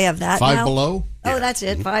 right? Oh, they have that Five now? Below? Oh, that's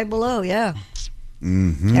it. Five Below, yeah.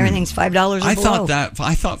 Mm-hmm. Everything's $5 or I below.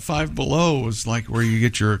 I thought Five Below was like where you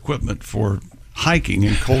get your equipment for hiking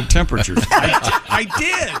in cold temperatures. I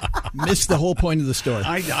did. Missed the whole point of the store.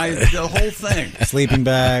 The whole thing. Sleeping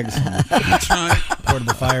bags. That's right.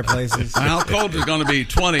 Portable fireplaces. How cold is it going to be?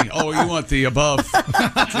 20. Oh, you want the above.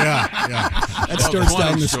 Yeah. That store's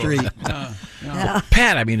down the street.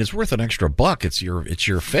 Pat, I mean, it's worth an extra $1. It's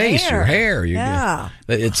your face, your hair.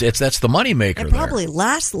 That's the money maker. It probably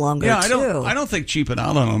lasts longer, too. I don't think cheaping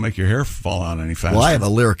out on it will make your hair fall out any faster. Well, I have a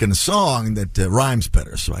lyric in a song that rhymes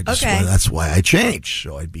better, so that's why I changed,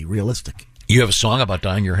 so I'd be realistic. You have a song about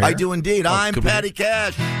dyeing your hair? I do indeed. I'm Patty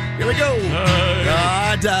Cash. Here we go.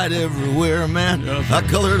 I dyed everywhere, man. I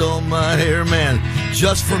colored all my hair, man.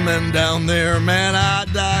 Just for men down there, man. I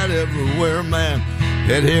dyed everywhere, man.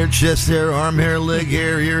 Head hair, chest hair, arm hair, leg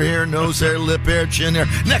hair, ear hair, nose hair, lip hair, chin hair,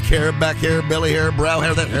 neck hair, back hair, belly hair, brow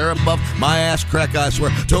hair, that hair above my ass crack, I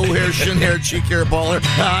swear. Toe hair, shin hair, cheek hair, ball hair.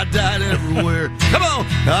 I dyed everywhere. Come on.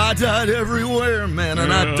 I dyed everywhere, man.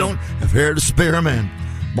 And I don't have hair to spare, man.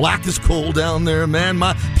 Black is cold down there, man.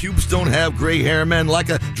 My pubes don't have gray hair, man. Like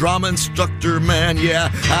a drama instructor, man. Yeah,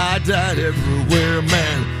 I dyed everywhere,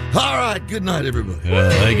 man. All right, good night, everybody.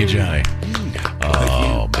 Thank you, Johnny.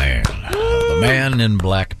 Oh, man. The man in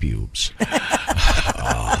black pubes.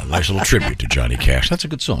 Nice little tribute to Johnny Cash. That's a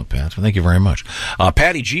good song, Pat. Thank you very much.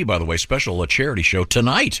 Patty G, by the way, special charity show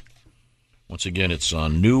tonight. Once again, it's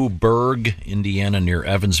on Newburgh, Indiana, near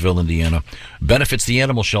Evansville, Indiana. Benefits the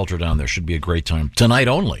animal shelter down there. Should be a great time. Tonight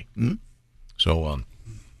only. Mm-hmm. So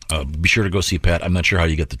be sure to go see Pat. I'm not sure how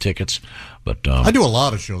you get the tickets, but I do a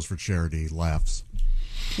lot of shows for charity laughs.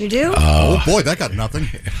 You do? Oh, boy, that got nothing.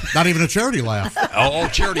 Not even a charity laugh.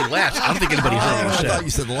 Charity laughs. I don't think anybody heard what you said. I thought you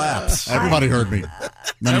said laughs. Everybody heard me.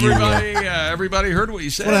 Everybody heard what you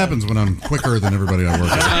said. What happens when I'm quicker than everybody I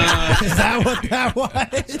work with? Is that what that was?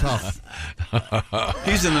 It's tough.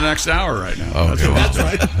 He's in the next hour right now. Oh, that's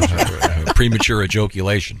right. Premature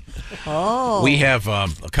ejaculation. Oh. We have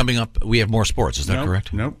coming up. We have more sports. Is that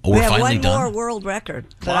correct? Nope. Oh, we we're have finally one done. more world record,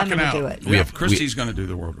 but I'm going to do it. We have Christy's going to do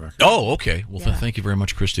the world record. Oh, okay. Well, thank you very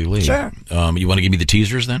much, Christy Lee. Sure. You want to give me the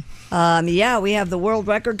teasers then? Yeah, we have the world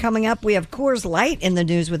record coming up. We have Coors Light in the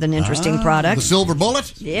news with an interesting product. The Silver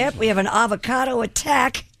Bullet? Yep, we have an avocado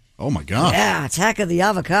attack. Oh, my God. Yeah, attack of the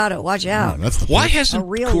avocado. Watch out. That's the Why hasn't a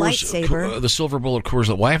real Coors, lightsaber. the Silver Bullet Coors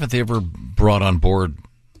Light, why haven't they ever brought on board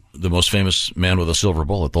the most famous man with a silver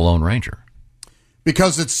bullet, the Lone Ranger?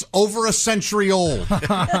 Because it's over a century old. Why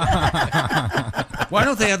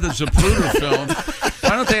don't they have the Zapruder film?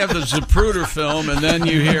 Why don't they have the Zapruder film and then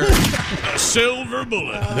you hear Silver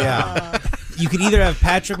Bullet? Yeah. You could either have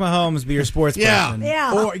Patrick Mahomes be your sports person.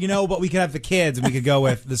 Yeah. Or, but we could have the kids and we could go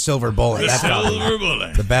with the Silver Bullet. That's Silver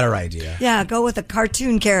Bullet. the better idea. Yeah, go with a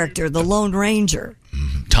cartoon character, the Lone Ranger.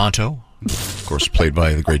 Tonto, of course, played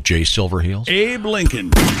by the great Jay Silverheels. Abe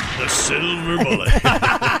Lincoln, the Silver Bullet.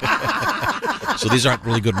 So these aren't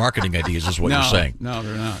really good marketing ideas, is what you're saying. No,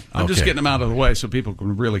 they're not. I'm just getting them out of the way so people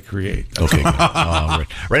can really create. Okay. Right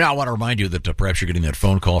now, I want to remind you that perhaps you're getting that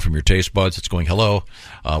phone call from your taste buds. It's going, hello,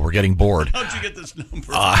 we're getting bored. How'd you get this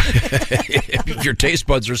number? If your taste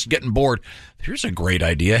buds are getting bored, here's a great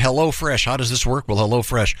idea. HelloFresh. How does this work? Well,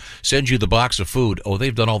 HelloFresh sends you the box of food. Oh,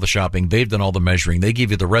 they've done all the shopping. They've done all the measuring. They give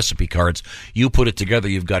you the recipe cards. You put it together.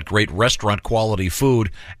 You've got great restaurant quality food,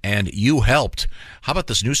 and you helped. How about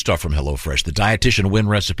this new stuff from HelloFresh? The Dietitian Win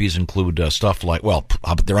recipes include stuff like,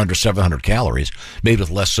 they're under 700 calories, made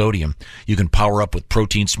with less sodium. You can power up with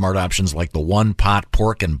protein smart options like the one-pot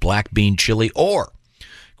pork and black bean chili or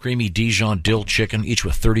creamy Dijon dill chicken, each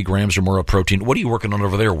with 30 grams or more of protein. What are you working on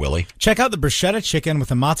over there, Willie? Check out the bruschetta chicken with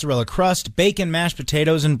a mozzarella crust, bacon, mashed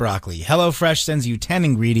potatoes, and broccoli. HelloFresh sends you 10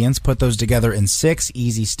 ingredients. Put those together in 6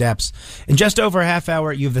 easy steps. In just over a half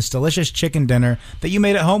hour, you have this delicious chicken dinner that you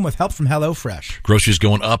made at home with help from HelloFresh. Groceries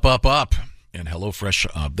going up, up, up. And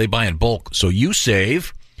HelloFresh, they buy in bulk, so you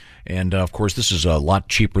save. And, of course, this is a lot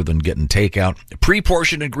cheaper than getting takeout.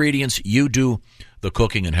 Pre-portioned ingredients, you do the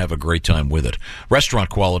cooking and have a great time with it. Restaurant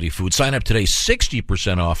quality food. Sign up today,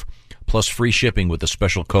 60% off, plus free shipping with a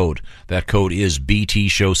special code. That code is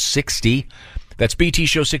BTShow60. That's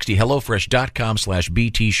BTShow60,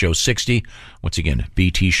 HelloFresh.com/BTShow60. Once again,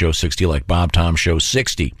 BTShow60, like Bob Tom Show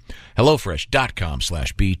 60.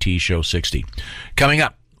 HelloFresh.com/BTShow60. Coming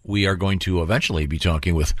up, we are going to eventually be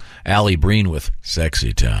talking with Allie Breen with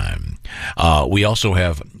Sexy Time. We also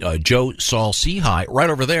have Joe Saul Seahigh right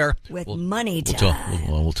over there. With Money Time.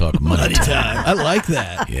 We'll talk money time. I like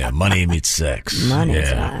that. Yeah, money meets sex. Money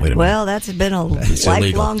yeah, time. Wait a minute. Well, that's been a It's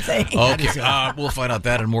lifelong illegal. thing. Okay, we'll find out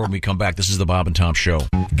that and more when we come back. This is the Bob and Tom Show.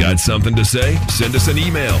 Got something to say? Send us an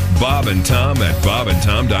email,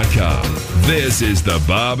 bobandtom@bobandtom.com. This is the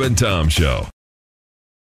Bob and Tom Show.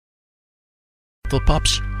 The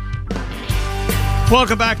pups.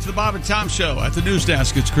 Welcome back to the Bob and Tom Show. At the news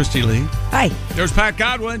desk, it's Christy Lee. Hi. There's Pat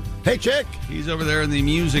Godwin. Hey, Chick. He's over there in the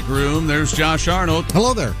music room. There's Josh Arnold.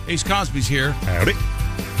 Hello there. Ace Cosby's here. Howdy.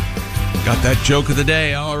 Got that joke of the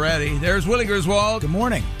day already. There's Willie Griswold. Good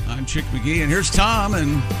morning. I'm Chick McGee, and here's Tom,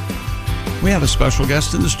 and we have a special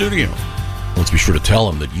guest in the studio. Let's be sure to tell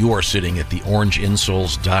him that you are sitting at the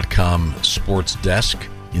orangeinsoles.com sports desk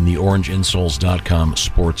in the orangeinsoles.com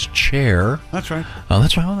sports chair. That's right.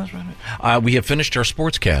 That's right. Oh, that's right. We have finished our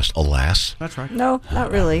sportscast, alas. That's right. No,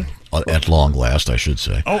 not really. At long last, I should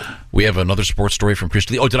say. Oh. We have another sports story from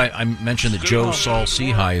Christy Lee. Oh, did I mention that Joe Saul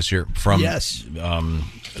Seahigh is here from the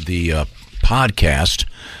podcast,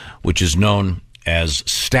 which is known as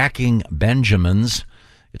Stacking Benjamins.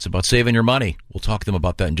 It's about saving your money. We'll talk to them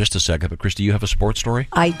about that in just a second. But, Christy, you have a sports story?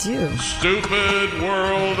 I do. Stupid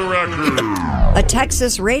world record. A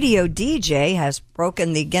Texas radio DJ has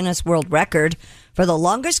broken the Guinness World Record for the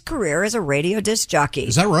longest career as a radio disc jockey.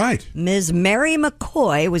 Is that right? Ms. Mary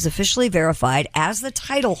McCoy was officially verified as the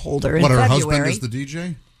title holder in Her February. husband is the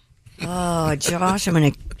DJ? Oh, Josh,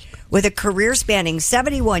 with a career spanning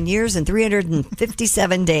 71 years and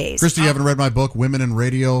 357 days. Christy, you haven't read my book, Women in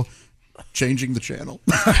Radio, Changing the Channel?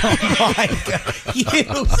 Oh, my God.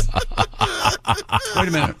 Wait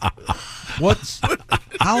a minute.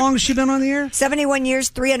 How long has she been on the air? 71 years,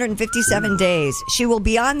 357 days. She will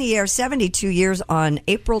be on the air 72 years on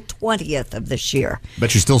April 20th of this year.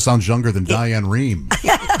 Bet she still sounds younger than Diane Rehm.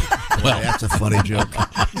 Well, that's a funny joke.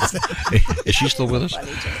 Is she still with us?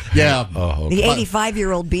 Yeah. Oh, okay. The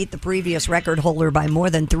 85-year-old beat the previous record holder by more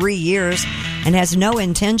than 3 years and has no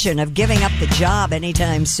intention of giving up the job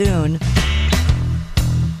anytime soon.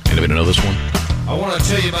 Anybody know this one? I want to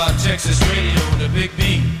tell you about Texas radio and the Big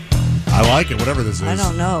B. I like it, whatever this is. I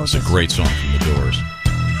don't know. It's a great song from The Doors.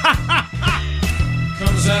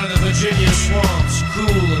 Comes out of the Virginia swamps,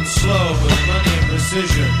 cool and slow with money and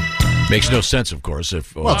precision. Makes no sense, of course,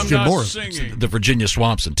 if it's Jim Morris. The Virginia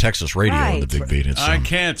swamps and Texas radio and the Big Beat. It's, I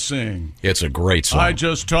can't sing. It's a great song. I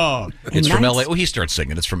just talk. It's from L.A. Oh, he starts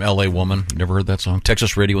singing. It's from L.A. Woman. You never heard that song?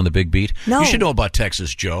 Texas Radio and the Big Beat? No. You should know about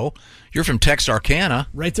Texas, Joe. You're from Texarkana.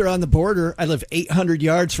 Right there on the border. I live 800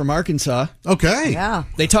 yards from Arkansas. Okay. Yeah.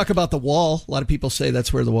 They talk about the wall. A lot of people say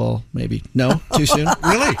that's where the wall, maybe. No? Too soon?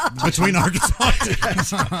 Really? Between Arkansas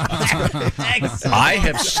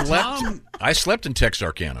I slept in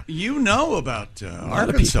Texarkana. You know about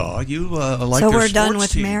Arkansas. You like So their we're done sports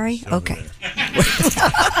with teams Mary? over Okay.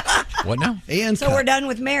 What now? So we're done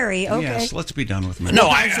with Mary. Okay. Yes, let's be done with Mary. No,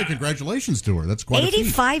 I say congratulations to her. That's quite a feat.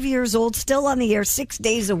 85 years old, still on the air 6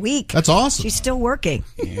 days a week. That's awesome. She's still working.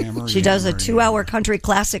 Marie, She does a 2-hour country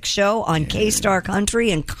classic show on K-Star Country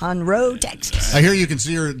in Conroe, Texas. I hear you can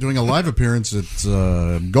see her doing a live appearance at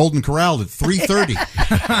Golden Corral at 3:30.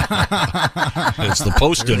 It's the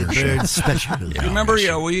post-dinner show. You remember,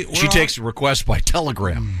 She takes requests by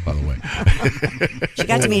telegram, by the way. She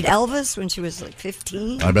got to meet Elvis when she was like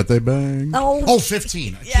 15. I bet they bang. Oh,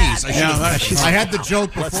 15. Yeah, Jeez, I had the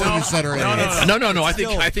joke before you said her age. No. I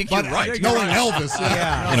think you're right. Knowing Elvis,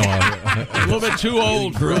 a little bit too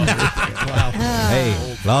old for us. Hey,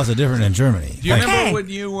 laws are different in Germany. Do you remember when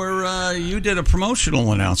you were you did a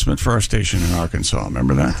promotional announcement for our station in Arkansas?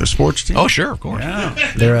 Remember that, the sports team? Oh, sure, of course.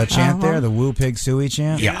 Yeah. Their chant there, the Woo Pig Suey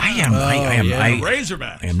chant. Yeah, I am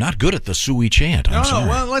Razorback. I am not good at the Suey chant. I'm sorry.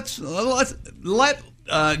 Well, let's let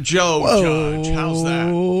Joe judge. How's that?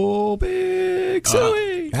 Oh, Big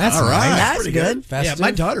Suey. That's all right. That's good. Yeah,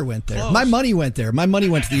 my daughter went there. My money went there. My money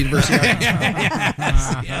went to the University of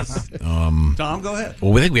Arkansas. Yes. Tom, go ahead.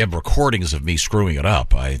 Well, we think we have recordings of me screwing it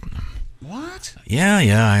up. What?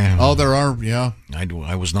 Yeah. Oh, there are, yeah.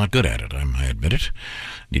 I was not good at it. I admit it.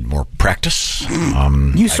 Need more practice.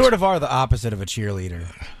 You sort of are the opposite of a cheerleader.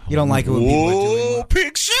 You don't like it when people are doing well.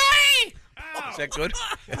 Pig Suey! Is that good?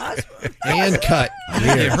 And cut.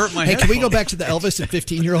 It hurt my Hey, can we headphones. go back to the Elvis and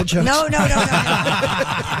 15-year-old jokes? No.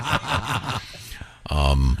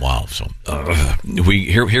 Wow. So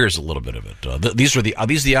here's a little bit of it. These are the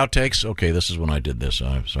outtakes. Okay, this is when I did this.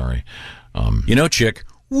 I'm sorry. Chick.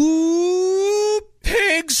 Woo,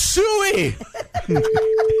 Pig Suey.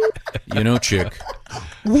 Chick.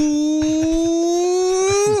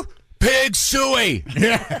 Woo, Pig Suey. suey.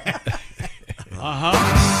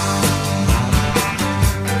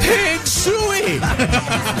 Pig suey.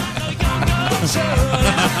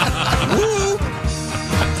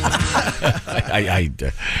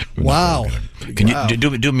 Wow. Can you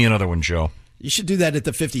do me another one, Joe? You should do that at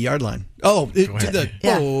the 50-yard line. Oh, do the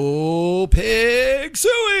pig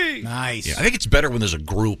suey. Nice. Yeah, I think it's better when there's a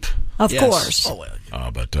group. Of course.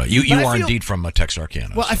 But you are indeed from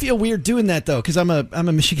Texarkana. Well, I feel weird doing that though because I'm a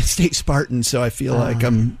Michigan State Spartan, so I feel like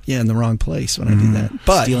I'm in the wrong place when I do that.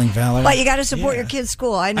 But stealing valor. But you got to support your kids'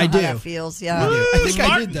 school. I know I how do. that feels. Yeah. I think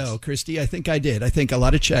I did though, Christy. I think I did. I think a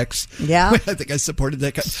lot of checks. Yeah. I think I supported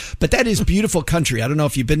that. But that is beautiful country. I don't know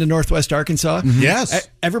if you've been to Northwest Arkansas. Yes.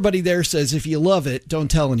 Everybody there says if you love it, don't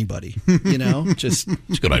tell anybody. You know, just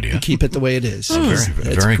it's a good idea. Keep it the way it is.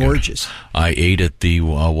 Very gorgeous. Good. I ate at the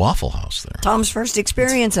Waffle House there. Tom's first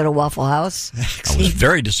experience at a Waffle House. I was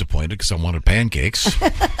very disappointed because I wanted pancakes.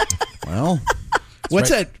 Well, what's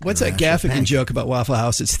that Gaffigan joke about Waffle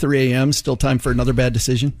House? It's 3 a.m. Still time for another bad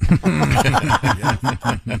decision.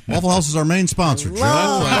 Waffle House is our main sponsor, Joe.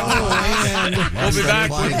 We'll be back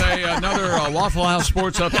with another Waffle House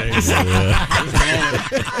sports update.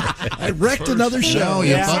 I wrecked another show.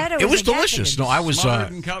 It was delicious. No, I was.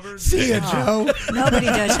 See ya, Joe. Nobody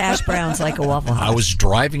does hash browns like a Waffle House. I was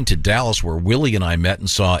driving to Dallas where Willie and I met and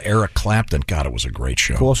saw Eric Clapton. God, it was a great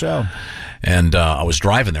show. Cool show. And I was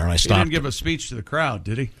driving there and I He stopped. didn't give a speech to the crowd,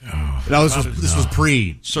 did he? This was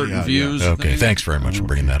pre certain views. Okay, thanks very much for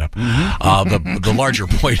bringing that up. The larger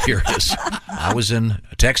point here is I was in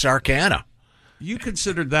Texarkana. You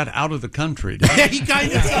considered that out of the country, didn't you? He kind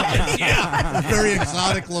of does. Yeah. Very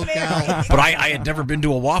exotic locale. But I had never been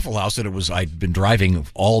to a Waffle House, and I'd been driving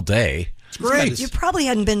all day. It's great. You probably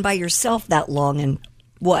hadn't been by yourself that long in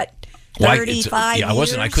what? 35 years? I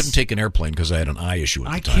wasn't. I couldn't take an airplane because I had an eye issue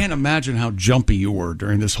at the time. I can't imagine how jumpy you were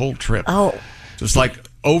during this whole trip. Oh. Just like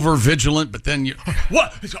over vigilant, but then you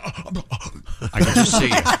what? I can just see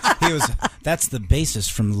you. That's the bassist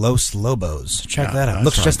from Los Lobos. Check that out.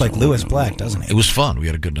 Looks just like Lewis Black, doesn't he? It was fun. We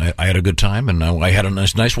had a good night. I had a good time, and I had a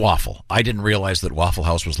nice waffle. I didn't realize that Waffle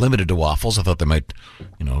House was limited to waffles. I thought they might,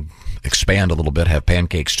 expand a little bit, have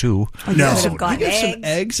pancakes too. You have some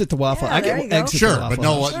eggs at the Waffle. I get eggs sure, at the Waffle but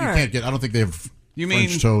no, House. you can't get. I don't think they have. You mean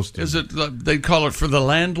French toast? Is it? They call it for the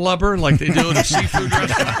landlubber, like they do in a seafood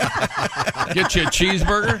restaurant. Get you a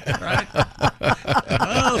cheeseburger, right?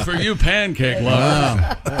 Oh, for you pancake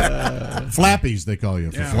lovers. Flappies, they call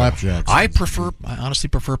you for flapjacks. I honestly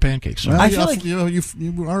prefer pancakes. Well, I feel like you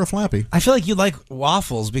are a flappy. I feel like you like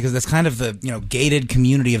waffles because that's kind of the gated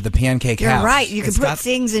community of the pancake You're house. right. You can put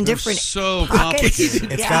things in different so pockets.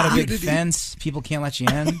 It's got a big fence. People can't let you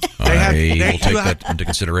in. I will take that into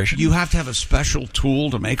consideration. You have to have a special tool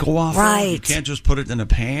to make a waffle. Right. You can't just put it in a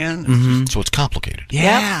pan. So it's complicated.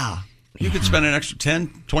 Yeah. You could spend an extra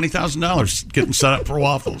 $20,000 getting set up for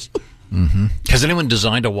waffles. Mm-hmm. Has anyone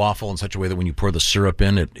designed a waffle in such a way that when you pour the syrup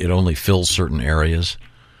in, it only fills certain areas?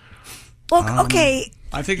 Well, okay.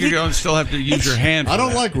 I think you're going to still have to use your hand. I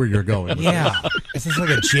don't like where you're going. Yeah. Is this like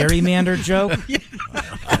a gerrymander joke?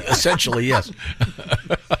 Essentially, yes.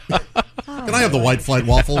 Can I have the white flight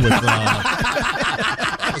waffle with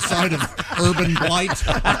a side of urban blight?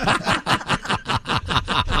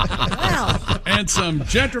 And some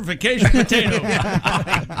gentrification potato. Oh,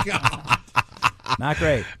 my God. Not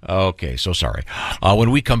great. Okay, so sorry.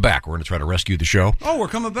 When we come back, we're going to try to rescue the show. Oh, we're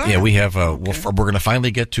coming back. Yeah, we have. We're going to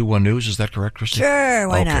finally get to news. Is that correct, Christy? Sure,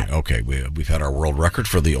 why not? Okay, we've had our world record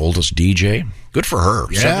for the oldest DJ. Good for her.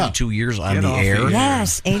 Yeah. 72 years on the air.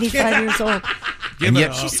 Yes, 85 years old. And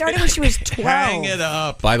yet She started when she was 12. Hang it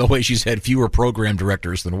up. By the way, she's had fewer program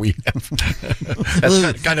directors than we have.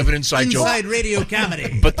 That's kind of an inside joke. Inside radio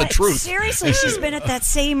comedy. But the truth. Seriously, she's been at that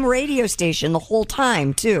same radio station the whole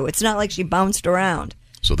time, too. It's not like she bounced around.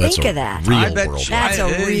 So that's Think a of that. real I bet world. That's a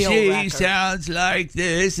real she record. sounds like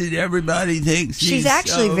this, and everybody thinks She's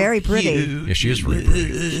actually so very pretty. cute. Yeah, she is very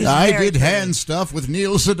pretty. I very did pretty. hand stuff with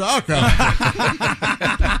Neil Sedaka.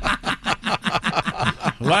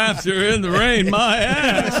 Laughter in the rain, my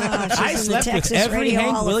ass. I She's in the slept with Texas every Radio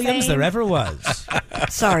Hank Hall of Williams Fame. there ever was.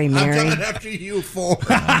 Sorry, I'm Mary. coming after you for.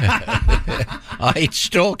 I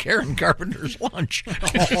stole Karen Carpenter's lunch. We're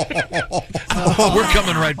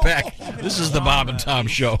coming right back. This is the Bob and Tom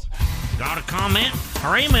Show. Got a comment?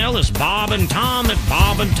 Our email is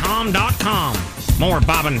bobandtom@bobandtom.com. More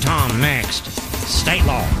Bob and Tom next. State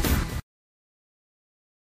law.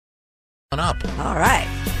 Up. All right.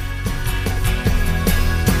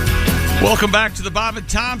 Welcome back to the Bob and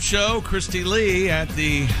Tom Show. Christy Lee at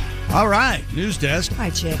the news desk.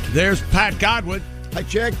 Hi, Chick. There's Pat Godwin. Hi,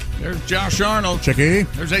 Chick. There's Josh Arnold. Chicky.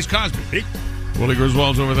 There's Ace Cosby. Willie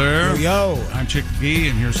Griswold's over there. Yo. I'm Chick McGee,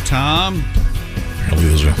 and here's Tom.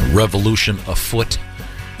 There's a revolution afoot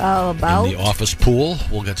About in the office pool.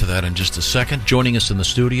 We'll get to that in just a second. Joining us in the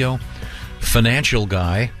studio, financial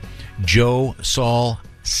guy, Joe Saul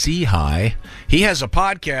Seahigh. He has a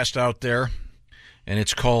podcast out there, and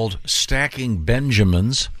it's called Stacking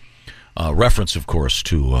Benjamins. Reference, of course,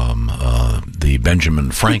 to the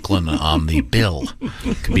Benjamin Franklin on the bill.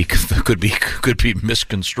 Could be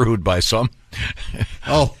misconstrued by some.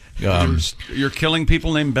 You're killing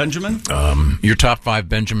people named Benjamin? Your top 5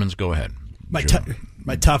 Benjamins. Go ahead.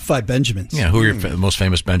 My top 5 Benjamins. Yeah, who are your most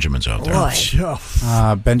famous Benjamins out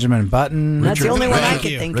there? Benjamin Button. That's the only one I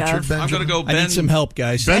could think Richard of. Benjamin. I'm going to go I need some help,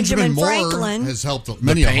 guys. Benjamin Moore Franklin. has helped The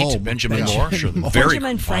many a paint, home. Benjamin Moore. Sure, very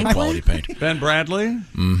Benjamin Franklin? high-quality paint. Ben Bradley?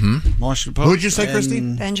 Mm-hmm. Washington Post. Who'd you say, Christy?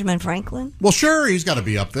 Benjamin Franklin. Well, sure, he's got to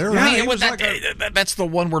be up there. Yeah, Right? he was like That's the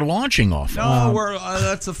one we're launching off. No,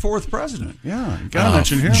 that's the 4th president. Yeah, you got to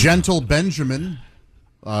mention him. Gentle Benjamin.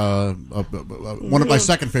 One of my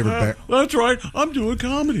second favorite. That's right. I'm doing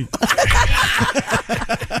comedy.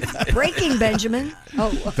 Breaking Benjamin.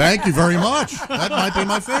 Oh, Thank you very much. That might be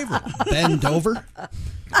my favorite. Bend over.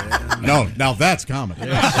 No, now that's comedy.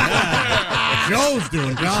 Joe's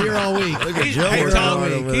doing comedy. Here all week. Look at He's, Joe hey, working Tom,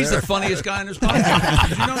 hard over he's there. the funniest guy in his podcast.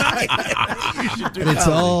 Did you know that? And it's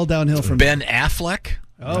all downhill from Ben Affleck.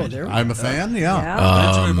 Oh, there we go. I'm a fan. Yeah.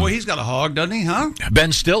 Benjamin, boy, he's got a hog, doesn't he? Huh?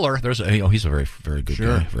 Ben Stiller. He's a very, very good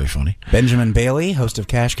guy. Very funny. Benjamin Bailey, host of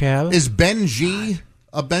Cash Cab. Is Benji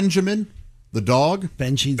a Benjamin? The dog?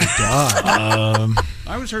 Benji the dog.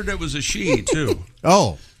 I always heard that was a she, too.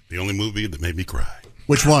 Oh. The only movie that made me cry.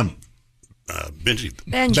 Which one? Benji.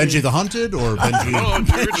 Benji the Hunted or Benji? Oh,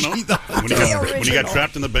 the original. When he got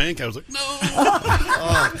trapped in the bank, I was like, no.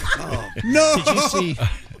 No.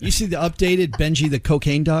 Did you see the updated Benji the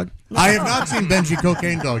cocaine dog? I have not seen Benji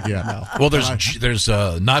Cocaine Dog yet. No. Well, there's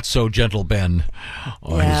not so gentle Ben.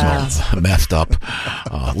 Oh, he's all methed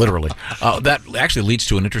up, literally. That actually leads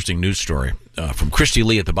to an interesting news story from Christy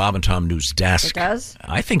Lee at the Bob and Tom News Desk. It does?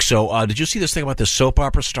 I think so. Did you see this thing about this soap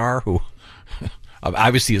opera star who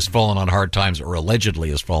obviously has fallen on hard times, or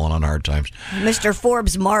allegedly has fallen on hard times? Mr.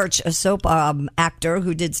 Forbes March, a soap actor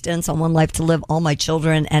who did stints on One Life to Live, All My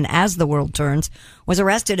Children, and As the World Turns, was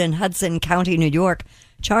arrested in Hudson County, New York,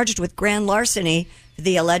 charged with grand larceny for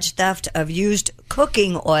the alleged theft of used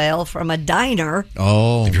cooking oil from a diner.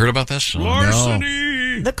 Oh. Have you heard about this?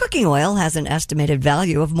 Larceny! The cooking oil has an estimated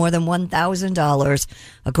value of more than $1,000,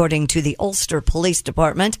 according to the Ulster Police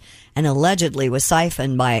Department, and allegedly was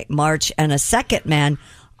siphoned by March and a second man,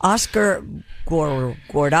 Oscar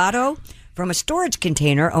Guardado, from a storage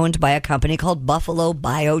container owned by a company called Buffalo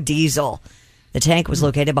Biodiesel. The tank was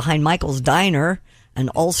located behind Michael's Diner,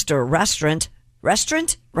 an Ulster restaurant. I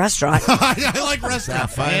like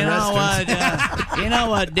restaurant. You know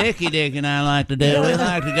what Dick and I like to do? We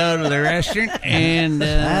like to go to the restaurant and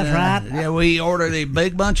that's right. Yeah, we order the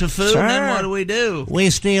big bunch of food, and then what do? We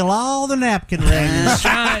steal all the napkin rings. That's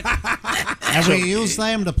right. And we use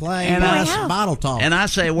them to play bottle talk. And I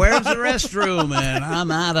say, "Where's the restroom?" And I'm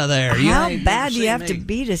out of there. How bad do you have to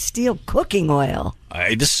be to steal cooking oil?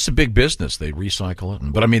 This is a big business. They recycle it.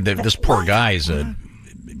 But I mean, this poor guy is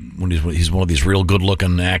he's one of these real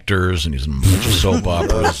good-looking actors, and he's in a bunch of soap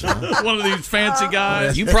operas. One of these fancy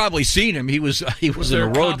guys. You've probably seen him. He was in a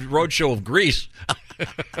road show of Grease.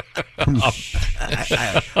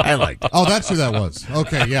 I like. Oh, that's who that was.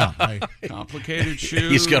 Okay, yeah. Complicated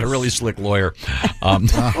shoes. He's got a really slick lawyer.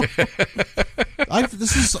 I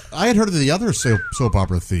had heard of the other soap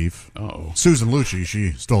opera thief. Oh, Susan Lucci.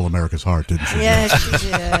 She stole America's heart, didn't she? Yes, she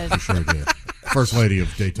did. She sure did. First lady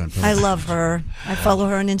of daytime I television. love her. I follow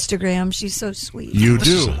her on Instagram. She's so sweet. You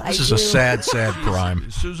do. This is a sad crime.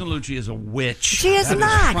 Susan Lucci is a witch. She is that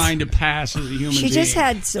not. Trying to pass as a human She being. just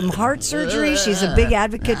had some heart surgery. She's a big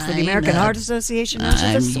advocate for the American Heart Association. And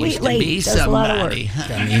she's a sweet lady. Does a lot of work.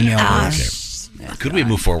 Could we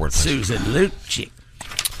move forward, please? Susan Lucci.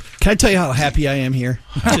 Can I tell you how happy I am here?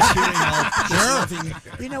 Just hearing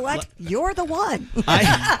You know what? You're the one.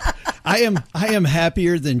 I am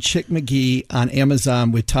happier than Chick McGee on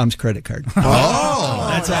Amazon with Tom's credit card. Oh,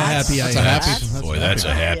 that's how happy I am. Boy, that's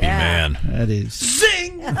a happy man. That is.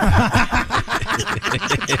 Zing!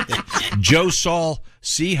 Joe Saul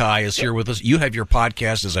Sehi is here with us. You have your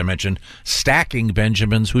podcast, as I mentioned, Stacking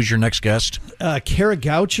Benjamins. Who's your next guest? Kara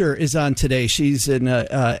Goucher is on today. She's an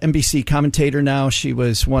NBC commentator now. She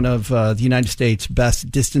was one of the United States' best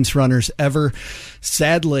distance runners ever.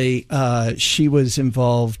 Sadly, she was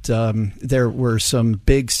involved. There were some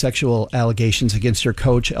big sexual allegations against her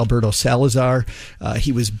coach, Alberto Salazar.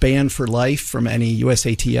 He was banned for life from any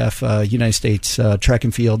USATF, United States track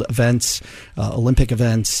and field events, Olympic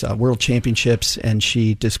events, World Championships, and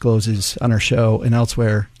she discloses on our show and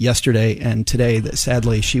elsewhere yesterday and today that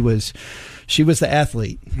sadly she was the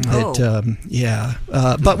athlete. But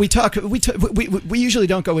we usually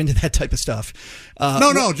don't go into that type of stuff.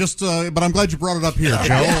 But I'm glad you brought it up here,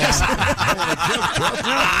 Joe.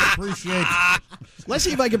 Appreciate it. Let's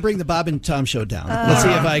see if I can bring the Bob and Tom show down. Let's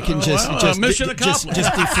see if I can just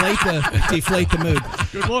deflate the mood.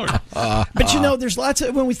 Good Lord. But there's lots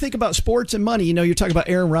of, when we think about sports and money, you're talking about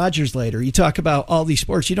Aaron Rodgers later. You talk about all these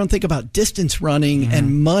sports. You don't think about distance running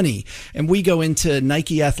and money. And we go into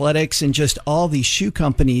Nike Athletics and just all these shoe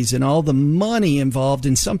companies and all the money involved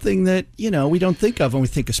in something that, we don't think of when we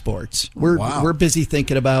think of sports. We're busy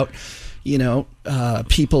thinking about,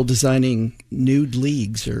 people designing nude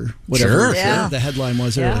leagues or whatever the headline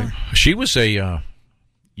was earlier. She was a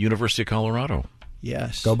University of Colorado.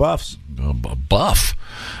 Yes. Go Buffs. Buff.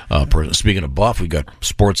 Speaking of Buff, we got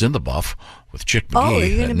Sports in the Buff with Chick McGee. Oh, are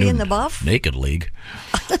you going to be in the Buff? Naked League.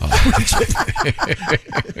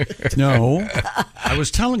 No. I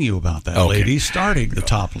was telling you about that lady starting the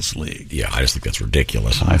Topless League. Yeah, I just think that's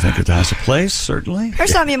ridiculous. I think it has a place, certainly.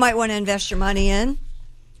 Here's something you might want to invest your money in.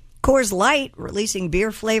 Coors Light releasing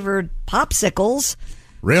beer-flavored popsicles.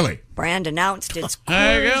 Really? Brand announced its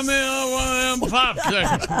Hey, give me one of them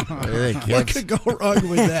popsicles. What could go wrong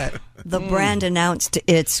with that? The brand announced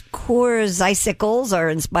its Coors Icicles are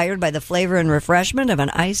inspired by the flavor and refreshment of an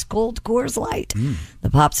ice-cold Coors Light. The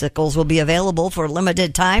popsicles will be available for a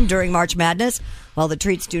limited time during March Madness. While the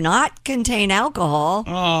treats do not contain alcohol,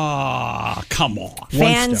 come on.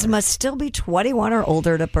 Fans must still be 21 or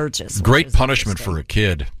older to purchase. Great punishment for a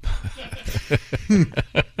kid.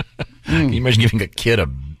 Can you imagine giving a kid a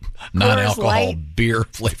non-alcohol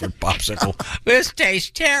beer-flavored popsicle? This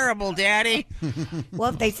tastes terrible, Daddy. Well,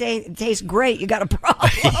 if they say it tastes great, you got a problem. I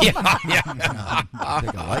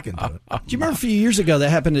think I like it. Do you remember a few years ago that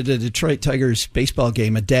happened at a Detroit Tigers baseball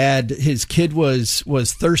game? His kid was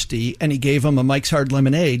thirsty, and he gave him a Mike's Hard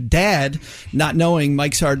Lemonade. Dad, not knowing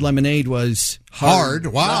Mike's Hard Lemonade was hard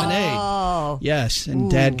lemonade. Oh. Yes,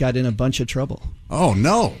 and Dad got in a bunch of trouble. Oh,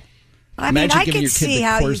 no. I mean, I can see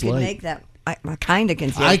how you can make that. I kind of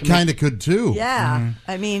can see. I kind of could too. Yeah,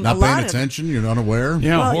 I mean, not paying attention. You're unaware.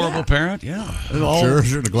 Yeah, horrible parent. Yeah, sure,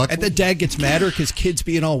 neglectful. And the dad gets madder because kids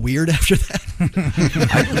being all weird after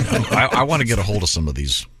that. I want to get a hold of some of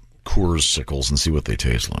these Coors sickles and see what they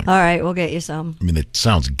taste like. All right, we'll get you some. I mean, it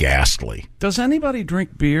sounds ghastly. Does anybody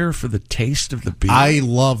drink beer for the taste of the beer? I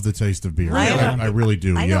love the taste of beer. I really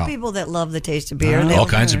do. I know people that love the taste of beer. All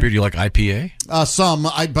kinds of beer. Do you like IPA? Some.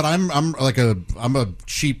 But I'm a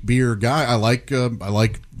cheap beer guy. I like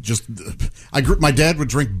my dad would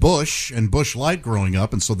drink Busch and Busch Light growing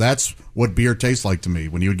up, and so that's what beer tastes like to me.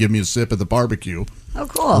 When he would give me a sip at the barbecue. Oh,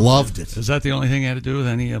 cool. Loved it. Is that the only thing you had to do with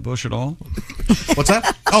any Busch at all? What's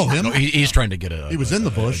that? Oh, him? No, he's trying to get a. He was in the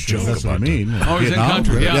Busch. That's what I mean. Oh, he's in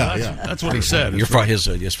country. Yeah, yeah. That's what he said. His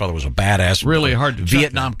father was a badass. Really hard to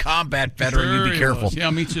Vietnam combat veteran. Sure, You'd be careful. Yeah,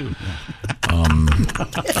 me too. I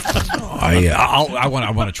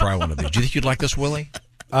want to try one of these. Do you think you'd like this, Willie?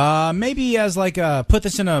 Maybe as put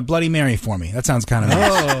this in a Bloody Mary for me. That sounds kind of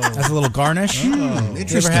nice. As a little garnish. You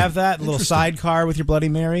ever have that? A little sidecar with your Bloody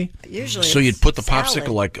Mary? Usually. So you'd put the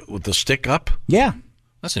popsicle with the stick up? Yeah.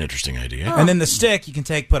 That's an interesting idea. And then the stick, you can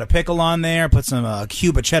put a pickle on there, put some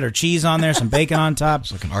cube of cheddar cheese on there, some bacon on top.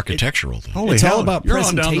 It's like an architectural thing. Holy hell, all about you're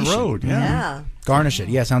presentation. on down the road. Yeah. Garnish it.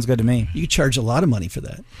 Yeah, sounds good to me. You charge a lot of money for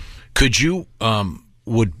that. Could you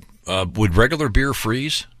would regular beer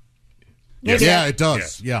freeze? Yes. Yeah, it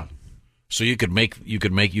does. Yeah. So you could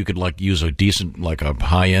use a decent a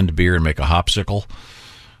high end beer and make a hopsicle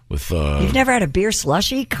with. You've never had a beer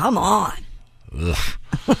slushy? Come on. Ugh.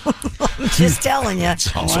 Just telling you.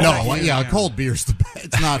 Cold beer's the best.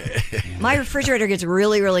 It's not. My refrigerator gets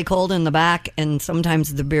really, really cold in the back, and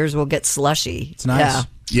sometimes the beers will get slushy. It's nice.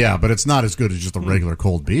 Yeah, but it's not as good as just a regular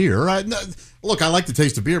cold beer. Look, I like the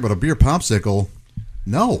taste of beer, but a beer popsicle,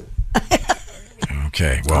 no.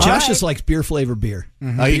 Okay. Well, Josh just likes beer flavored beer.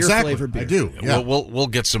 Exactly. Flavored beer. I do. Yeah. We'll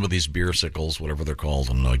get some of these beer sickles, whatever they're called,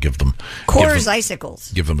 and give them Coors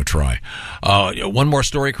Icicles. Give them a try. One more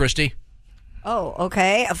story, Christy. Oh,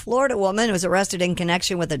 okay. A Florida woman was arrested in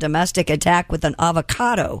connection with a domestic attack with an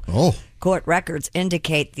avocado. Oh. Court records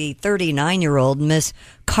indicate the 39-year-old Miss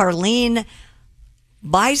Carlene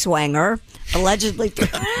Beiswanger allegedly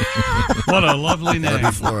What a lovely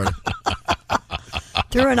name. Florida.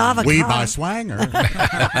 threw an avocado. We by Swanger.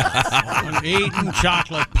 Eating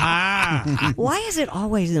chocolate pie. Why is it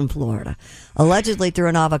always in Florida? Allegedly threw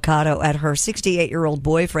an avocado at her 68-year-old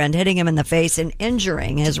boyfriend, hitting him in the face and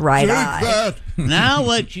injuring his right eye. Now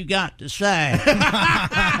what you got to say?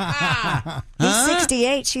 He's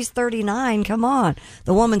 68, she's 39. Come on.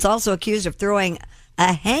 The woman's also accused of throwing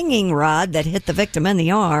a hanging rod that hit the victim in the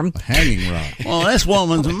arm. A hanging rod. Well, this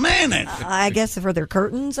woman's a menace. I guess for their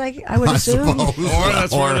curtains, I would assume. Or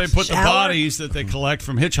that's where they put the shower. bodies that they collect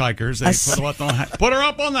from hitchhikers. They put her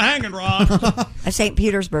up on the hanging rod. A St.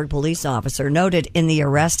 Petersburg police officer noted in the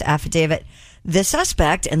arrest affidavit the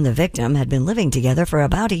suspect and the victim had been living together for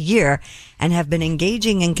about a year and have been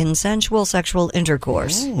engaging in consensual sexual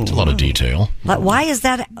intercourse. It's a lot of detail. But why is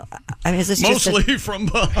that? I mean, is this Mostly just from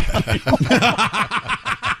behind.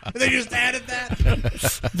 They just added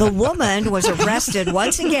that. The woman was arrested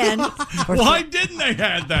once again. Why didn't they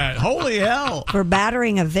add that? Holy hell. For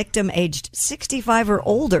battering a victim aged 65 or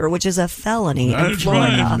older, which is a felony in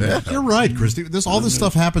Florida. Right. You're right, Christy. All this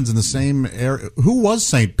stuff happens in the same area. Who was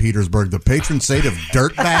St. Petersburg? The patron saint of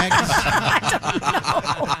dirtbags?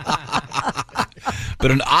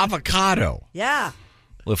 But an avocado. Yeah.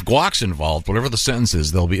 Well, if guac's involved, whatever the sentence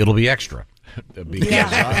is, it'll be extra. Oh,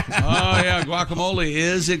 yeah, guacamole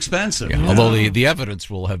is expensive. Yeah, although the evidence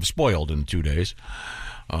will have spoiled in 2 days.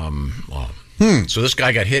 So this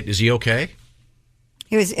guy got hit. Is he okay?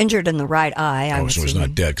 He was injured in the right eye. I would so he's assume.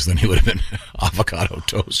 not dead, because then he would have been avocado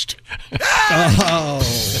toast.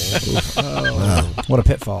 What a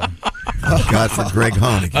pitfall. God for Greg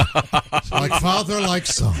Honegger. Like father, like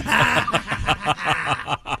son.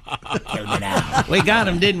 We got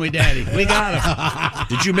him, didn't we, Daddy? We got him.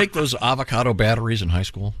 Did you make those avocado batteries in high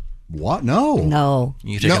school? What? No. No.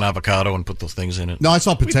 You take an avocado and put those things in it? No, I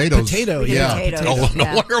saw potatoes. Potato, yeah. Potatoes. Oh,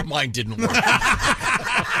 no wonder mine didn't work.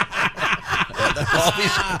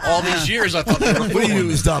 all these years, I thought they were We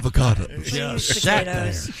used avocado. Just sat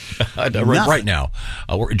there. right now.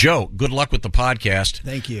 Joe, good luck with the podcast.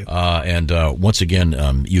 Thank you. And once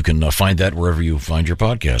again, you can find that wherever you find your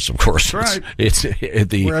podcasts, of course. That's right. It's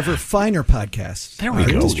the Wherever finer podcasts. There we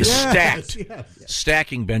go. Yes. Stacked.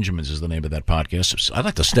 Stacking Benjamins is the name of that podcast. I'd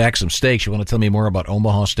like to stack some steaks. You want to tell me more about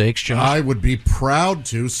Omaha Steaks, Josh? I would be proud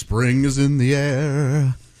to. Spring is in the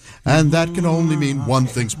air. And that can only mean one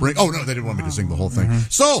thing, spring. Oh, no, they didn't want me to sing the whole thing.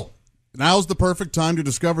 So, now's the perfect time to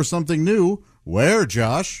discover something new. Where,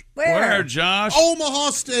 Josh? Where, Josh?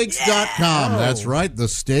 OmahaSteaks.com. That's right. The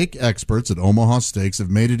steak experts at Omaha Steaks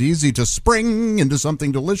have made it easy to spring into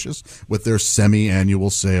something delicious with their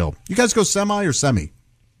semi-annual sale. You guys go semi or semi?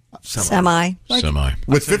 Semi. Semi.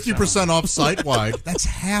 With 50% off site-wide. That's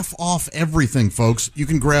half off everything, folks. You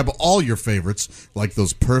can grab all your favorites, like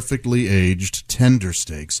those perfectly aged tender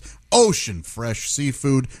steaks, ocean fresh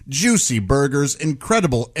seafood, juicy burgers,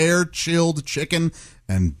 incredible air-chilled chicken,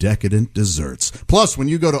 and decadent desserts. Plus, when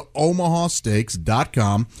you go to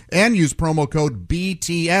omahasteaks.com and use promo code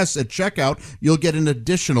BTS at checkout, you'll get an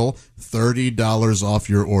additional $30 off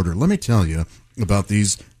your order. Let me tell you about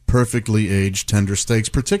these perfectly aged tender steaks,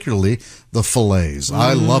 particularly the fillets.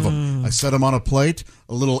 I love them. I set them on a plate,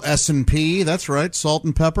 a little S&P, that's right, salt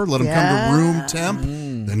and pepper, let them come to room temp,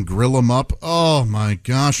 then grill them up. Oh my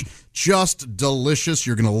gosh, just delicious.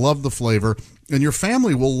 You're going to love the flavor, and your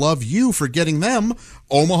family will love you for getting them.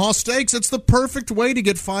 Omaha Steaks, it's the perfect way to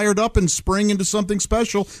get fired up and spring into something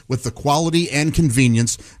special with the quality and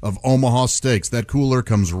convenience of Omaha Steaks. That cooler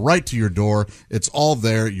comes right to your door. It's all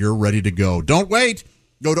there. You're ready to go. Don't wait.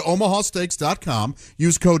 Go to omahasteaks.com,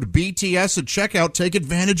 use code BTS at checkout, take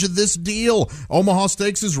advantage of this deal. Omaha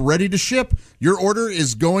Steaks is ready to ship. Your order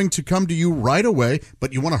is going to come to you right away,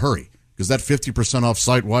 but you want to hurry because that 50% off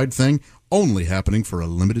site-wide thing only happening for a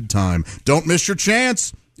limited time. Don't miss your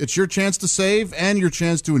chance. It's your chance to save and your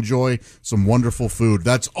chance to enjoy some wonderful food.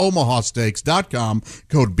 That's omahasteaks.com,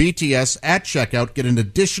 code BTS at checkout. Get an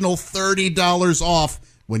additional $30 off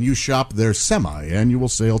when you shop their semi-annual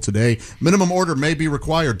sale today. Minimum order may be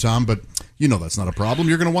required, Tom, but you know that's not a problem.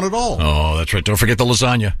 You're going to want it all. Oh, that's right. Don't forget the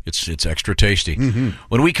lasagna. It's extra tasty.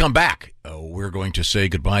 When we come back, we're going to say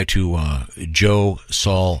goodbye to Joe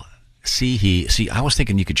Saul Sehe. See, I was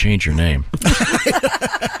thinking you could change your name.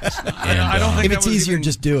 I don't think if it's easier,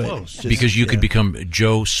 just do it. Because you could become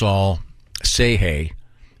Joe Saul Sehe,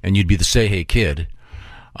 and you'd be the Sehe Kid.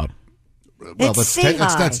 Well, that's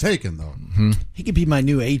taken though. Mm-hmm. He could be my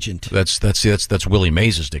new agent. That's Willie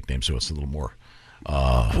Mays' nickname, so it's a little more.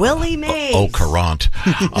 Willie Mays. Current.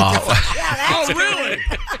 Oh, really?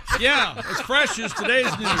 Yeah, as fresh as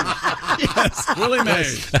today's news. Yes. Willie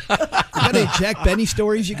Mays. You got any Jack Benny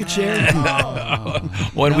stories you could share?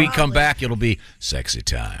 When we come back, it'll be Sexy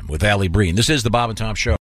Time with Allie Breen. This is the Bob and Tom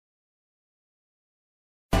Show.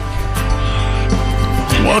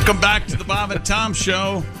 Welcome back to the Bob and Tom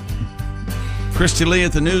Show. Christy Lee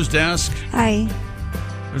at the news desk. Hi.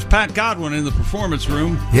 There's Pat Godwin in the performance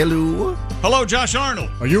room. Hello. Hello, Josh Arnold.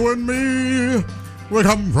 Are you and me? We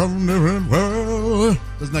come from different world.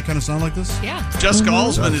 Doesn't that kind of sound like this? Yeah. Jessica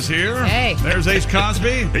Alsman is here. Hey. There's Ace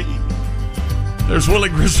Cosby. Hey. There's Willie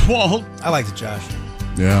Griswold. I like it, Josh.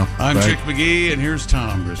 Yeah. I'm Chick McGee, and here's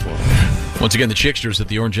Tom Griswold. Once again, the Chicksters at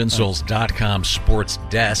the OrangeInsoles.com sports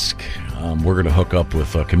desk. We're going to hook up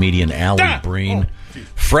with comedian Allie Breen.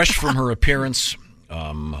 Fresh from her appearance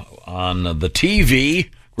on the TV,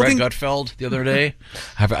 Greg Gutfeld, the other day.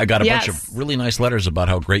 I got a bunch of really nice letters about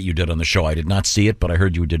how great you did on the show. I did not see it, but I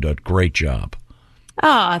heard you did a great job.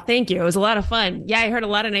 Oh, thank you. It was a lot of fun. Yeah, I heard a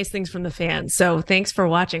lot of nice things from the fans. So thanks for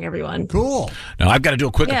watching, everyone. Cool. Now, I've got to do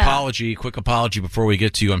a quick apology before we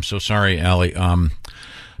get to you. I'm so sorry, Allie.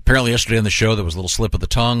 Apparently yesterday on the show, there was a little slip of the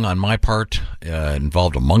tongue on my part. It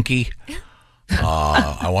involved a monkey.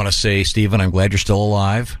 I want to say, Stephen, I'm glad you're still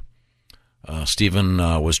alive. Stephen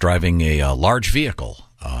was driving a large vehicle,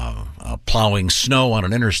 plowing snow on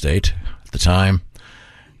an interstate at the time.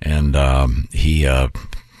 And he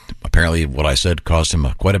apparently, what I said caused him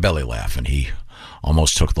quite a belly laugh, and he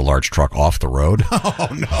almost took the large truck off the road. Oh,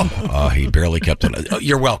 no. He barely kept it.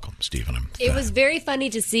 You're welcome, Stephen. It was very funny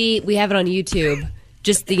to see. We have it on YouTube.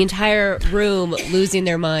 Just the entire room losing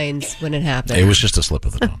their minds when it happened. It was just a slip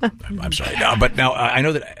of the tongue. I'm sorry. But now I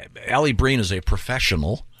know that Allie Breen is a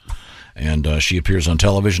professional, and she appears on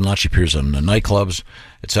television a lot. She appears on nightclubs,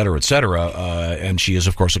 et cetera, and she is,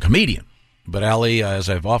 of course, a comedian. But Allie, as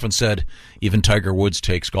I've often said, even Tiger Woods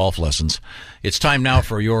takes golf lessons. It's time now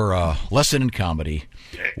for your lesson in comedy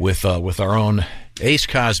with our own Ace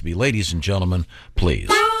Cosby. Ladies and gentlemen, please.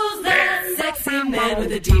 Who's that sexy man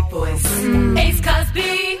with a deep voice? Ace Cosby,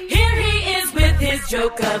 here he is with his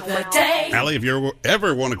joke of the day. Allie, if you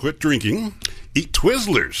ever want to quit drinking, eat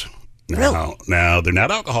Twizzlers. Now they're not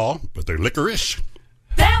alcohol, but they're licorice.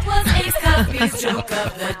 That was Ace Cosby's joke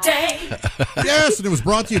of the day. Yes, and it was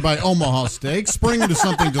brought to you by Omaha Steaks. Spring into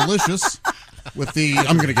something delicious with the...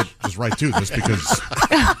 I'm going to get just right to this because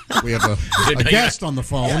we have a guest on the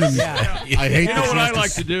phone. And I hate You know what I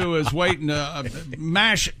like to do is wait and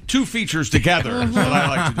mash two features together. That's what I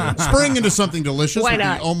like to do. Spring into something delicious Why with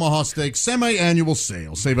not? the Omaha Steaks semi-annual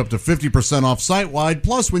sale. Save up to 50% off site-wide.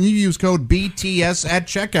 Plus, when you use code BTS at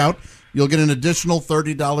checkout, you'll get an additional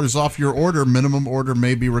 $30 off your order. Minimum order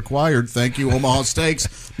may be required. Thank you, Omaha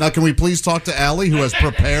Steaks. Now, can we please talk to Allie, who has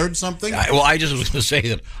prepared something? I just was going to say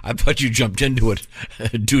that I thought you jumped into it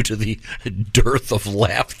due to the dearth of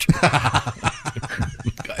laughter.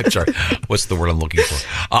 I'm sorry. What's the word I'm looking for?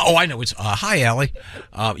 I know. It's hi, Allie.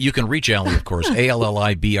 You can reach Allie, of course,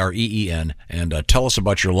 ALLIBREEN, and tell us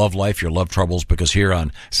about your love life, your love troubles, because here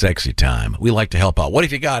on Sexy Time, we like to help out. What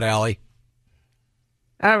have you got, Allie?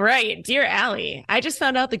 All right. Dear Allie, I just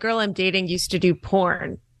found out the girl I'm dating used to do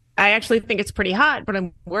porn. I actually think it's pretty hot, but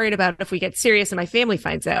I'm worried about if we get serious and my family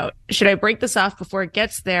finds out. Should I break this off before it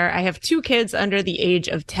gets there? I have 2 kids under the age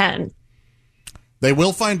of 10. They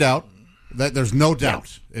will find out. That there's no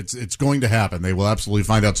doubt. Yeah. It's going to happen. They will absolutely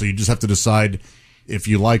find out. So you just have to decide if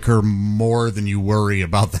you like her more than you worry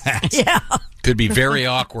about that. Yeah. Could be very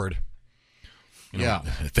awkward.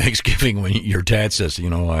 Thanksgiving when your dad says,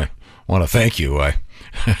 I want to thank you.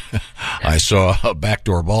 I saw a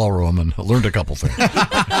backdoor ballroom and learned a couple things.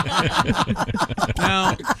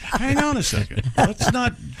 Now, hang on a second. Let's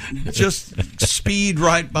not just speed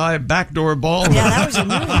right by backdoor ballroom. Yeah, that was a new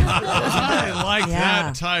one. I like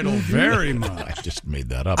that title very much. I just made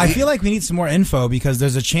that up. I feel like we need some more info because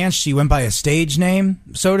there's a chance she went by a stage name,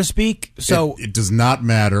 so to speak. So it does not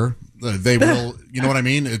matter. They will, you know what I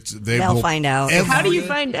mean? They'll find out. How do you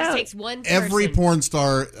find out? It takes one person. Every porn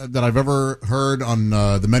star that I've ever heard on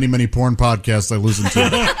the many porn podcasts I listen to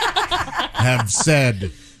have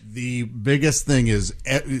said the biggest thing is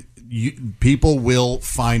people will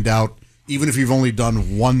find out even if you've only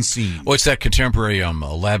done one scene. What's that contemporary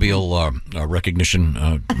labial recognition?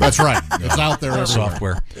 That's right. It's out there everywhere.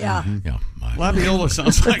 Software. Yeah. Mm-hmm. Yeah. Labiola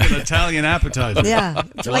sounds like an Italian appetizer. Yeah. Do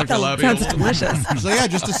you like the labiola? Sounds delicious. So yeah,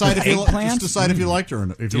 just decide if you like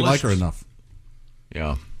her. If you like her enough.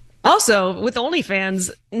 Yeah. Also, with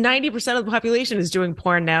OnlyFans, 90% of the population is doing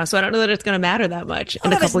porn now, so I don't know that it's going to matter that much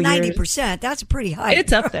in a couple it's years. 90%. That's pretty high.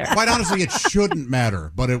 It's up there. Quite honestly, it shouldn't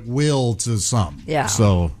matter, but it will to some. Yeah.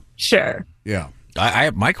 So, sure. Yeah.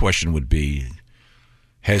 My question would be,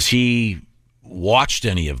 has he watched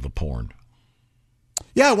any of the porn?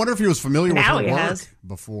 Yeah, I wonder if he was familiar Now with he her work has.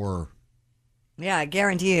 before. Yeah, I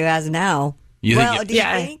guarantee you has now. You well, think- do you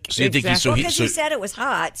Yeah, think? So you think he- so well, he- because so- he said it was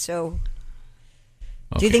hot, so...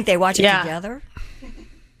 Do Okay. you think they watch it Yeah. together?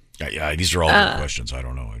 Yeah, these are all good questions. I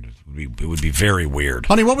don't know. It would be very weird.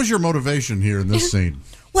 Honey, what was your motivation here in this scene?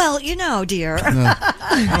 Well, you know, dear.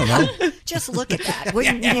 I don't know. Just look at that,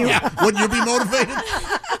 wouldn't you? Wouldn't you be motivated?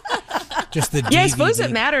 Just the Yeah, I suppose DVD.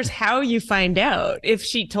 it matters how you find out. If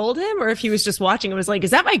she told him or if he was just watching and was like,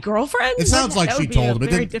 is that my girlfriend? It sounds like That she would be told him. It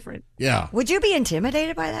Very didn't- different. Yeah. Would you be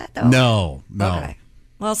intimidated by that, though? No. Okay.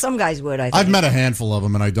 Well, some guys would, I think. I've met a handful of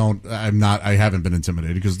them, and I haven't been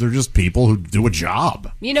intimidated because they're just people who do a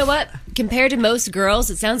job. You know what? Compared to most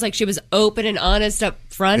girls, it sounds like she was open and honest up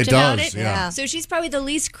front It about does, it. yeah. So she's probably the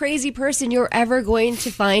least crazy person you're ever going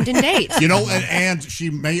to find and date. You know, and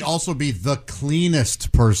she may also be the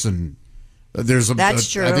cleanest person. That's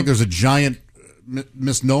true. I think there's a giant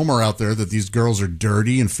misnomer out there that these girls are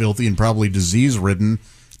dirty and filthy and probably disease-ridden.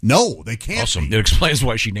 No, they can't. Awesome. It explains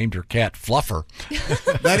why she named her cat Fluffer.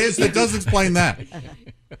 That does explain that.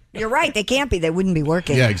 You're right. They can't be. They wouldn't be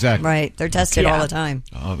working. Yeah, exactly. Right. They're tested Yeah. all the time.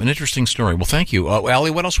 An interesting story. Well, thank you. Allie,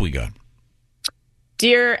 what else we got?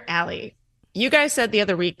 Dear Allie, you guys said the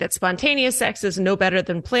other week that spontaneous sex is no better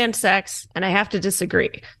than planned sex, and I have to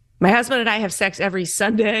disagree. My husband and I have sex every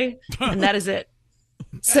Sunday, and that is it.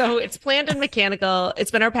 So it's planned and mechanical.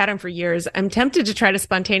 It's been our pattern for years. I'm tempted to try to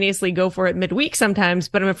spontaneously go for it midweek sometimes,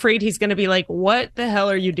 but I'm afraid he's going to be like, what the hell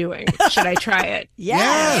are you doing? Should I try it?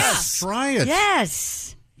 Yes. Try it.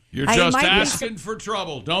 Yes. You're I just might be asking for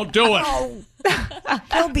trouble. Don't do it.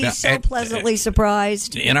 He'll be Now, so pleasantly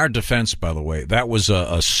surprised. In our defense, by the way, that was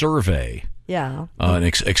a survey, Yeah. an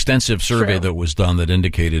extensive survey True. that that was done that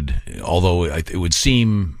indicated, although it would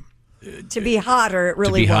seem To be hotter, it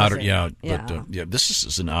really to be hotter, wasn't. yeah. But this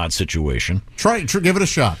is an odd situation. Give it a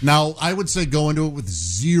shot. Now, I would say go into it with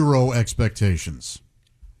zero expectations.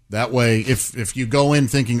 That way, if you go in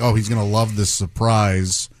thinking, oh, he's going to love this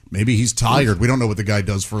surprise, maybe he's tired. We don't know what the guy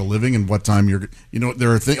does for a living and what time there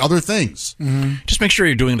are other things. Just make sure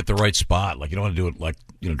you're doing it at the right spot. Like you don't want to do it like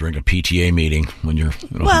during a PTA meeting when you're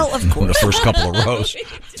Well, of in the course. first couple of rows.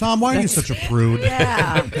 Tom, why are you such a prude?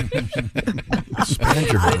 Yeah. Spank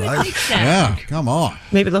her, right? Yeah, come on.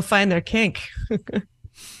 Maybe they'll find their kink.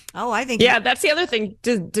 Oh, I think. Yeah, that's the other thing.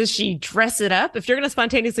 Does she dress it up? If you're going to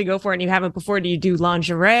spontaneously go for it and you haven't before, do you do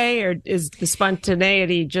lingerie or is the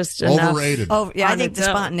spontaneity just enough? Oh, yeah, I on think the its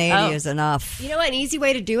own? spontaneity Oh. is enough. You know what? An easy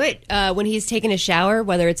way to do it when he's taking a shower,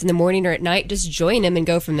 whether it's in the morning or at night, just join him and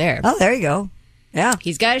go from there. Oh, there you go. Yeah.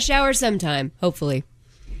 He's got to shower sometime, hopefully.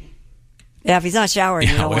 Yeah, if he's not showering,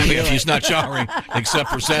 you Yeah, don't well, want to if do he's it. not showering except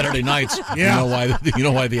for Saturday nights, Yeah. you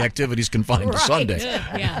know why the activity's confined to Sunday.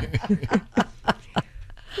 Yeah.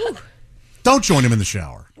 Don't join him in the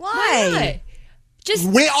shower. Why? Just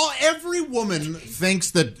every woman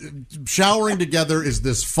thinks that showering together is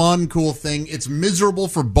this fun, cool thing. It's miserable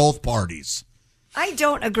for both parties. I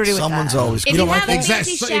don't agree with Someone's that. always If you have a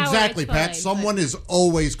Exactly, fancy shower, exactly, it's Pat. fine, Someone is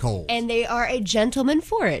always cold. and they are a gentleman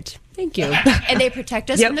for it. Thank you. And they protect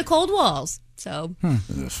us from the cold walls. So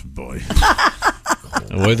This boy.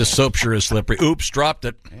 Boy, the soap sure is slippery. Oops, dropped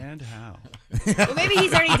it. And how? well, maybe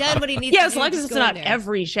he's already done what he needs Yeah, to as do. long as just it's go not in there.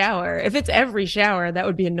 every shower. If it's every shower, that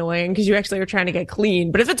would be annoying because you actually are trying to get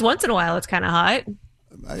clean. But if it's once in a while, it's kind of hot.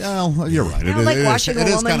 Well, you're right. You know, like washing a it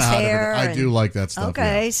is woman's kinda hot. hair I do and- like that stuff.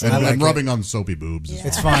 Okay, yeah. so- and, I like and rubbing on soapy boobs.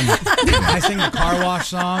 It's fun. I sing the car wash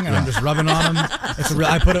song, and I'm just rubbing on them.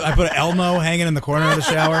 I put an Elmo hanging in the corner of the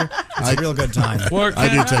shower. It's a real good time. I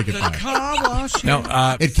do take it back. No,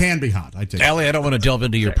 it can be hot. I take Allie, I don't want to delve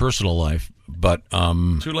into your personal life, but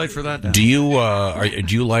Too late for that now. do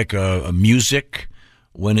you like music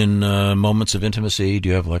when in moments of intimacy? Do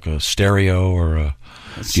you have like a stereo or a?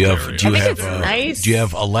 Do you have? Do you I think have? it's nice. Do you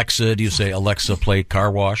have Alexa? Do you say Alexa, play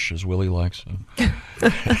Car Wash, as Willie likes?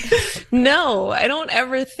 No, I don't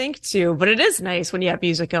ever think to, but it is nice when you have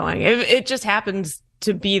music going. It just happens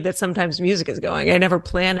to be that sometimes music is going. I never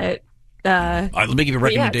plan it. Let me give you a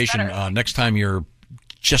But yeah, it's recommendation. better. Next time you're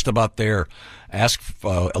just about there, ask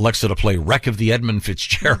Alexa to play "Wreck of the Edmund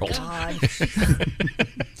Fitzgerald."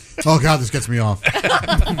 Oh God, this gets me off.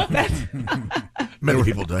 Many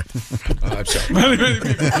people die. I'm sorry. Many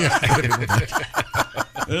people.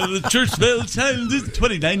 The church bell chimed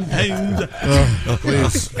 29 times.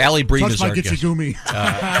 Please. Allie Breen Touch is my our guest. Gitchigumi.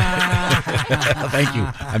 Thank you.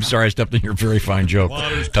 I'm sorry I stepped in your very fine joke.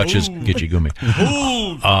 Touches Gitchigumi.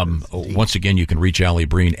 Once again, you can reach Allie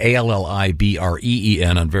Breen,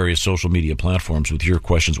 ALLIBREEN, on various social media platforms with your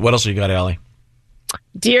questions. What else you got, Allie?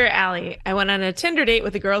 Dear Allie, I went on a Tinder date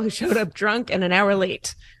with a girl who showed up drunk and an hour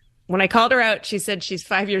late. When I called her out, she said she's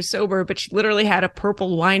 5 years sober, but she literally had a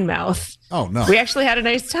purple wine mouth. Oh, no. We actually had a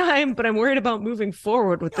nice time, but I'm worried about moving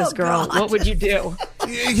forward with this girl. God. What would you do?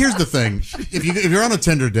 Here's the thing. If you're on a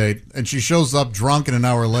Tinder date and she shows up drunk and an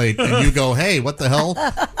hour late and you go, hey, what the hell?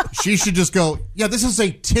 She should just go, yeah, this is a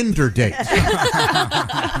Tinder date.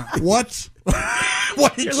 What?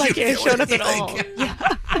 What did You're like, you it showed up at all.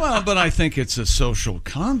 Well, but I think it's a social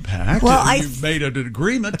compact. Well, You've made an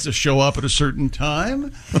agreement to show up at a certain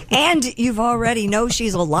time. And you've already know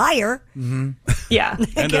she's a liar. Mm-hmm. Yeah.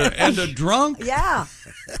 And a drunk. Yeah.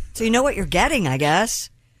 So you know what you're getting, I guess.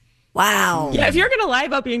 Wow. Yeah, if you're going to lie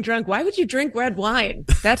about being drunk, why would you drink red wine?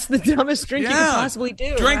 That's the dumbest drink you could possibly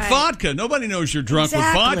do. Drink right? vodka. Nobody knows you're drunk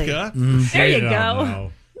Exactly. with vodka. There you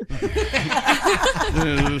go.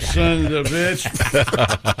 Son of a bitch.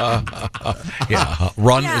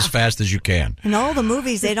 Run as fast as you can. In all the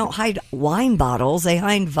movies, they don't hide wine bottles; they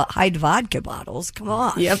hide vodka bottles. Come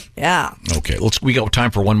on. Yep. Yeah. Okay, we got time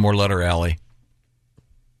for one more letter, Allie.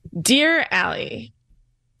 Dear Allie,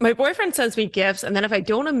 my boyfriend sends me gifts, and then if I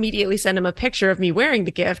don't immediately send him a picture of me wearing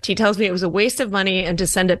the gift, he tells me it was a waste of money and to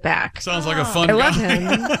send it back. Sounds like a fun I guy. love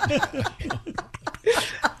him.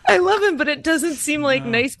 I love him, but it doesn't seem like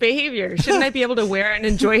nice behavior. Shouldn't I be able to wear and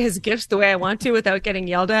enjoy his gifts the way I want to without getting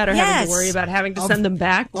yelled at or having Yes. to worry about having to send them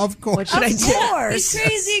back? Of course. What should I do? He's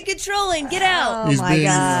crazy and controlling. Get out. He's my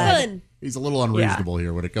God. Fun. He's a little unreasonable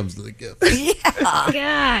here when it comes to the gift.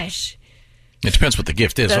 Gosh. It depends what the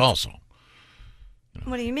gift is, That's- also.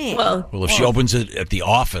 What do you mean? Well, Well, if she opens it at the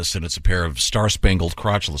office and it's a pair of star-spangled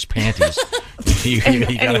crotchless panties, you and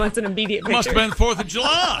he gotta wants an immediate picture. Must have been 4th of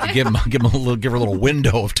July. give her a little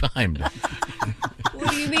window of time.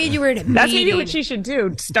 What do you mean you were in a That's maybe meeting? what she should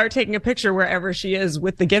do. Start taking a picture wherever she is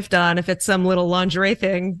with the gift on. If it's some little lingerie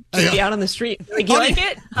thing, just be out on the street. Like, you like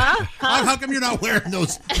it? Huh? How come you're not wearing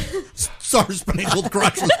those star-spangled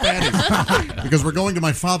crotchless panties? Because we're going to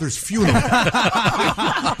my father's funeral.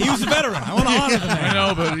 He was a veteran. I want to honor the man. I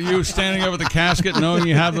know, but you standing over the casket knowing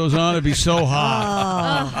you have those on, it'd be so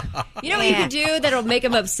hot. You know what you could do that'll make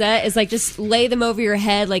him upset is like just lay them over your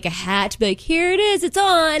head like a hat. Be like, here it is, it's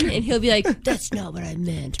on, and he'll be like, that's not what I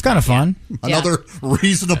meant. It's kind of fun. Another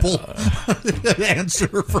reasonable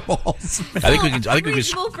answer for all. I think we can.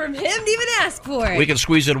 Reasonable from him to even ask for it. We can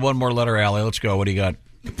squeeze in one more letter, Allie. Let's go. What do you got?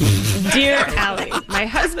 Dear Allie, my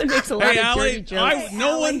husband makes a lot Hey, of dirty Allie, jokes.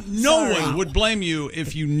 no one would blame you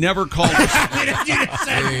if you never called us.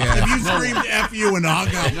 If you screamed F you and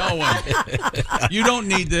hung up. No one. You don't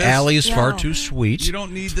need this. Allie is far too sweet. You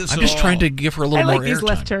don't need this I'm at just all. trying to give her a I little like more these airtime.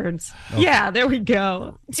 left turns. Yeah, there we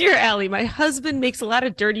go. Dear Allie, my husband makes a lot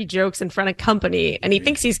of dirty jokes in front of company, and he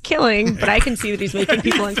thinks he's killing, but I can see that he's making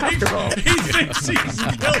people uncomfortable. He thinks he's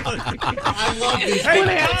killing. I love these. When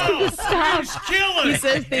I ask him to stop, he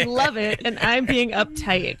says they love it, and I'm being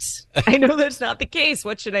uptight. I know that's not the case.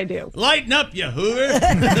 What should I do? Lighten up, you hoover.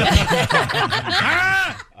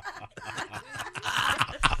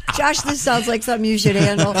 Josh, this sounds like something you should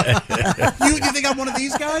handle. You think I'm one of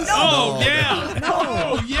these guys? Oh, yeah.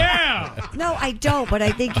 Oh, yeah. No, I don't, but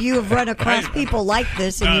I think you have run across people like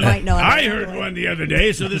this, and you might know. how to I handle heard it. one the other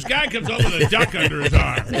day. So this guy comes up with a duck under his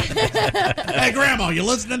arm. Hey, Grandma, you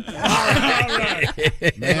listening? All right.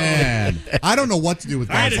 Man, I don't know what to do with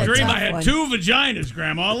that. I had a That's a dream tough I had one. 2 vaginas,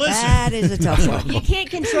 Grandma. Listen. That is a tough one. You can't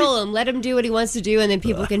control him. Let him do what he wants to do, and then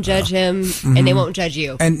people can judge him, and they won't judge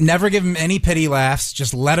you. And never give him any pity laughs.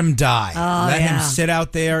 Just let him die. Let him yeah. sit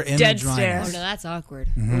out there in Dead the dryness. stare. Oh, no, that's awkward.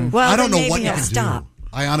 Well, I don't then know what maybe you he'll can stop. do.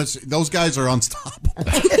 I honestly, those guys are unstoppable.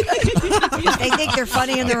 They think they're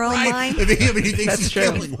funny in their own mind. If he thinks he's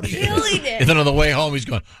killing, what do you do? Killing it. And then on the way home, he's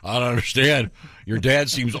going, I don't understand. Your dad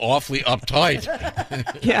seems awfully uptight.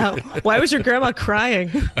 Yeah. Why was your grandma crying?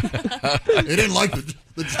 They didn't like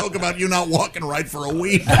the joke about you not walking right for a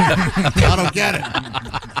week. I don't get it.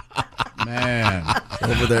 Man,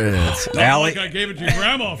 over their heads. Not Allie, like I gave it to your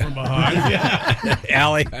grandma from behind.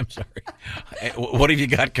 Allie, I'm sorry. What have you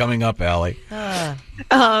got coming up, Allie?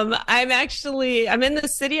 I'm in the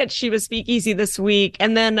city at Shiva Speakeasy this week,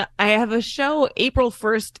 and then I have a show April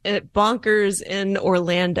 1st at Bonkers in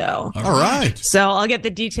Orlando. All right. So I'll get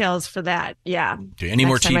the details for that. Yeah. Okay, any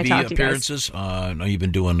more Next time I talk TV to you guys. appearances? I know you've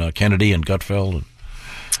been doing Kennedy and Gutfeld.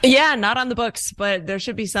 Yeah, not on the books, but there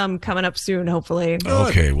should be some coming up soon, hopefully.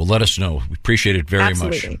 Okay, well, let us know. We appreciate it very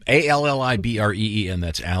Absolutely. much. Allibreen,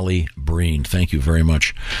 that's Allie Breen. Thank you very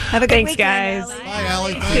much. Have a good Thanks, weekend, guys. Bye,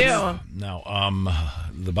 Allie. Too. Now,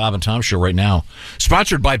 the Bob and Tom Show right now,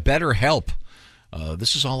 sponsored by BetterHelp.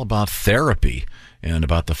 This is all about therapy and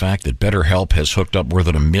about the fact that BetterHelp has hooked up more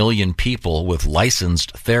than 1 million people with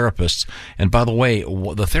licensed therapists. And by the way,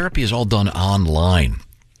 the therapy is all done online.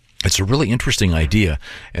 It's a really interesting idea,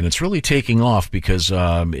 and it's really taking off because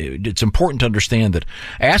it's important to understand that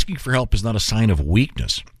asking for help is not a sign of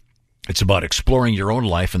weakness. It's about exploring your own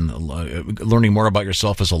life and learning more about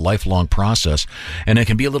yourself as a lifelong process. And it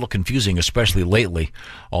can be a little confusing, especially lately,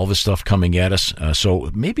 all this stuff coming at us.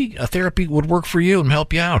 So maybe a therapy would work for you and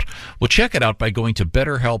help you out. Well, check it out by going to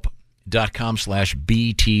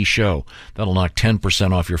BetterHelp.com/BT show. That'll knock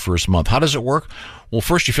 10% off your first month. How does it work? Well,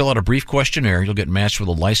 first you fill out a brief questionnaire. You'll get matched with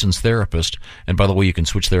a licensed therapist. And by the way, you can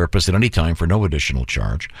switch therapists at any time for no additional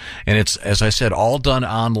charge. And it's, as I said, all done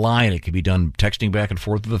online. It can be done texting back and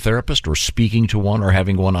forth with the therapist or speaking to one or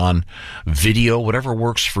having one on video, whatever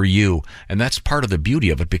works for you. And that's part of the beauty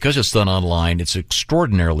of it. Because it's done online, it's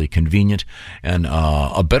extraordinarily convenient and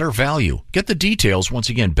a better value. Get the details, once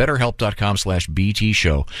again, BetterHelp.com/BT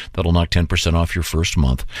show. That'll knock 10% off your first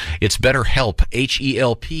month. It's BetterHelp,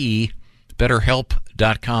 H-E-L-P,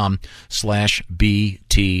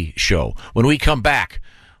 BetterHelp.com/BT show. When we come back,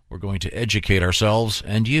 we're going to educate ourselves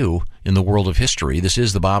and you in the world of history. This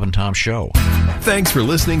is the Bob and Tom Show. Thanks for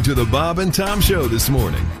listening to the Bob and Tom Show this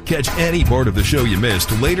morning. Catch any part of the show you missed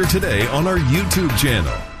later today on our YouTube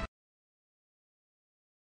channel.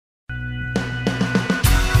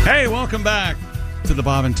 Hey, welcome back to the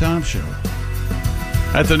Bob and Tom Show.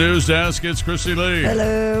 At the news desk, it's Christy Lee.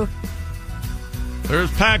 Hello.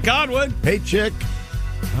 There's Pat Godwin. Hey, chick.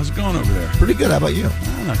 How's it going over there? Pretty good. How about you?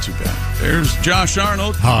 Oh, not too bad. There's Josh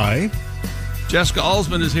Arnold. Hi. Jessica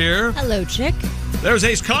Alsman is here. Hello, chick. There's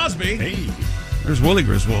Ace Cosby. Hey. There's Willie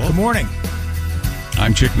Griswold. Good morning.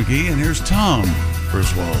 I'm Chick McGee, and here's Tom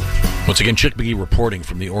Griswold. Once again, Chick McGee reporting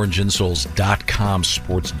from the OrangeInsoles.com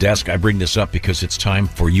sports desk. I bring this up because it's time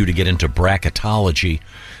for you to get into bracketology.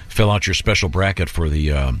 Fill out your special bracket for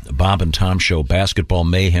the Bob and Tom Show Basketball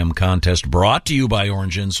Mayhem Contest, brought to you by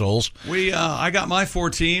Orange Insoles. I got my 4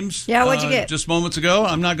 teams. Yeah, what'd you get? Just moments ago.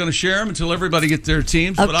 I'm not going to share them until everybody gets their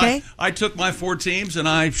teams. Okay. But I took my 4 teams and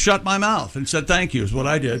I shut my mouth and said thank you is what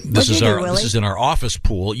I did. This is in our office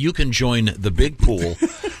pool. You can join the big pool,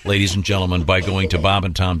 ladies and gentlemen, by going to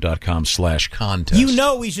bobandtom.com/contest. You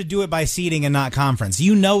know we should do it by seeding and not conference.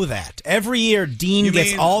 You know that. Every year, Dean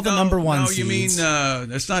gets all the number one seeds. No, you mean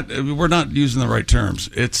it's not. We're not using the right terms.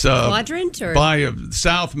 It's quadrant or by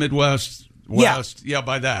South, Midwest, West. Yeah,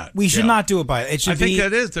 by that. We should not do it by. It should. I think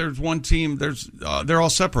that is. There's one team. They're all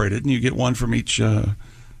separated, and you get one from each.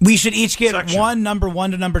 We should each get section. one number 1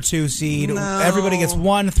 to number 2 seed. No. Everybody gets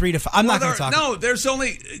 1, 3 to 5. I'm not going to talk. No, there's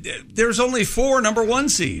only 4 number 1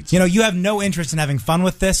 seeds. You know, you have no interest in having fun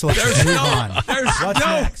with this. So let's just move on. What's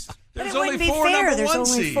next? There's But it only wouldn't be 4 fair. number There's 1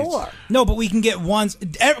 only seeds. 4. No, but we can get ones.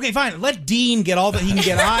 Okay, fine. Let Dean get all the. He can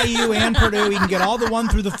get IU and Purdue. He can get all the 1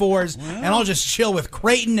 through the 4s, and I'll just chill with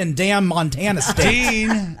Creighton and damn Montana State.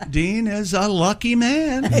 Dean is a lucky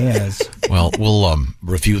man. He is. Well, we'll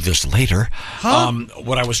review this later.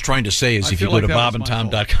 What I was trying to say is if you go to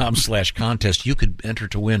bobandtom.com/contest, you could enter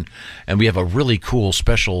to win. And we have a really cool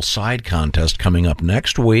special side contest coming up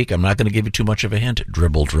next week. I'm not going to give you too much of a hint.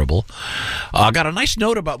 Dribble. I got a nice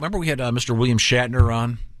note about, remember we had Mr. William Shatner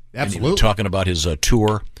on? Absolutely. Talking about his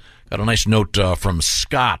tour. Got a nice note from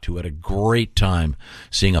Scott, who had a great time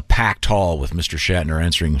seeing a packed hall with Mr. Shatner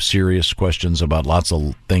answering serious questions about lots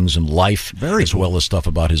of things in life, as well as stuff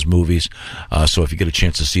about his movies. So if you get a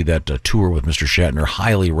chance to see that tour with Mr. Shatner,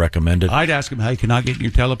 highly recommended. I'd ask him, hey, can I get in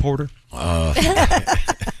your teleporter?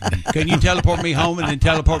 Can you teleport me home and then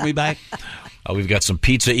teleport me back? We've got some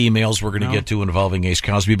pizza emails we're going to get to involving Ace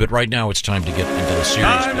Cosby, but right now it's time to get into the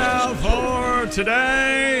serious Time now for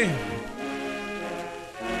today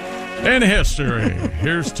in history.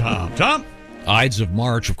 Here's Tom. Tom? Ides of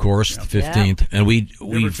March, of course, the 15th. And we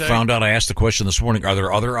found out, I asked the question this morning, are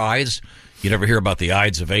there other Ides? You never hear about the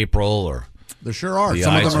Ides of April or... There sure are.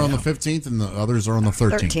 Some of them are on the 15th and the others are on the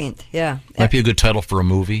 13th. 13th, yeah. Might be a good title for a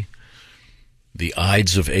movie. The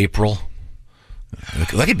Ides of April. That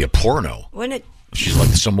could be a porno. Wouldn't it? She's like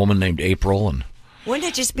some woman named April. And Wouldn't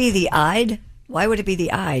it just be the Ide? Why would it be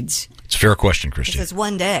the Ides? it's a fair question, Christy. Because it's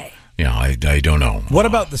one day. Yeah, I don't know. What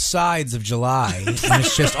about the sides of July? And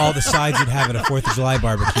it's just all the sides you'd have at a 4th of July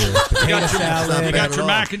barbecue. Potato salad. You got your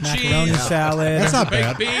mac and macaroni cheese. salad. That's not baked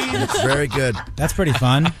bad. beans. It's very good. That's pretty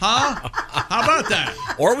fun. Huh? How about that?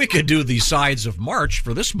 Or we could do the sides of March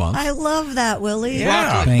for this month. I love that, Willie.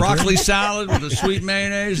 Thank Broccoli you. salad with the sweet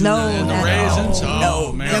mayonnaise No, and the no, raisins. no.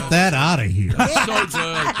 Oh, man. Get that out of here. So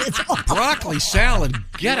good. Broccoli salad.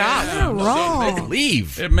 Get out. You're wrong.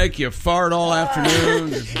 Leave. It make you fart all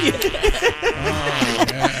afternoon.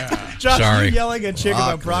 Josh, Sorry. you yelling at chick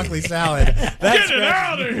about broccoli salad. That's Get it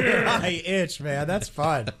out of here. My itch, man. That's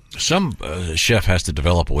fun. Some chef has to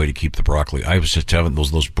develop a way to keep the broccoli. I was just having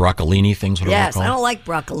those broccolini things. Whatever Yes, they're I called. don't like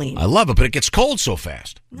broccoli. I love it, but it gets cold so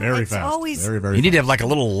fast. Very it's fast. always- Very, very You need fast. to have like a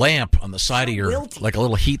little lamp on the side of your, wilty. like a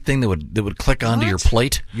little heat thing that would click onto your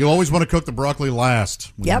plate. You always want to cook the broccoli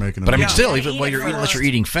last when Yep. you're making it. But I mean, Yeah. still, Yeah, even eat while it you're eating, unless first. you're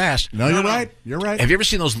eating fast. No, you're right. You're right. Have you ever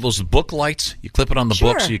seen those book lights? You clip it on the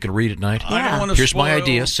Sure. book so you can read at night. I don't want to Here's my spoil-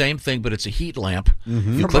 idea. Same thing, but it's a heat lamp.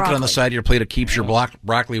 Mm-hmm. You For clip it on the broccoli. side of your plate. It keeps your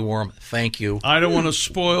broccoli warm. Thank you. I don't want to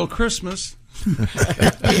spoil Christmas.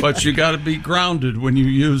 But you got to be grounded when you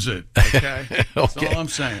use it. Okay? That's all I'm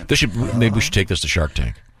saying. Maybe we should take this to Shark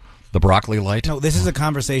Tank. The broccoli light. No, this is a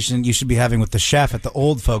conversation you should be having with the chef at the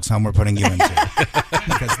old folks' home we're putting you into.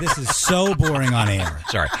 Because this is so boring on air.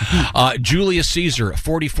 Sorry. Julius Caesar,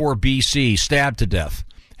 44 BC, stabbed to death.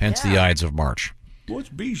 Hence the Ides of March. What's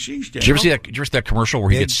BC stand? Did you ever see that commercial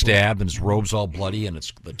where he Big gets stabbed and his robe's all bloody and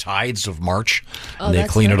it's the tides of March? Oh, And they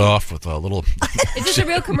that's clean it funny. off with a little... Is this a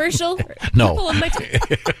real commercial? No. People on my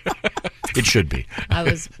It should be. I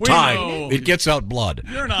was. We Tide. know. It gets out blood.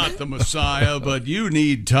 You're not the Messiah, but you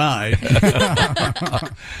need Tide.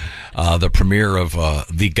 The premiere of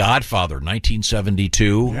The Godfather,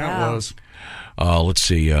 1972. Yeah, it was. Let's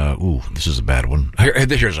see. This is a bad one.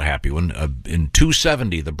 Here's a happy one. In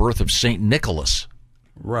 270, the birth of St. Nicholas.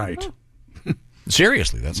 Right.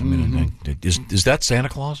 Seriously, that's, I mean, is that Santa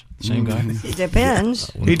Claus? Same guy? It depends.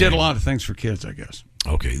 He did a lot of things for kids, I guess.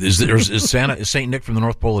 Okay. Is St. Nick from the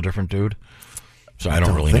North Pole a different dude? So I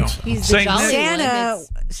don't really know. He's the Saint jolly Nick. one. Santa,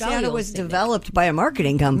 It's jolly Santa old was Saint Nick. developed by a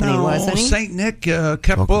marketing company, wasn't he? St. Nick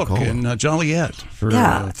kept book in Joliet for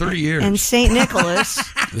 30 years. And St. Nicholas.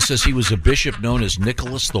 This says he was a bishop known as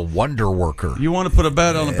Nicholas the Wonder Worker. You want to put a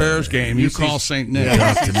bet on the Bears game, you call St. Nick.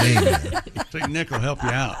 Yeah, to me. St. Nick will help you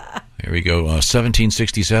out. Here we go.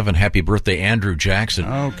 1767. Happy birthday, Andrew Jackson.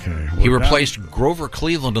 Okay. He we're replaced down Grover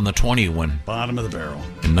Cleveland in the 20 win bottom of the barrel.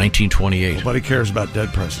 in 1928. Nobody cares about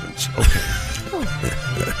dead presidents. Okay.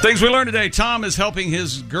 Things we learned today. Tom is helping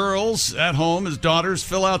his girls at home, his daughters,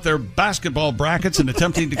 fill out their basketball brackets and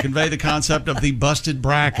attempting to convey the concept of the busted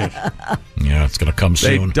bracket. Yeah, it's going to come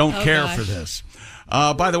They soon. don't care for this.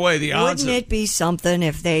 By the way, the odds Wouldn't it be something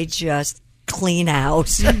if they just clean out?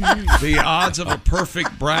 the odds of a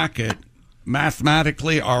perfect bracket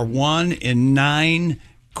mathematically are 1 in 9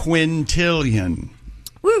 quintillion.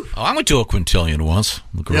 Oh, I went to a quintillion once.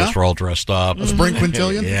 The girls Yeah? were all dressed up. A spring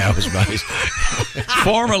quintillion? Yeah, it was nice.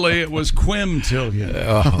 Formerly, it was quimtillion.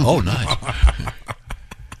 Nice.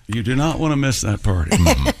 You do not want to miss that party.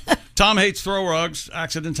 Tom hates throw rugs.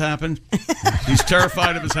 Accidents happen. He's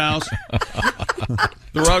terrified of his house.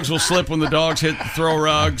 The rugs will slip when the dogs hit the throw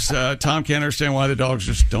rugs. Tom can't understand why the dogs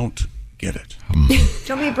just don't get it. Do you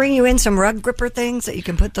want me to bring you in some rug gripper things that you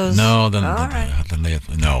can put those? No, then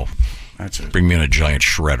no. That's it. Bring me in a giant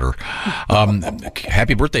shredder.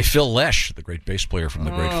 Happy birthday, Phil Lesh, the great bass player from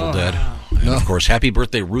the Grateful Dead. And, of course, happy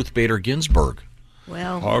birthday, Ruth Bader Ginsburg.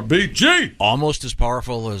 Well, RBG. Almost as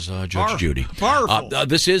powerful as Judge Judy. Powerful.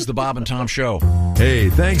 This is the Bob and Tom Show. Hey,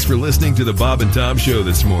 thanks for listening to the Bob and Tom Show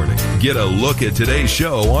this morning. Get a look at today's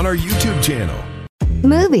show on our YouTube channel.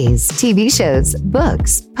 Movies, TV shows,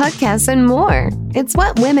 books, podcasts, and more. It's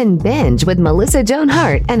what women binge with Melissa Joan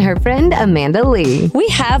Hart and her friend Amanda Lee. We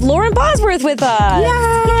have Lauren Bosworth with us.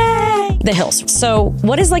 Yay! The Hills. So,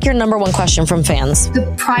 what is like your number one question from fans?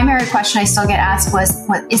 The primary question I still get asked was,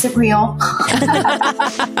 "What is it real?"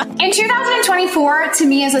 In 2024, to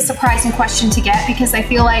me, is a surprising question to get because I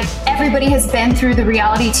feel like everybody has been through the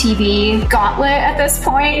reality TV gauntlet at this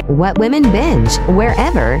point. What women binge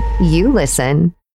wherever you listen.